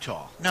 5 feet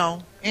tall?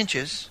 No,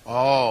 inches.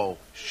 Oh,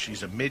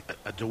 she's a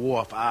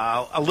dwarf,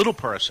 a little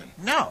person.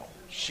 No,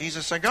 she's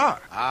a cigar.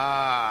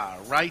 Ah,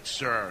 right,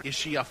 sir. Is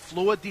she a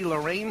Fleur de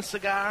Lorraine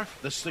cigar?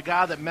 The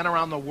cigar that men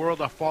around the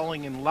world are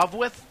falling in love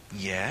with?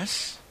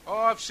 Yes. Oh,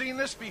 I've seen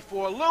this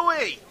before.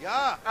 Louis!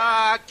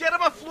 Yeah? Get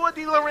him a Fleur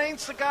de Lorraine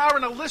cigar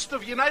and a list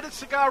of United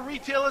Cigar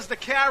retailers to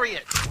carry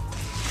it.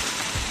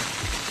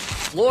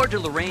 Fleur de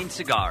Lorraine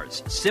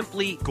Cigars.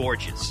 Simply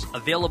gorgeous.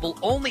 Available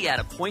only at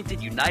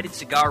appointed United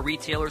Cigar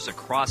retailers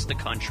across the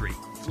country.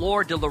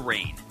 Fleur de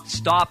Lorraine.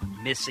 Stop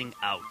missing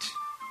out.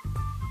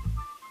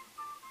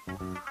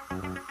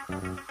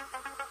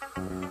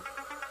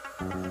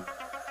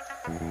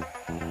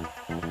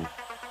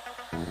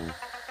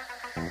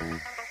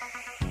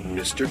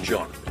 Mr.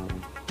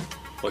 Jonathan,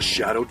 a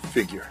shadowed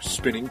figure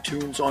spinning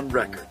tunes on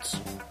records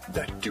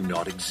that do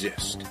not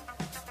exist.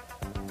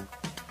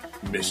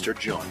 Mr.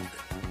 Jonathan,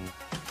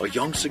 a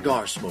young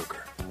cigar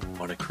smoker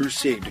on a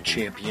crusade to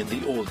champion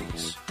the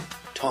oldies,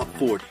 top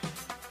 40,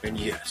 and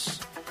yes,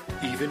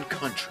 even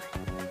country,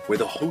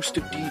 with a host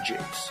of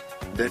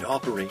DJs that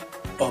operate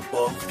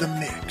above the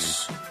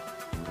mix.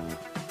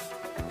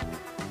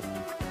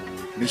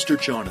 Mr.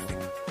 Jonathan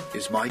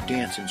is my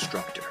dance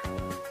instructor.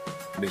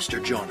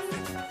 Mr. Jonathan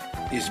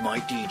is my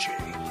DJ.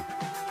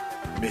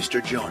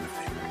 Mr.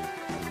 Jonathan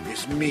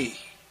is me.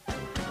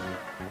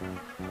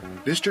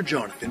 Mr.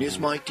 Jonathan is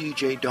my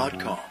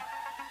DJ.com,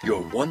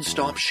 your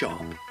one-stop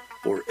shop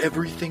for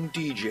everything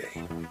DJ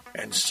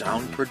and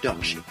sound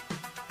production.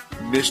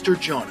 Mr.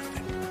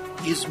 Jonathan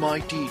is my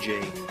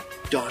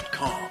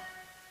DJ.com.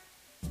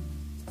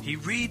 He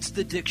reads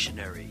the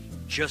dictionary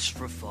just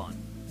for fun.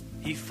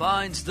 He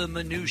finds the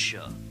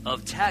minutia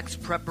of tax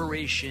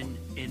preparation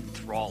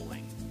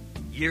enthralling.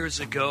 Years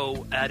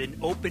ago, at an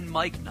open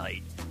mic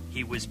night,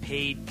 he was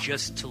paid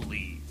just to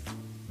leave.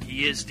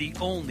 He is the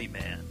only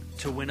man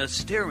to win a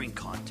staring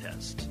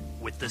contest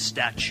with the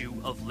Statue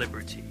of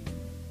Liberty.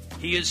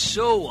 He is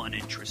so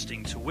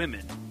uninteresting to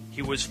women,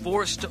 he was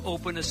forced to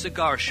open a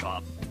cigar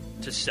shop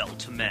to sell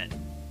to men.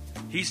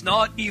 He's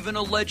not even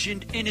a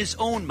legend in his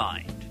own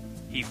mind.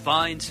 He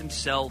finds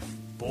himself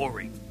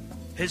boring.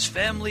 His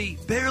family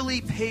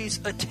barely pays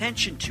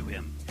attention to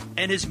him,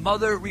 and his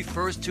mother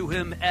refers to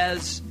him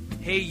as,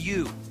 "Hey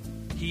you."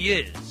 He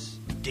is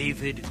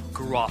David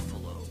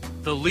Garofalo,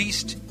 the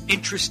least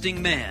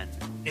interesting man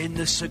in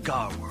the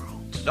cigar world.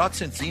 Not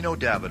since Zino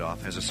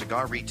Davidoff has a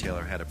cigar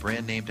retailer had a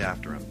brand named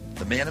after him.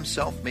 The man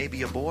himself may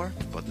be a bore,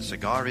 but the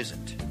cigar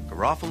isn't.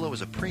 Garofalo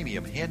is a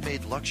premium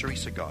handmade luxury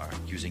cigar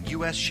using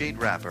U.S. shade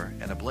wrapper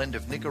and a blend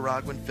of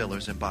Nicaraguan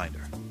fillers and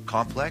binder.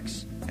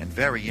 Complex and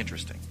very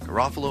interesting.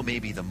 Garofalo may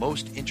be the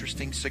most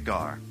interesting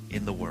cigar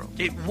in the world.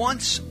 It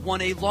once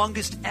won a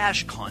longest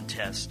ash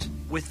contest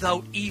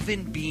without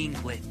even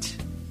being lit.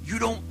 You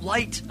don't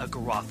light a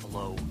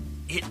Garofalo,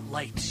 it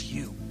lights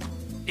you.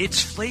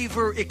 Its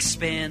flavor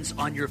expands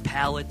on your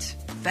palate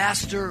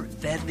faster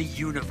than the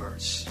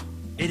universe.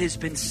 It has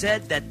been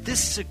said that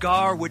this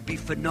cigar would be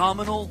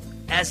phenomenal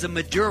as a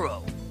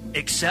Maduro,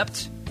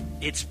 except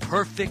it's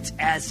perfect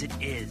as it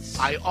is.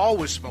 I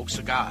always smoke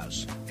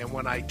cigars, and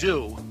when I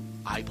do,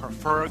 I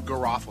prefer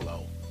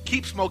Garofalo.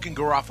 Keep smoking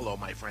Garofalo,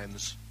 my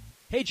friends.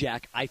 Hey,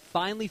 Jack, I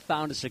finally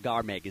found a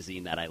cigar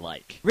magazine that I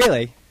like.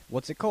 Really?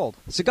 What's it called?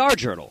 Cigar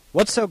Journal.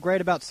 What's so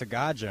great about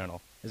Cigar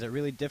Journal? Is it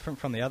really different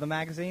from the other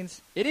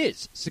magazines? It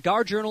is.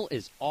 Cigar Journal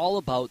is all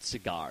about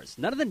cigars.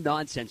 None of the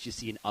nonsense you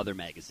see in other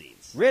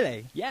magazines.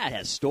 Really? Yeah, it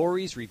has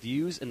stories,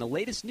 reviews, and the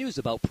latest news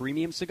about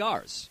premium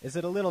cigars. Is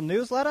it a little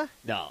newsletter?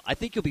 No, I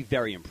think you'll be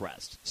very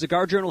impressed.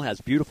 Cigar Journal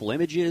has beautiful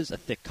images, a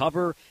thick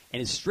cover,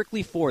 and is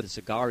strictly for the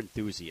cigar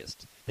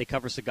enthusiast. They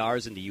cover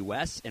cigars in the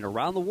U.S. and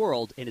around the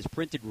world and is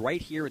printed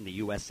right here in the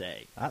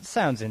USA. That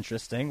sounds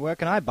interesting. Where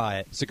can I buy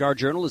it? Cigar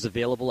Journal is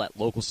available at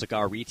local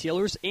cigar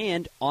retailers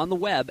and on the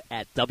web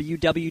at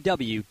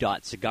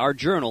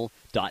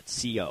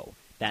www.cigarjournal.co.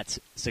 That's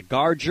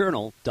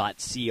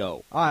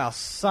cigarjournal.co. I'll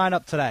sign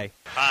up today.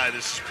 Hi,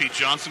 this is Pete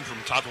Johnson from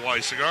Top Hawaii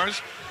Cigars,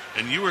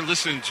 and you are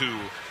listening to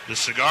the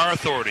Cigar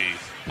Authority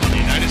on the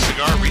United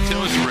Cigar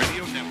Retailers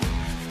Radio Network.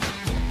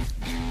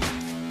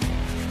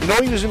 You know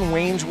he was in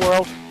Wayne's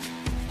World?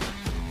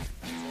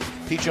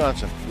 Pete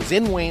Johnson was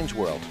in Wayne's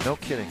World. No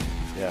kidding.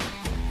 Yeah.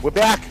 We're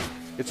back.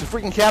 It's the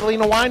freaking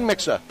Catalina Wine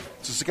Mixer.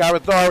 It's the Cigar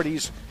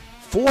Authority's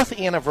 4th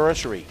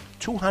anniversary.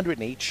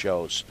 208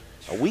 shows.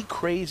 Are we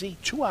crazy?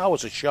 2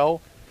 hours a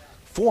show.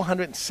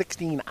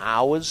 416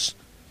 hours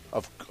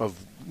of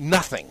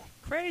nothing.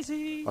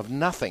 Crazy. Of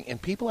nothing. And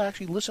people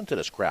actually listen to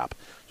this crap.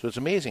 So it's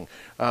amazing.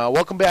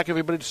 Welcome back,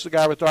 everybody, to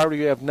Cigar Authority.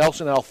 We have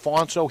Nelson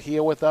Alfonso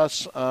here with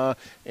us,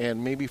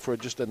 and maybe for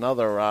just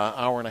another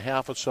hour and a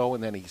half or so,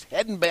 and then he's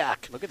heading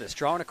back. Look at this,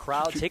 drawing a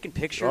crowd, taking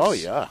pictures. Oh,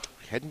 yeah.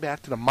 Heading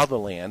back to the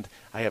motherland.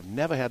 I have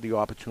never had the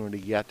opportunity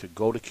yet to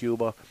go to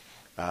Cuba.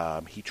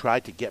 He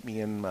tried to get me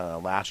in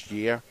last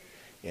year,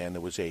 and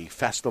there was a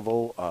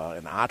festival,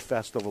 an art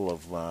festival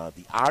of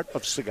the art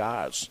of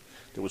cigars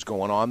that was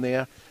going on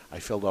there. I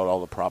filled out all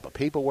the proper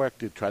paperwork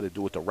to try to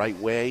do it the right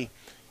way,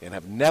 and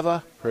have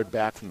never heard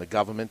back from the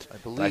government. I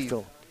believe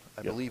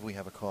we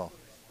have a call.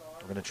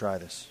 We're going to try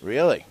this.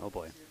 Really? Oh,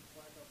 boy.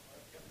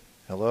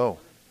 Hello.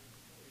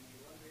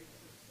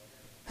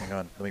 Hang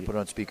on. Let me put it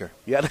on speaker.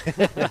 Yeah.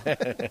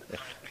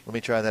 Let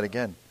me try that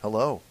again.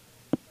 Hello.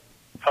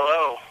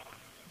 Hello.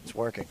 It's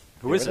working.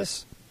 Who is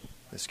this?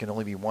 This can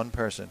only be one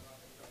person.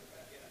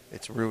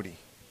 It's Rudy.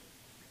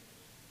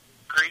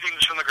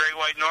 Greetings from the Great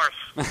White North.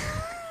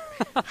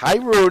 Hi,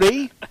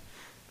 Rudy.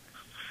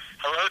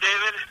 Hello,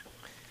 David.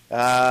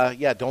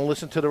 Yeah, don't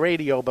listen to the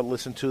radio, but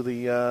listen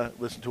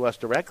to us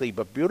directly.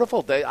 But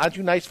beautiful, aren't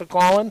you nice for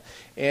calling?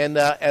 And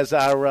as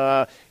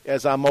our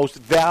most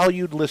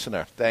valued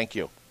listener, thank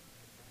you.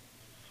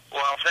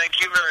 Well,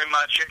 thank you very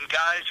much. And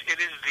guys, it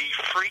is the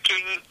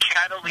freaking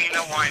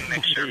Catalina Wine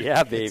Mixer.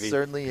 Yeah, baby. It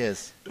certainly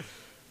is.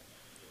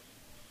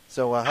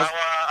 So,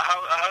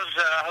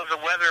 how's the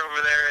weather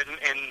over there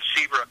in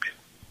Seabrook?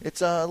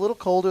 It's a little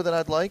colder than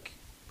I'd like,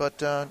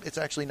 but it's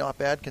actually not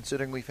bad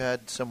considering we've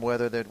had some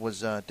weather that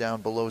was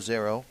down below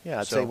zero.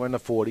 Yeah, I'd say we're in the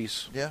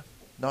 40s. Yeah,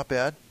 not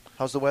bad.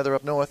 How's the weather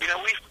up north? You know,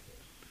 we've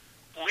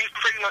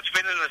pretty much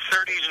been in the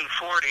 30s and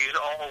 40s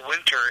all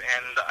winter,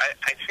 and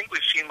I think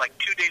we've seen like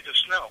 2 days of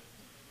snow.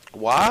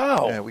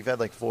 Wow. Yeah, we've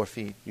had like 4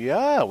 feet.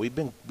 Yeah, we've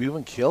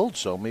been killed,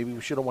 so maybe we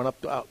should have went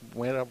up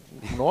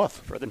north.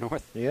 Further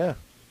north. Yeah.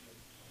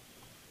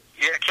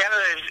 Yeah,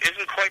 Canada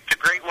isn't quite the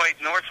Great White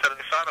North that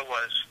I thought it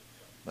was.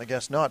 I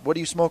guess not. What are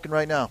you smoking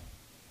right now?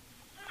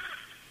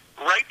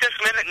 Right this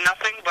minute,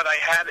 nothing, but I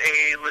had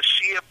a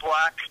Lucia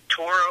Black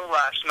Toro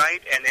last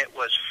night, and it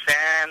was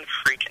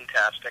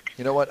fan-freaking-tastic.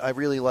 You know what? I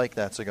really like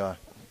that cigar.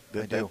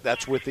 I do.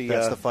 That's with the...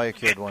 That's the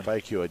fire-cured one.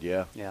 Fire-cured,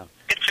 yeah. Yeah.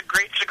 It's a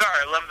great cigar.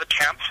 I love the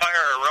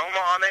campfire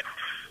aroma on it.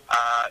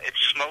 It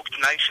smoked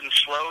nice and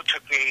slow.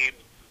 Took me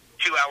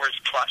 2 hours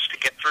plus to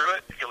get through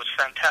it. It was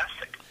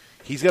fantastic.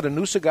 He's got a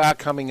new cigar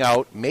coming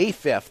out May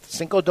 5th,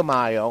 Cinco de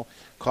Mayo,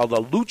 called a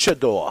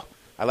Luchador.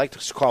 I like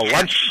to call it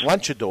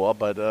Lunchador,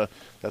 but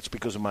That's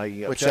because of my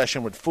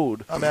obsession with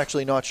food. I'm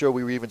actually not sure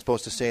we were even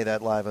supposed to say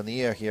that live on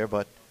the air here,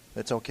 but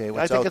it's okay.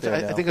 I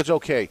think it's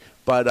okay.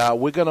 But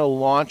we're going to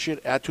launch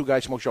it at Two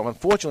Guys Smoke Show.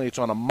 Unfortunately, it's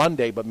on a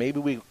Monday, but maybe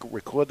we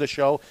record the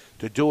show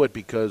to do it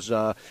because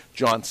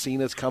John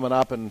Cena's coming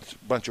up and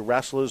a bunch of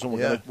wrestlers, and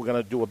we're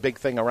going to do a big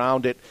thing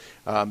around it.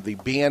 The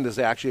band is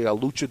actually a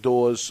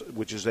luchadors,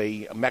 which is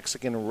a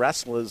Mexican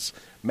wrestler's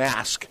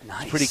mask.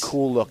 Nice. It's pretty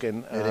cool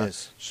looking. It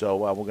is. So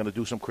we're going to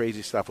do some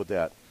crazy stuff with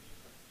that.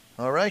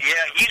 All right.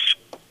 Yeah, he's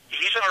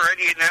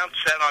already announced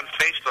that on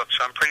Facebook,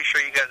 so I'm pretty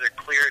sure you guys are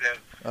clear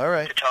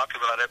to talk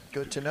about it.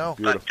 Good to know.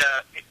 But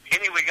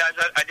anyway, guys,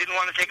 I didn't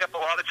want to take up a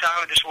lot of time.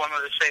 I just wanted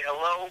to say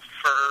hello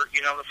for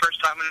the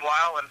first time in a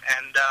while, and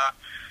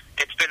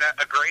it's been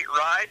a great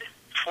ride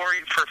for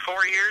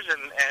 4 years,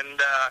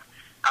 and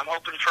I'm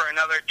hoping for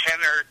another 10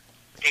 or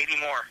 80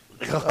 more.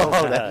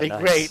 Oh, that'd be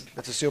great.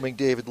 That's assuming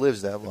David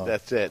lives that long.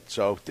 That's it.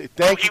 So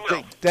thank you,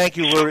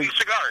 Rudy.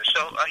 Cigars,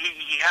 so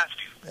he has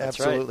to.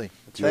 Absolutely. Right.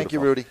 Thank you,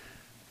 Rudy.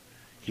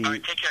 All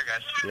right, take care,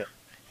 guys. Yeah.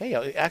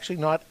 Hey, actually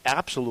not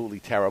absolutely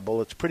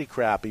terrible. It's pretty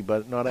crappy,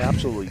 but not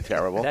absolutely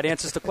terrible. That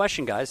answers the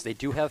question, guys. They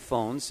do have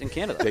phones in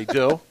Canada. They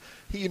do.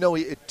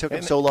 It took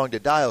him so long to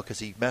dial because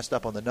he messed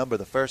up on the number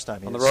the first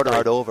time. He on had the to rotary.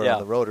 start over on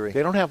the rotary.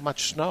 They don't have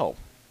much snow.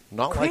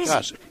 Not Crazy. like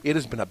us. It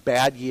has been a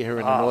bad year here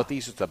in the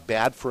Northeast. It's a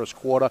bad first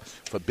quarter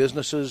for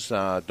businesses.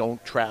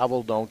 Don't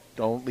travel.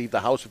 Don't leave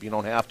the house if you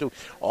don't have to.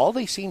 All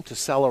they seem to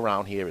sell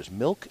around here is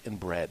milk and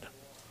bread.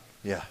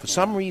 Yeah. For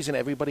some reason,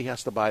 everybody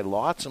has to buy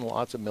lots and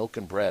lots of milk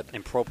and bread.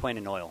 And propane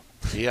and oil.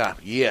 Yeah.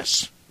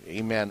 Yes.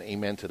 Amen.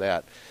 Amen to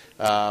that.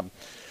 Was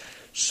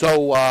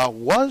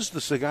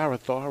the Cigar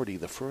Authority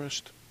the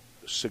first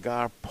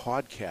cigar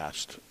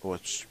podcast or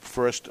its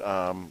first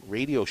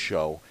radio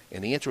show?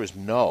 And the answer is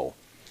no.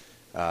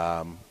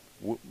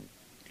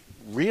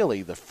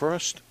 Really, the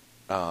first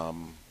cigar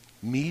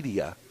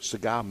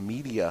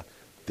media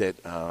that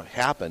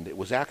happened, it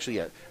was actually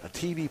a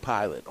TV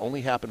pilot.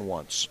 Only happened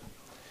once.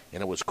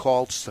 And it was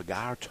called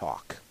Cigar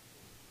Talk.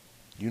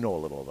 You know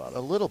a little about it.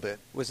 A little bit.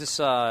 Was this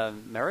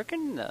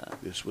American?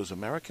 This was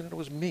American, and it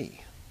was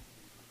me.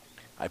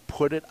 I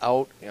put it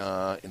out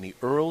in the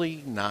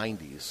early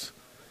 90s,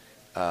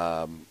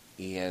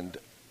 and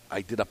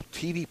I did a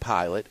TV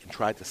pilot and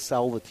tried to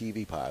sell the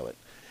TV pilot.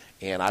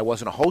 And I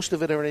wasn't a host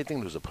of it or anything.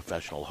 There was a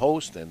professional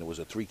host, and it was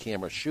a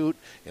 3-camera shoot,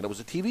 and it was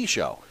a TV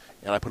show.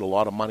 And I put a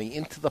lot of money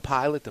into the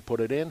pilot to put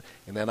it in,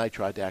 and then I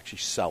tried to actually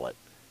sell it.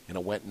 And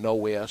it went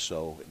nowhere,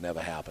 so it never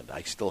happened.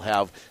 I still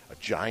have a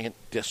giant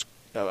disc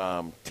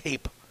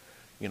tape,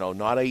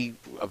 not a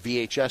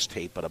VHS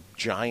tape, but a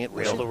giant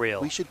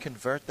reel. We should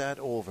convert that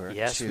over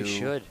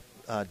to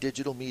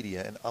digital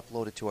media and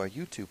upload it to our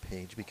YouTube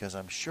page because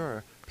I'm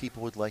sure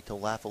people would like to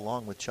laugh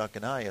along with Chuck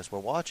and I as we're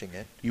watching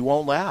it. You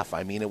won't laugh.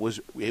 I mean, it was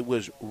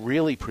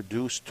really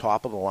produced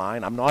top of the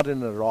line. I'm not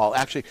in it at all.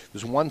 Actually,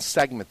 there's one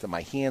segment that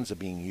my hands are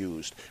being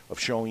used of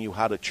showing you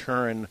how to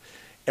turn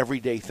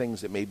everyday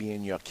things that may be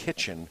in your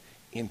kitchen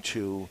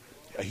into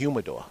a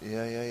humidor.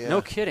 Yeah.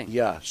 No kidding.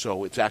 Yeah,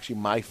 so it's actually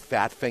my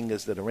fat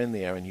fingers that are in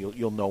there, and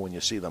you'll know when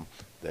you see them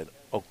that,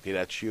 okay,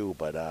 that's you,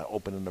 but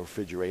opening the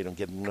refrigerator and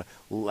getting the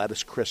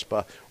lettuce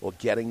crisper or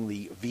getting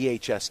the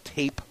VHS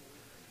tape,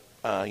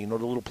 the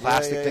little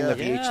plastic thing, the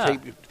VHS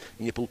tape, and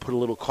you put a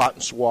little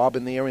cotton swab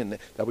in there, and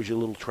that was your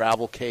little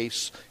travel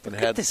case. And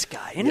Look at this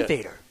guy,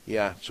 innovator.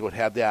 Yeah, so it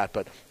had that.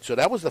 But so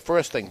that was the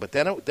first thing, but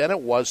then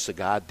it was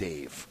Cigar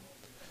Dave.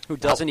 Who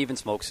doesn't even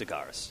smoke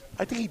cigars.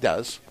 I think he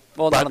does.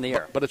 Well, not on the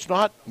air. But it's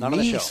not on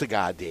the show.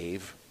 Cigar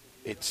Dave.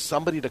 It's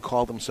somebody to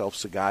call themselves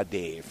Cigar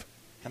Dave.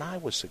 And I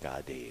was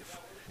Cigar Dave.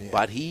 Yeah.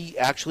 But he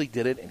actually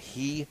did it, and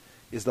he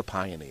is the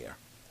pioneer.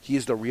 He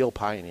is the real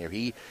pioneer.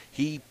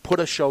 He put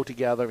a show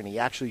together, and he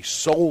actually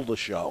sold the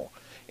show.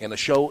 And the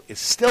show is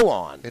still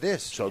on. It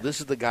is. So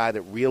this is the guy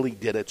that really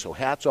did it. So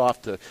hats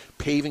off to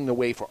paving the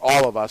way for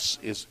all of us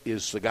is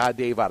Cigar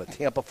Dave out of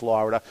Tampa,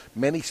 Florida.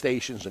 Many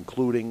stations,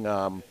 including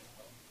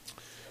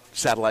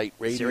satellite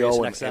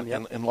radio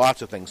and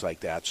lots of things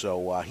like that.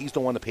 So he's the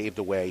one that paved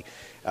the way.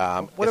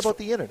 What about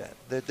the internet?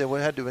 There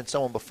had to have been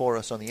someone before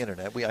us on the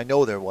internet. I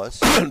know there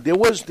was. there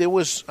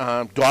was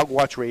Dog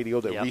Watch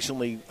Radio that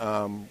recently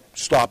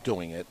stopped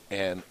doing it,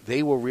 and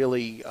they were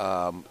really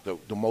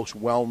the most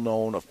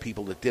well-known of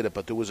people that did it.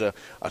 But there was a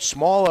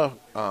smaller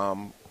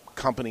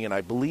company, and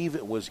I believe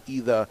it was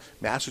either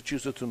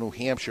Massachusetts or New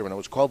Hampshire, and it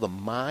was called the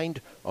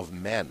Mind of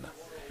Men.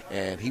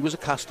 And he was a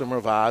customer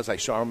of ours. I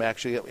saw him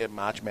actually at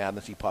March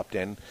Madness. He popped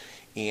in.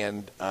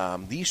 And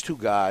these two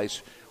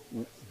guys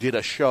did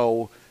a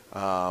show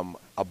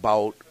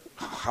about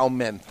how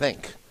men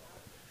think.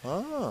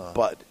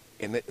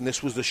 And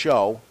this was the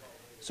show.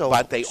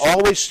 But they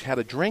always had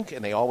a drink,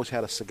 and they always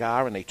had a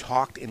cigar, and they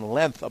talked in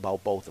length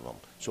about both of them.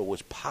 So it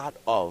was part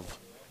of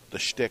the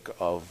shtick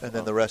of... And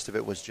then the rest of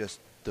it was just...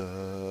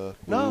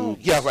 No,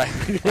 yeah, right.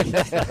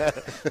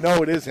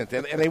 No, it isn't.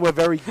 And they were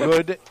very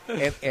good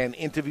and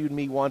interviewed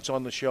me once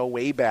on the show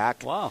way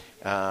back. Wow.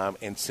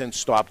 And since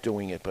stopped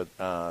doing it, but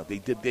they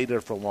did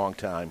it for a long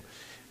time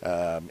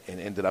and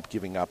ended up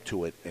giving up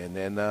to it. And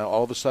then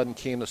all of a sudden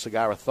came the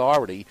Cigar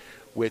Authority,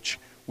 which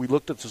we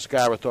looked at the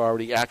Cigar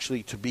Authority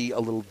actually to be a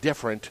little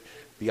different.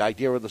 The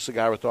idea of the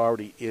Cigar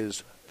Authority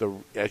is,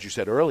 as you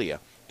said earlier,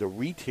 the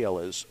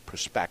retailer's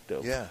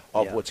perspective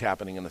of what's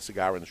happening in the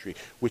cigar industry,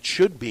 which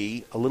should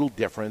be a little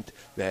different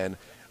than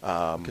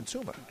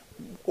consumer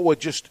or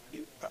just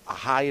a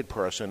hired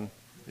person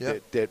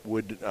that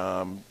would,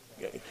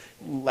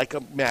 like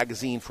a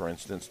magazine, for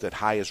instance, that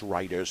hires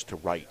writers to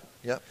write.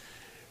 Yep.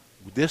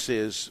 This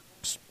is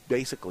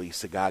basically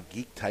cigar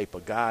geek type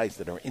of guys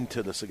that are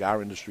into the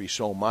cigar industry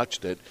so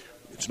much that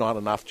it's not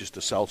enough just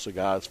to sell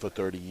cigars for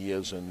 30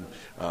 years and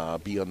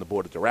be on the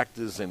board of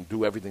directors and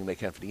do everything they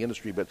can for the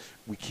industry. But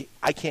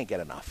I can't get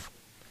enough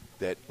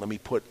that let me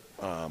put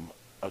a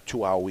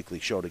 2-hour weekly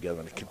show together,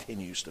 and it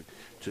continues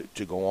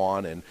to go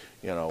on. And,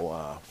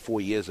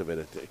 4 years of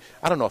it.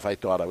 I don't know if I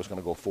thought I was going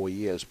to go 4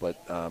 years,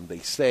 but they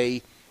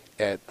say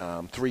at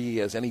 3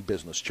 years, any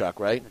business, Chuck,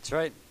 right? That's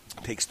right.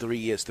 It takes 3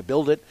 years to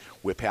build it.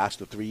 We're past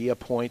the 3-year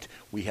point.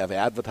 We have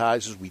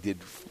advertisers. We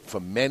did for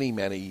many,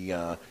 many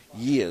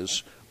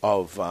years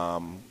of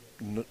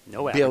no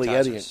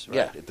advertisers. Right.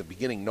 Yeah, at the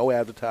beginning, no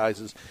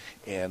advertisers.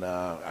 And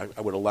I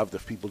would have loved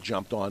if people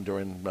jumped on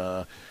during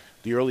the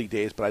early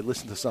days, but I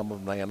listened to some of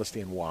them and I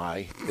understand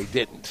why they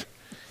didn't.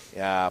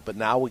 But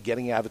now we're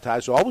getting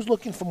advertisers. We're always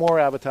looking for more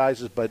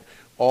advertisers, but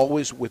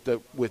always with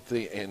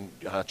the and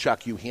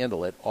Chuck, you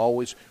handle it,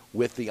 always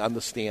with the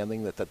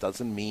understanding that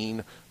doesn't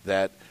mean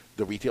that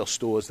the retail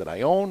stores that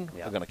I own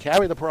are going to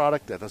carry the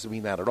product. That doesn't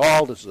mean that at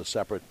all. This is a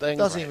separate thing.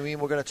 Doesn't even mean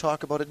we're going to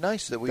talk about it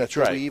nice, that we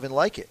even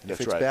like it.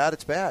 That's if it's bad,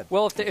 it's bad.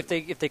 Well, if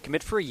they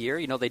commit for a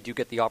year, they do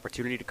get the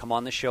opportunity to come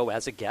on the show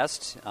as a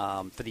guest.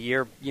 For the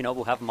year,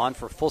 we'll have them on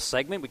for a full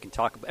segment. We can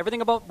talk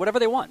everything about whatever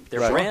they want,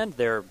 their brand,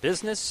 their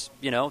business,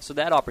 so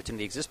that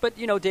opportunity exists. But,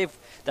 Dave,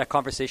 that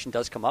conversation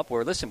does come up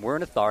where, listen, we're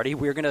an authority.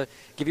 We're going to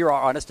give you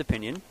our honest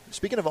opinion.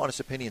 Speaking of honest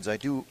opinions, I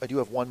do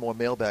have one more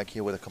mailbag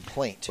here with a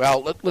complaint.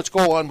 Well, let's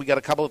go on. We got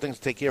a couple of things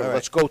to take care of. Right.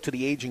 Let's go to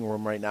the aging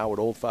room right now with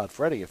Old Fart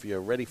Freddy. If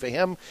you're ready for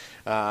him,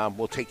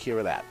 we'll take care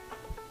of that.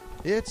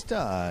 It's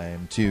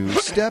time to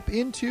step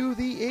into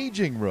the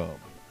aging room.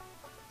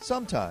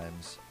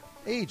 Sometimes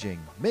aging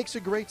makes a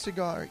great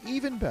cigar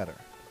even better,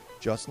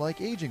 just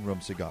like aging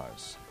room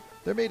cigars.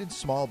 They're made in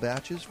small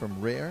batches from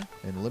rare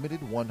and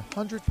limited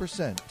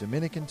 100%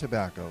 Dominican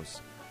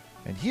tobaccos.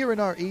 And here in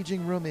our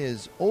aging room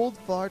is Old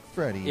Fart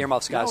Freddy.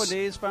 Earmuffs, guys.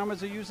 Nowadays,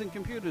 farmers are using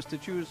computers to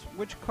choose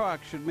which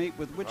cock should mate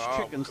with which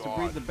chickens to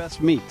breed the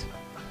best meat.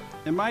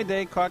 In my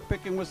day, cock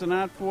picking was an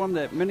art form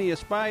that many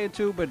aspired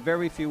to, but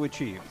very few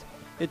achieved.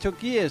 It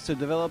took years to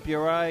develop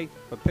your eye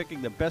for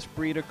picking the best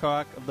breeder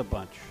cock of the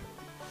bunch.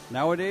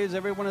 Nowadays,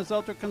 everyone is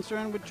ultra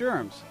concerned with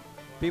germs.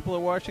 People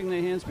are washing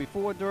their hands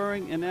before,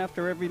 during, and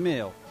after every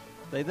meal.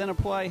 They then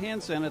apply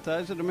hand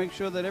sanitizer to make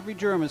sure that every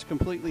germ is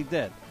completely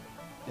dead.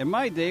 In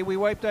my day, we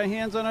wiped our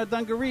hands on our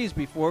dungarees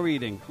before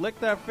eating,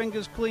 licked our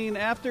fingers clean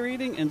after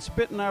eating, and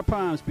spit in our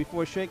palms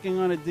before shaking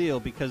on a deal,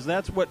 because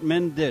that's what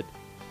men did.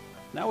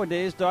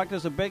 Nowadays,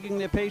 doctors are begging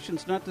their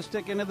patients not to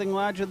stick anything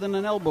larger than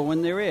an elbow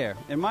in their ear.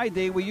 In my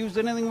day, we used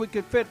anything we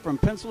could fit, from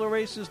pencil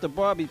erasers to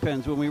bobby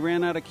pins when we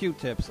ran out of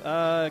Q-tips.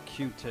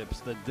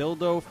 Q-tips, the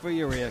dildo for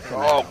your ear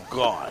canal. Oh,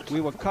 God.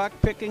 We were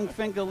cock-picking,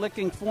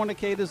 finger-licking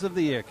fornicators of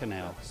the ear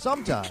canal.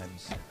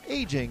 Sometimes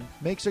aging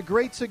makes a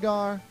great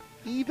cigar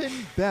even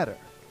better,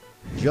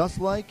 just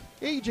like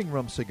aging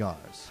room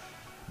cigars.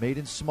 Made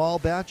in small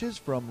batches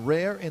from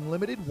rare and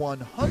limited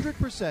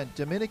 100%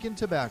 Dominican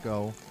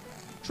tobacco,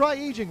 try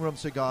aging room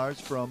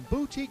cigars from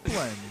Boutique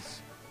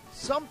Blends.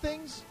 Some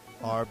things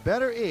are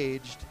better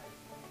aged,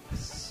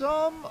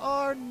 some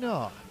are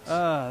not.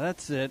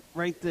 That's it,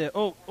 right there.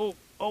 Oh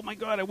my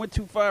God, I went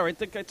too far. I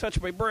think I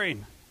touched my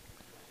brain.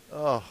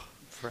 Oh,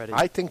 Freddie.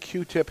 I think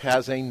Q-Tip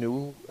has a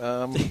new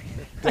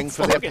thing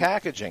for their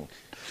packaging.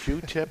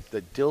 Q-Tip,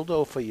 the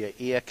dildo for your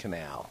ear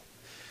canal.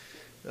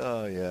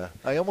 Oh, yeah.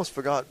 I almost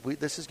forgot.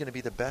 This is going to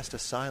be the best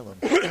asylum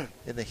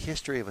in the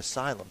history of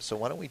asylums. So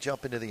why don't we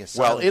jump into the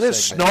asylum Well, it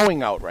is segment.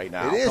 snowing out right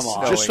now. It is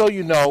snowing. Just so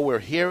you know, we're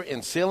here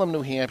in Salem,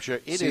 New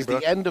Hampshire. It is Seabrook.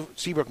 the end of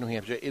Seabrook, New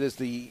Hampshire. It is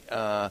the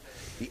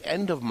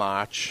end of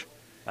March.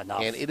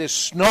 Enough. And it is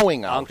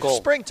snowing out. Uncle.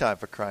 Springtime,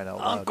 for crying out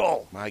loud.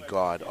 Uncle. My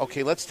God.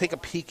 Okay, let's take a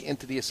peek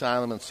into the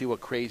asylum and see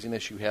what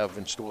craziness you have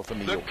in store for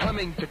me. They're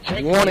coming to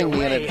take Warning me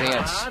me away, in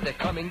advance. ha-ha. They're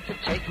coming to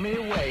take me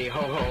away,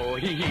 ho-ho,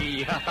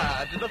 hee-hee,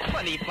 ha-ha, to the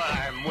funny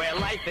farm where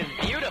life is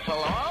beautiful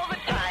all the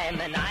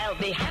time. And I'll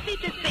be happy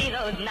to see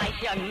those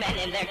nice young men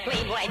in their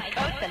clean white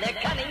coats, and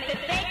they're coming to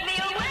take me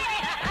away.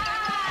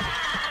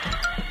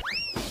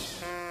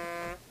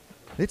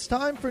 It's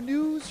time for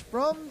news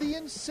from the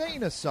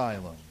insane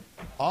asylum.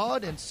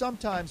 Odd and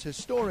sometimes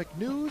historic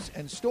news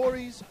and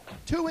stories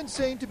too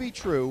insane to be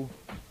true,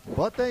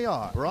 but they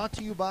are. Brought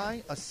to you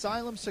by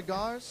Asylum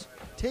Cigars.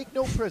 Take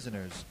no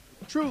prisoners.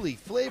 Truly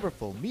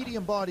flavorful,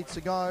 medium-bodied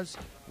cigars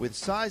with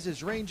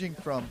sizes ranging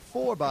from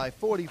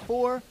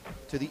 4x44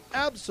 to the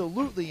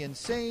absolutely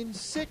insane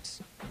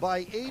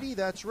 6x80.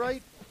 That's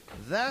right,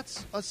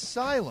 that's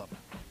Asylum.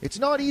 It's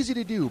not easy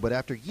to do, but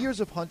after years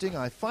of hunting,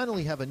 I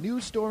finally have a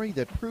news story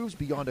that proves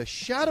beyond a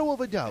shadow of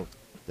a doubt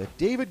that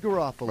David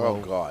Garofalo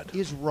Oh, God.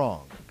 is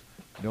wrong.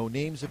 No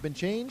names have been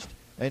changed,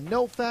 and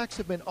no facts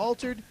have been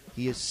altered.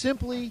 He is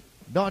simply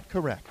not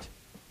correct.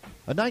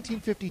 A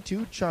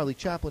 1952 Charlie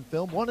Chaplin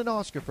film won an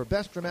Oscar for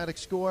Best Dramatic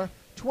Score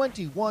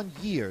 21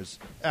 years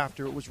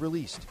after it was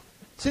released.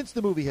 Since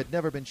the movie had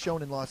never been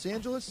shown in Los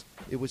Angeles,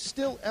 it was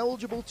still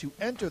eligible to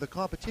enter the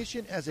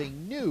competition as a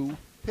new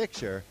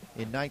picture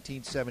in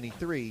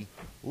 1973.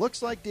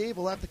 Looks like Dave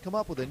will have to come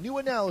up with a new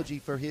analogy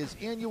for his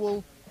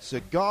annual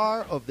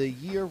Cigar of the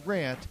Year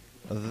rant.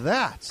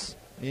 That's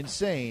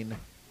insane.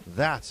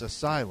 That's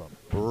Asylum.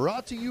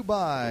 Brought to you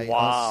by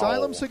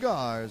Asylum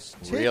Cigars.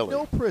 Take Really?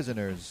 no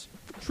prisoners.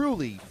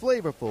 Truly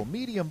flavorful,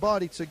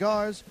 medium-bodied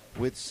cigars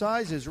with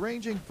sizes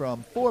ranging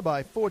from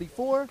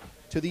 4x44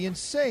 to the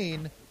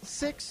insane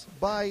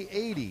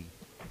 6x80.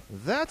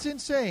 That's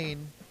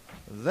insane.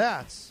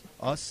 That's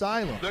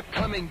Asylum. They're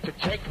coming to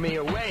take me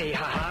away,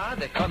 ha-ha.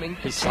 They're coming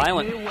to He's take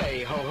silent. me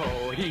away,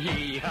 ho-ho,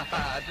 hee-hee,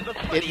 ha-ha. To the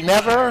funny It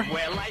never farm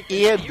where life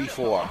is aired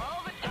beautiful before.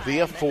 all the time.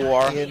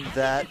 Therefore, In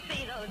that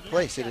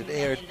place. It had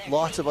aired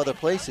lots of other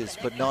places,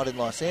 but not in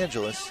Los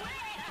Angeles,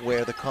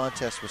 where the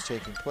contest was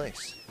taking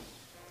place.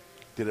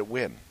 did it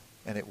win?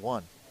 And it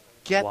won.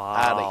 Get Wow.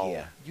 out of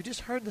here. You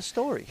just heard the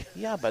story.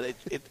 Yeah, but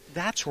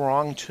that's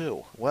wrong,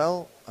 too.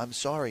 Well, I'm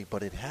sorry,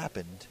 but it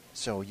happened.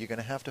 So you're going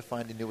to have to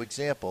find a new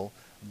example.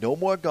 No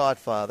more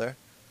Godfather.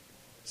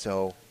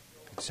 So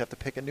you just have to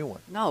pick a new one.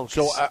 No.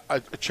 So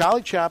a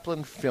Charlie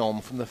Chaplin film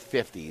from the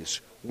 50s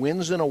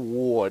wins an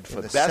award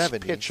for the Best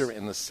 70s. Picture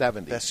in the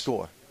 70s. Best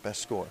score.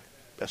 Best score.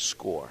 Best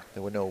score.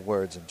 There were no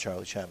words in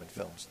Charlie Chaplin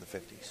films in the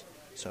 50s.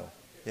 So,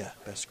 yeah,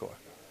 best score.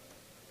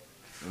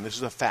 And this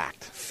is a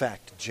fact.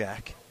 Fact,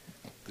 Jack.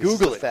 This is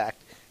Google a it.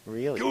 fact.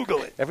 Really?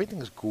 Google it.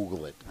 Everything's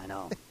Google it. I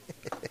know.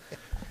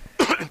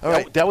 All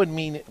right. That would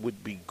mean it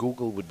would be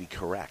Google would be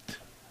correct.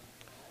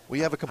 We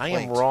have a I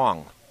complaint. am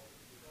wrong.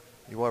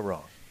 You are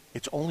wrong.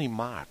 It's only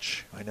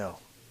March. I know.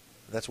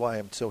 That's why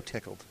I'm so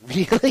tickled.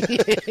 Really?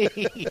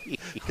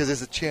 Because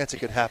there's a chance it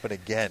could happen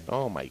again.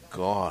 Oh, my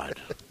God.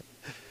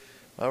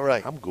 All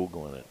right. I'm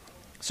Googling it.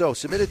 So,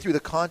 submit it through the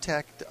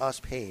Contact Us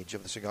page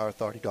of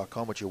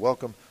thecigarauthority.com, which you're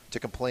welcome to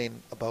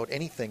complain about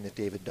anything that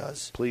David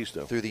does. Please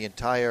do. Through the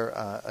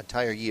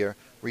entire year.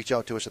 Reach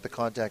out to us at the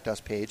Contact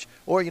Us page.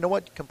 Or, you know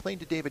what? Complain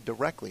to David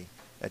directly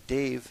at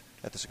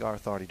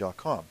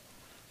dave@thecigarauthority.com.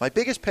 My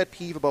biggest pet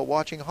peeve about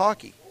watching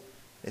hockey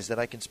is that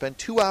I can spend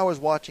 2 hours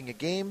watching a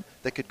game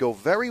that could go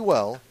very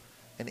well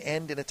and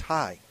end in a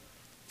tie.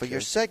 For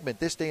your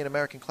segment, This Day in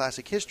American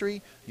Classic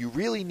History, you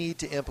really need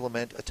to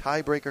implement a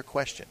tiebreaker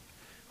question.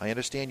 I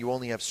understand you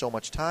only have so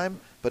much time,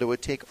 but it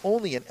would take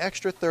only an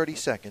extra 30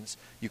 seconds.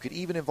 You could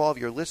even involve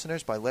your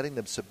listeners by letting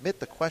them submit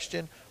the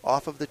question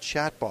off of the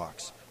chat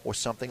box or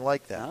something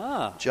like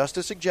that. Just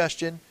a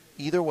suggestion.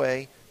 Either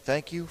way,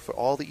 thank you for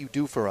all that you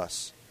do for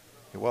us.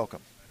 You're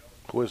welcome.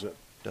 Who is it?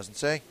 Doesn't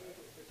say.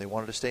 They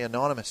wanted to stay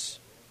anonymous.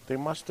 They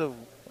must have.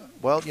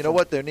 Well, you know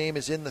what? Their name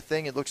is in the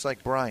thing. It looks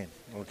like Brian.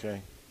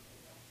 Okay.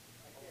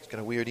 It's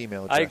got a weird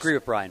email address. I agree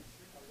with Brian.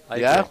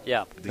 Yeah? Agree.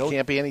 Yeah. There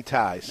can't be any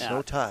ties. Yeah.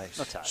 No ties.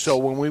 No ties. So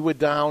when we were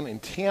down in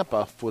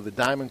Tampa for the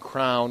Diamond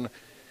Crown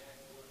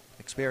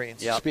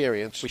experience,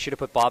 We should have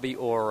put Bobby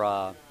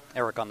or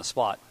Eric on the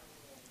spot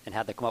and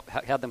had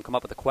them come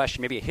up with a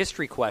question, maybe a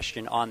history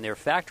question on their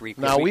factory.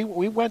 Now, we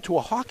went to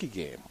a hockey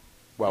game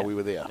while we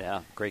were there.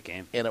 Yeah, great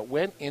game. And it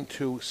went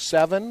into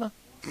 7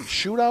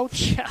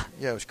 shootouts.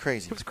 Yeah, it was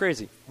crazy. It was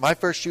crazy. My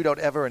first shootout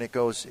ever, and it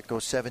goes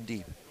 7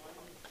 deep.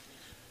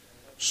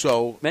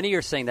 So many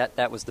are saying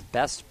that was the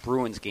best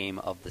Bruins game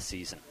of the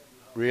season.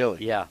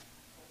 Really? Yeah.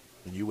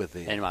 And you were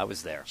there. And I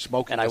was there.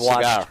 Smoking and a I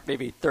watched cigar.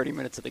 maybe 30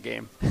 minutes of the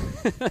game.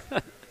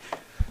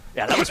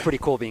 Yeah, that was pretty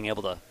cool being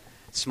able to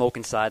smoke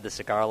inside the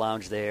cigar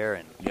lounge there.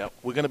 And Yep.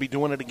 We're going to be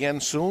doing it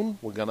again soon.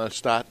 We're going to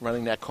start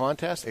running that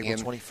contest. April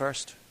and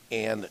 21st.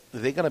 And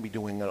they're going to be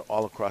doing it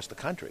all across the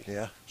country.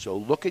 Yeah. So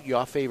look at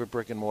your favorite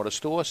brick-and-mortar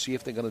store. See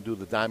if they're going to do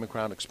the Diamond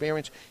Crown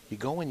experience. You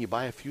go in, you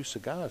buy a few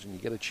cigars, and you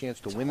get a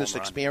chance to win this home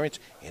run. experience.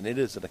 And it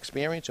is an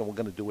experience, and we're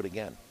going to do it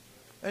again.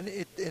 And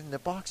the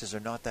boxes are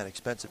not that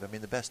expensive. I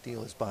mean, the best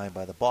deal is buying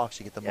by the box.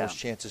 You get the most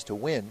chances to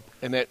win.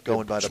 And that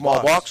going by the small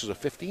box. boxes are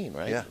 15,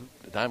 right? Yeah.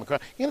 The Diamond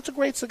Crown. And it's a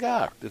great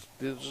cigar.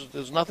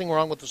 There's nothing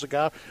wrong with the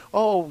cigar.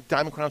 Oh,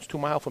 Diamond Crown's too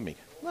mild for me.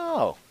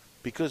 No,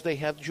 because they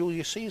have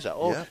Julius Caesar.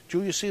 Oh, Yeah.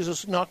 Julius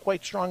Caesar's not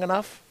quite strong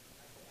enough.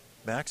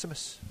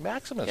 Maximus.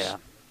 Yeah.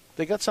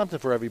 They got something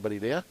for everybody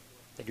there.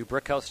 they do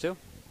Brickhouse too.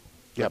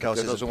 Yeah, Brickhouse but that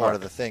isn't doesn't part work.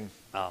 of the thing.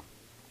 Oh.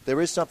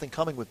 There is something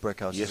coming with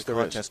Brickhouse. Yes, There's there a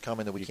is. contest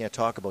coming that we can't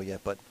talk about yet,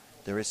 but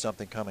there is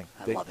something coming.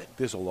 I love it.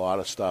 There's a lot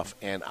of stuff.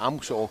 And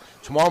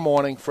tomorrow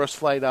morning, first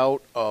flight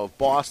out of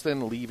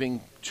Boston, leaving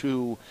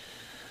to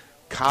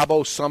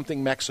Cabo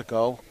something,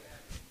 Mexico.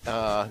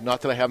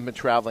 Not that I haven't been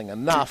traveling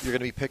enough. You're going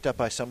to be picked up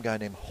by some guy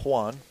named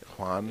Juan.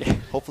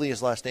 Hopefully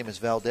his last name is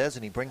Valdez,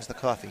 and he brings the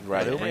coffee.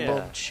 Right. Boom, Yeah.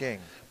 boom, ching.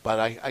 But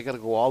I got to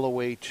go all the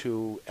way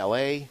to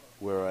L.A.,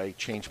 where I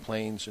change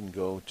planes and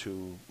go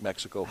to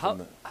Mexico.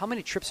 How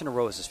many trips in a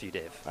row is this for you,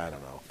 Dave? I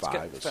don't know, It's 5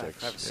 or good. 6.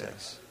 5 or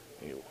 6.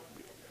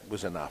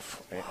 was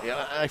enough.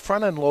 I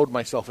front-end load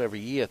myself every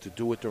year to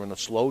do it during the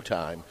slow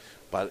time,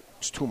 but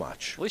it's too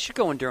much. At least you're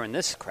going during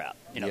this crap,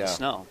 the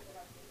snow.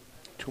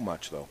 Too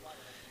much, though.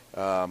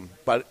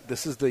 But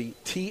this is the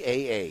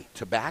TAA,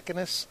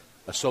 Tobacconists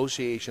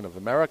Association of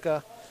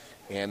America,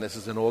 and this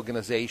is an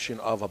organization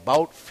of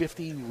about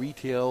 50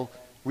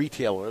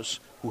 retailers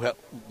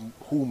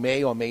who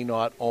may or may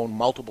not own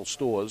multiple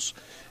stores,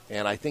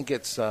 and I think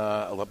it's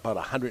about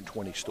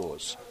 120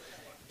 stores.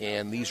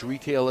 And these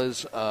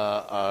retailers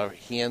are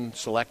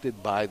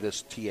hand-selected by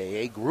this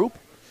TAA group,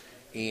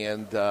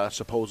 and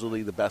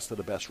supposedly the best of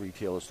the best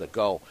retailers that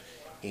go.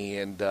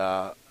 And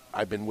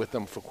I've been with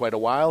them for quite a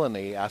while, and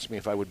they asked me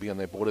if I would be on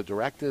their board of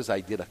directors. I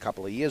did a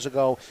couple of years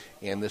ago,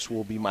 and this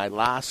will be my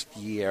last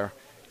year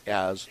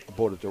as a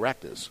board of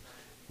directors.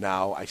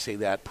 Now, I say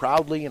that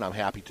proudly, and I'm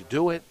happy to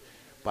do it,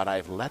 but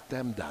I've let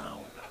them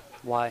down.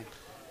 Why?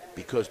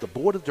 Because the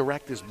board of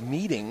directors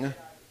meeting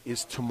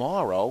is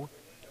tomorrow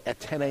at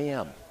 10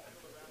 a.m.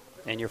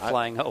 And you're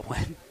flying out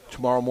when?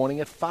 Tomorrow morning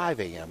at 5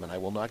 a.m., and I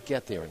will not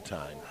get there in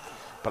time.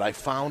 But I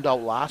found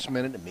out last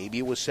minute, and maybe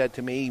it was said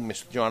to me,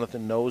 Mr.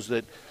 Jonathan knows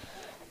that.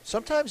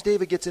 Sometimes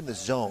David gets in the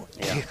zone.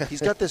 Yeah.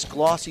 He's got this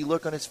glossy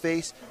look on his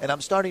face, and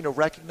I'm starting to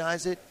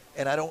recognize it,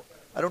 and I don't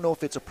know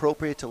if it's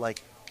appropriate to,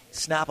 like,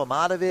 snap him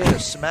out of it or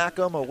smack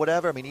him or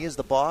whatever. I mean, he is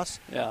the boss.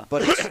 Yeah.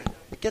 But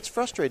it gets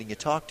frustrating. You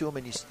talk to him,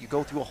 and you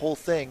go through a whole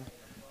thing,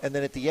 and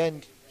then at the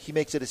end, he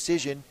makes a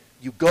decision.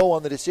 You go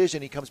on the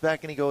decision. He comes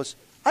back, and he goes,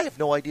 I have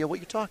no idea what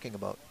you're talking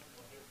about.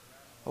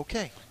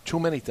 Okay. Too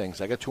many things.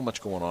 I got too much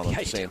going on at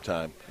the same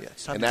time. Yeah,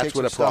 it's time and to that's take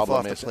what a some stuff problem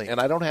off the is. plate. And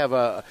I don't have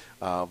a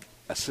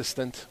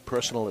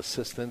personal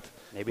assistant.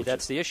 Maybe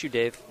that's the issue,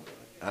 Dave.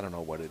 I don't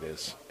know what it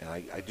is. And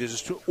I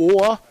just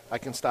or I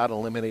can start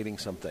eliminating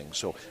some things.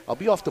 So I'll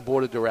be off the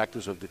board of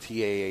directors of the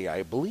TAA.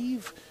 I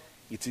believe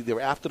it's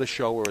either after the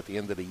show or at the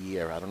end of the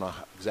year. I don't know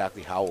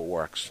exactly how it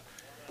works.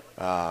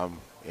 And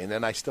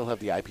then I still have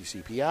the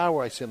IPCPR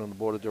where I sit on the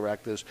board of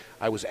directors.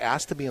 I was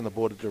asked to be on the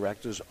board of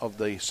directors of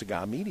the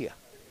Cigar Media.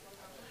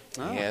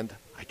 Oh. And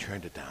I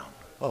turned it down.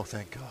 Oh,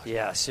 thank God.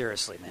 Yeah,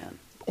 seriously, man.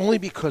 Only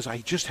because I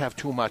just have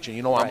too much.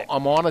 And, Right.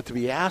 I'm honored to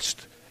be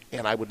asked,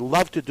 and I would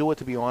love to do it,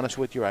 to be honest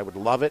with you. I would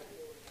love it.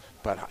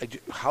 But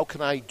how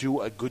can I do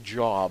a good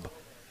job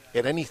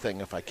at anything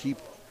if I keep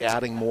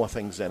adding more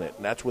things in it?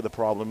 And that's where the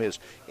problem is.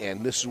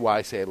 And this is why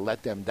I say I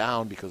let them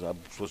down, because I'm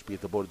supposed to be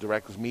at the board of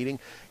directors meeting,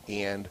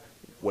 and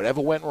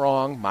whatever went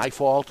wrong, my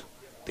fault.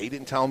 They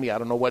didn't tell me. I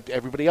don't know what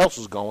everybody else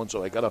is going,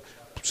 so I got to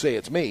say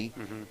it's me.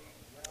 Mm-hmm.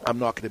 I'm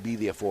not going to be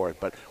there for it.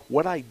 But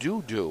what I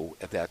do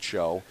at that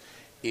show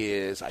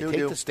is I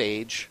take the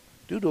stage.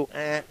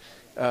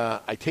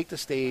 I take the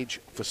stage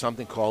for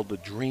something called the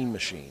Dream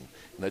Machine.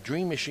 And the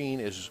Dream Machine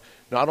is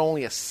not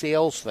only a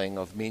sales thing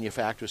of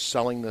manufacturers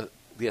selling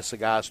their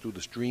cigars through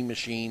this Dream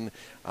Machine,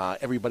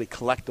 everybody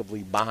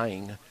collectively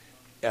buying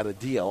at a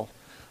deal,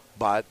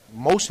 but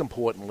most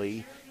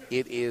importantly,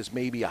 it is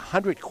maybe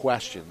 100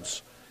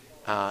 questions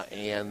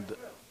and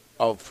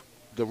of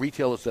the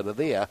retailers that are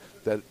there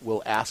that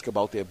will ask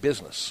about their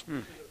business.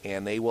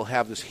 And they will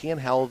have this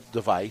handheld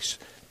device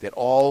that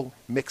all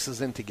mixes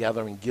in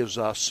together and gives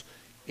us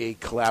a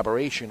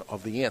collaboration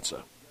of the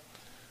answer.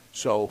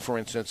 So, for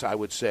instance, I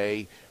would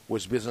say,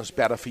 was business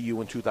better for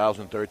you in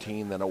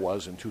 2013 than it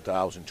was in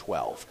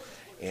 2012?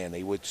 And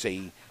they would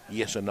say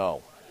yes or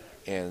no.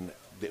 And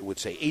they would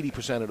say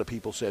 80% of the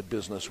people said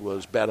business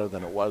was better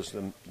than it was.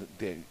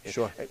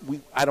 Sure.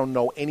 I don't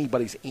know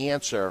anybody's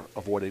answer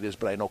of what it is,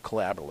 but I know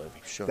collaborative.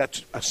 Sure.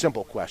 That's a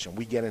simple question.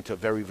 We get into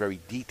very, very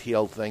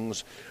detailed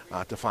things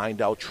to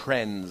find out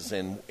trends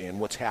and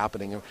what's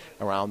happening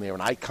around there.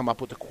 And I come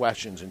up with the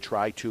questions and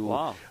try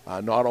to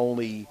not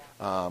only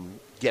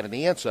get an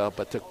answer,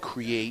 but to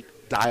create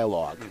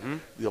dialogue. Mm-hmm.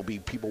 There'll be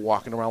people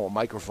walking around with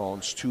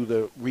microphones to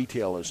the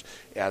retailers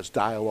as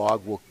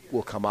dialogue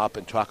will come up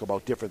and talk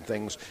about different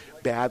things,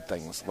 bad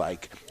things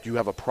like, do you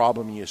have a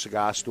problem in your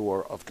cigar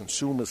store of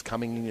consumers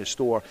coming in your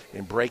store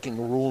and breaking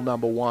rule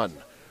number 1,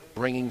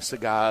 bringing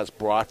cigars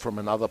brought from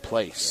another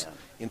place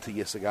into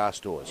your cigar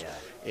stores?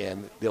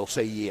 And they'll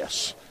say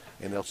yes.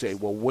 And they'll say,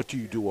 well, what do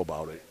you do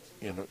about it?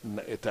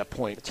 At that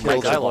point,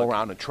 we'll go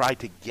around and try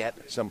to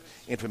get some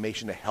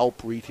information to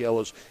help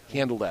retailers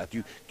handle that.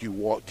 Do you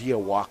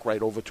walk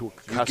right over to a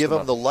customer? You give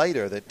them the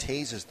lighter that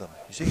tases them.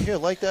 You say, here,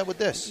 light that with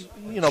this.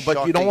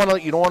 But you don't want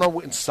to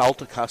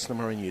insult a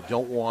customer, and you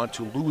don't want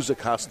to lose a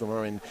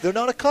customer. And they're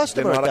not a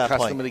customer. They're not at a that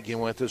customer point. to begin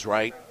with. Is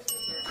right.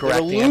 Correct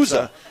They're a loser.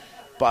 answer.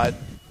 But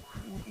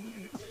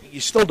you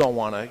still don't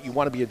want to. You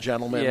want to be a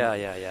gentleman.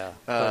 Yeah.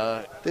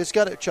 There's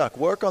got to, Chuck,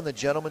 work on the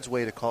gentleman's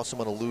way to call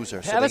someone a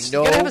loser. So they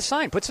know. You got to have a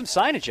sign. Put some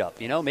signage up.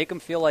 Make them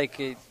feel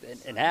like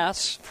an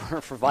ass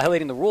for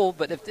violating the rule.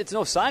 But if it's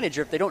no signage,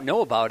 or if they don't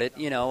know about it,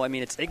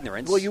 it's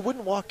ignorance. Well, you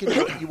wouldn't walk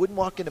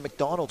into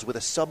McDonald's with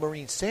a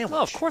submarine sandwich. No,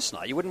 of course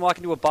not. You wouldn't walk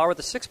into a bar with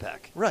a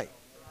 6-pack. Right.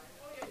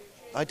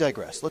 I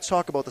digress. Let's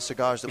talk about the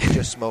cigars that we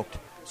just smoked.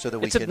 So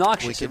that it's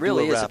obnoxious. It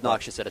really is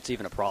obnoxious that it's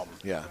even a problem.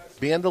 Yeah.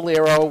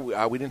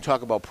 Bandolero, we didn't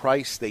talk about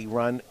price. They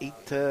run 8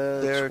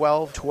 to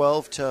 12?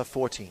 12 to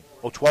 14.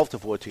 Oh, 12 to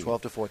 14.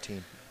 12 to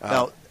 14.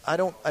 Now, I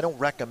don't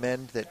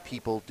recommend that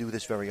people do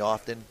this very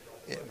often.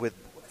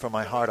 From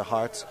my heart of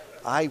hearts,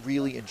 I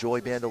really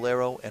enjoy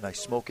Bandolero, and I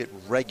smoke it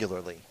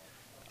regularly.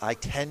 I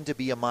tend to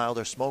be a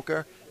milder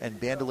smoker, and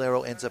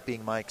Bandolero ends up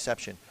being my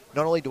exception.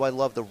 Not only do I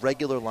love the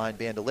regular line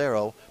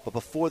Bandolero, but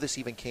before this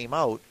even came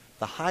out,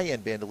 the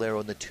high-end Bandolero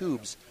in the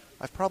tubes,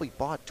 I've probably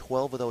bought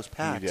 12 of those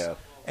packs. Yeah.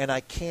 And I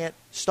can't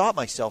stop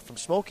myself from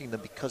smoking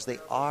them because they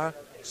are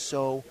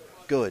so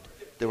good.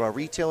 There are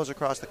retailers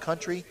across the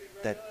country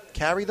that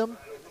carry them.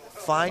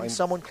 Find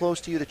someone close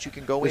to you that you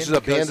can go in. This is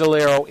a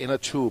Bandolero in a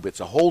tube.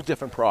 It's a whole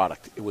different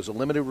product. It was a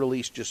limited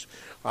release just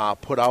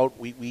put out.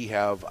 We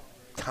have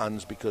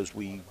tons because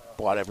we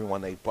bought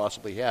everyone they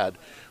possibly had.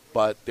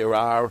 But there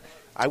are,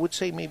 I would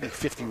say, maybe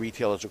 50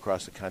 retailers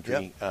across the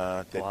country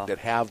that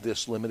have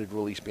this limited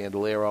release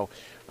Bandolero.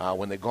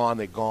 When they're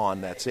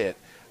gone. That's it.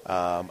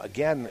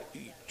 Again,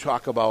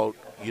 talk about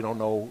you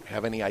don't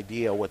have any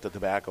idea what the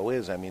tobacco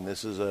is. I mean,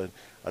 this is a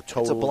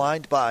total... It's a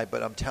blind buy,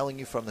 but I'm telling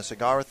you from the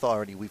Cigar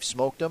Authority, we've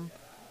smoked them.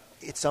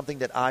 It's something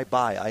that I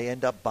buy. I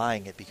end up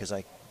buying it because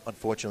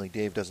unfortunately,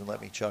 Dave doesn't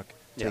let me, Chuck,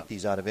 take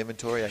these out of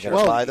inventory. I got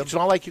to buy them. It's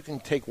not like you can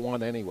take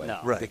one anyway. No.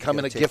 Right. They come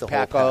in a gift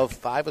pack of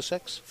 5 or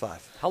 6?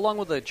 5. How long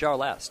will the jar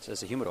last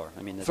as a humidor?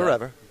 I mean,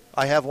 forever.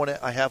 I have one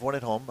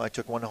at home. I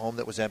took one home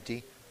that was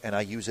empty, and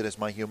I use it as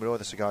my humidor.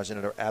 The cigars in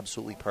it are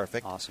absolutely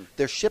perfect. Awesome.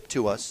 They're shipped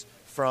to us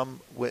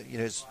from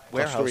his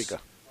warehouse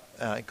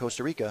in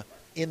Costa Rica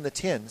in the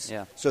tins.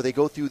 Yeah. So they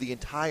go through the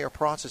entire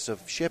process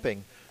of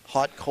shipping,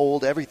 hot,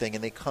 cold, everything,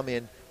 and they come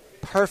in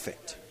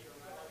perfect.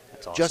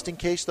 That's awesome. Just in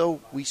case,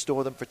 though, we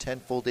store them for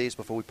 10 full days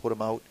before we put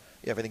them out.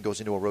 Everything goes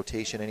into a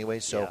rotation anyway.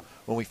 So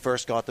when we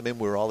first got them in,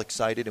 we were all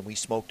excited, and we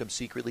smoked them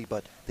secretly,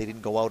 but they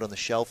didn't go out on the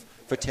shelf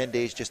for 10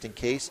 days just in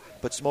case.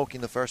 But smoking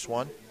the first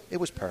one, it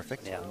was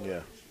perfect. Yeah.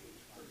 It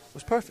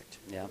was perfect.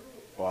 Yeah.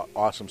 Well,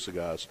 awesome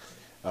cigars.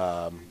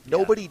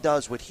 Nobody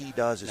does what he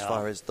does as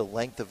far as the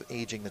length of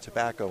aging the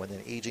tobacco and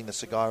then aging the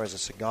cigar as a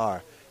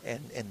cigar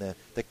and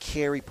the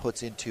care he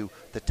puts into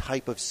the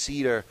type of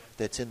cedar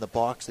that's in the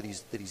box that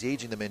he's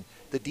aging them in,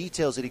 the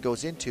details that he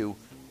goes into,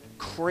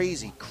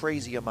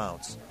 crazy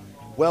amounts.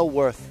 Well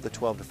worth the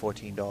 $12 to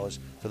 $14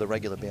 for the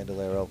regular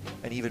Bandolero,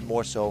 and even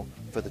more so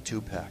for the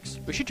 2-packs.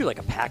 We should do like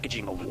a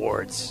packaging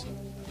awards.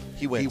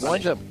 He wins.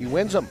 He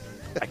wins them.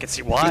 I can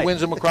see why. He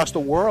wins them across the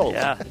world.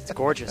 Yeah, it's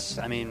gorgeous.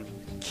 I mean,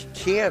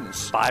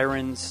 cans,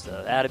 Byron's,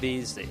 the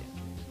Atabeys, the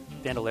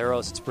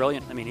Bandoleros. It's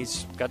brilliant. I mean,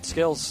 he's got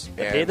skills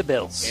that pay the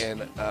bills.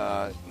 And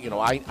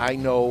I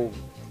know,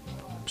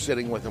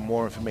 sitting with him,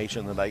 more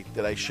information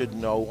that I should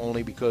know,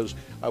 only because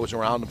I was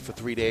around him for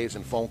 3 days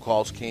and phone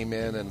calls came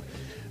in, and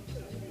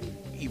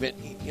even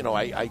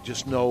I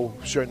just know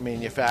certain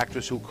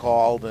manufacturers who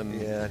called,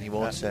 and he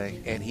won't say,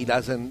 and he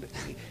doesn't.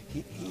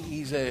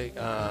 He's a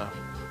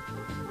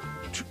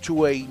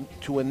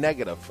to a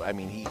negative. I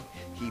mean, he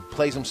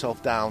plays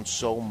himself down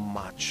so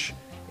much,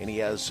 and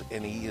he is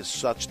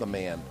such the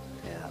man.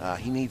 Yeah.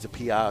 He needs a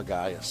PR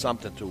guy or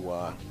something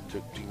to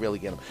really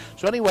get him.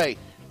 So anyway,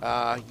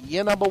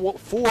 year number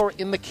 4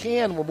 in the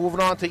can. We're moving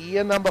on to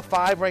year number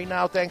 5 right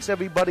now. Thanks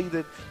everybody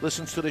that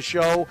listens to the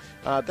show,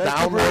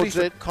 downloads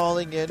it,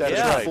 calling in. That's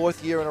right. right.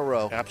 4th year in a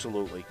row.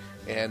 Absolutely.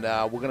 And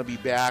we're going to be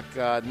back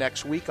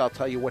next week. I'll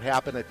tell you what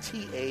happened at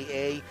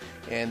TAA,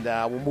 and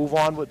we'll move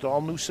on with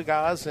all new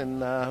cigars and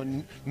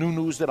new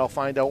news that I'll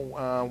find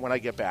out when I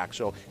get back.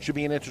 So it should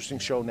be an interesting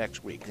show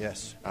next week.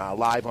 Yes.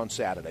 Live on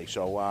Saturday.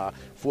 So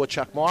for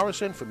Chuck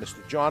Morrison, for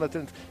Mr.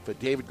 Jonathan, for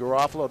David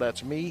Garofalo,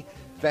 that's me.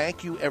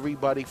 Thank you,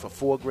 everybody, for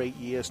 4 great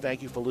years.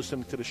 Thank you for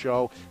listening to the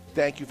show.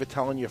 Thank you for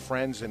telling your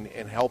friends and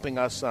helping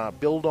us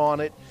build on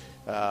it.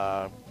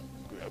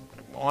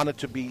 Honored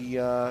to be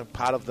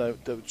part of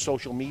the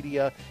social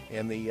media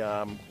and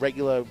the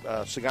regular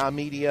cigar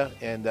media,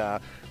 and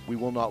we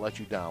will not let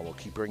you down. We'll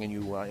keep bringing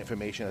you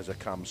information as it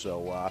comes.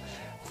 So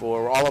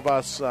for all of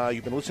us,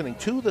 you've been listening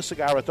to the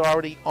Cigar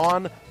Authority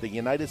on the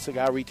United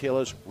Cigar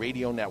Retailers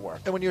Radio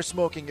Network. And when you're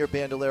smoking your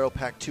Bandolero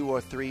Pack 2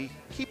 or 3,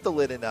 keep the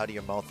lid in out of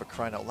your mouth, for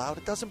crying out loud.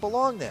 It doesn't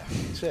belong there.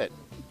 That's it.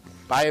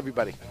 Bye,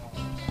 everybody.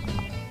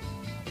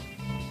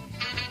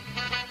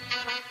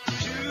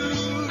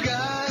 Two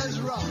guys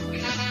rock.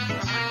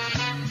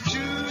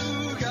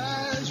 Two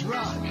guys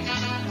rock.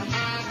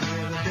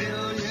 With a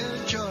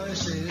billion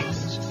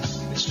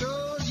choices.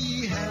 Explore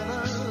ye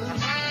heaven.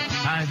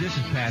 Hi, this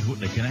is Pat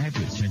Whitley. Can I have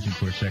your attention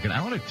for a second?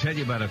 I want to tell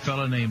you about a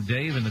fellow named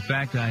Dave and the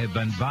fact I have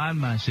been buying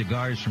my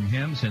cigars from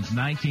him since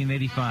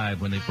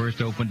 1985 when they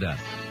first opened up.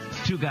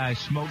 Two Guys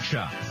Smoke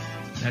Shop.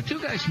 Now, Two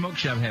Guys Smoke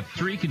Shop have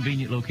 3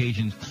 convenient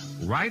locations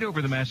right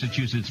over the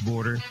Massachusetts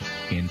border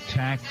in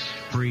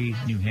tax-free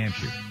New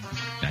Hampshire.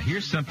 Now,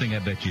 here's something I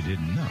bet you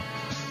didn't know.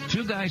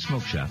 Two Guys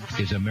Smoke Shop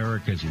is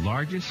America's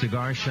largest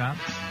cigar shop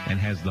and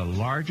has the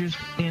largest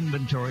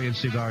inventory of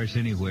cigars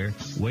anywhere.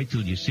 Wait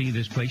till you see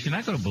this place. You're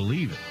not going to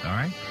believe it, all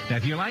right? Now,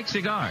 if you like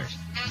cigars,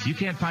 you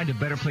can't find a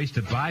better place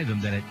to buy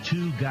them than at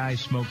Two Guys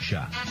Smoke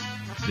Shop.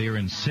 They're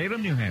in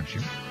Salem, New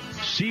Hampshire,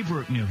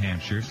 Seabrook, New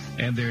Hampshire,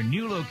 and their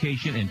new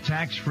location in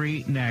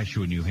tax-free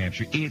Nashua, New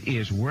Hampshire. It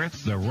is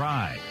worth the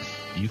ride.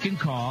 you can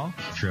call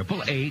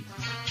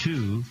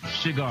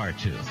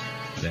 888-2-CIGAR-2.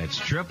 That's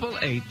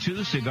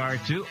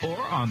 888-2-CIGAR-2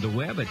 or on the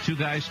web at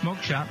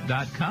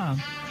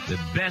twoguysmokeshop.com. The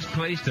best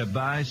place to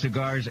buy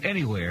cigars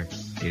anywhere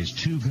is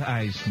Two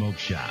Guys Smoke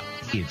Shop.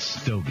 It's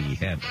Stogie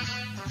heaven.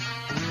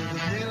 With a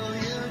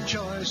million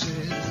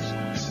choices,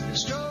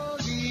 it's Stogie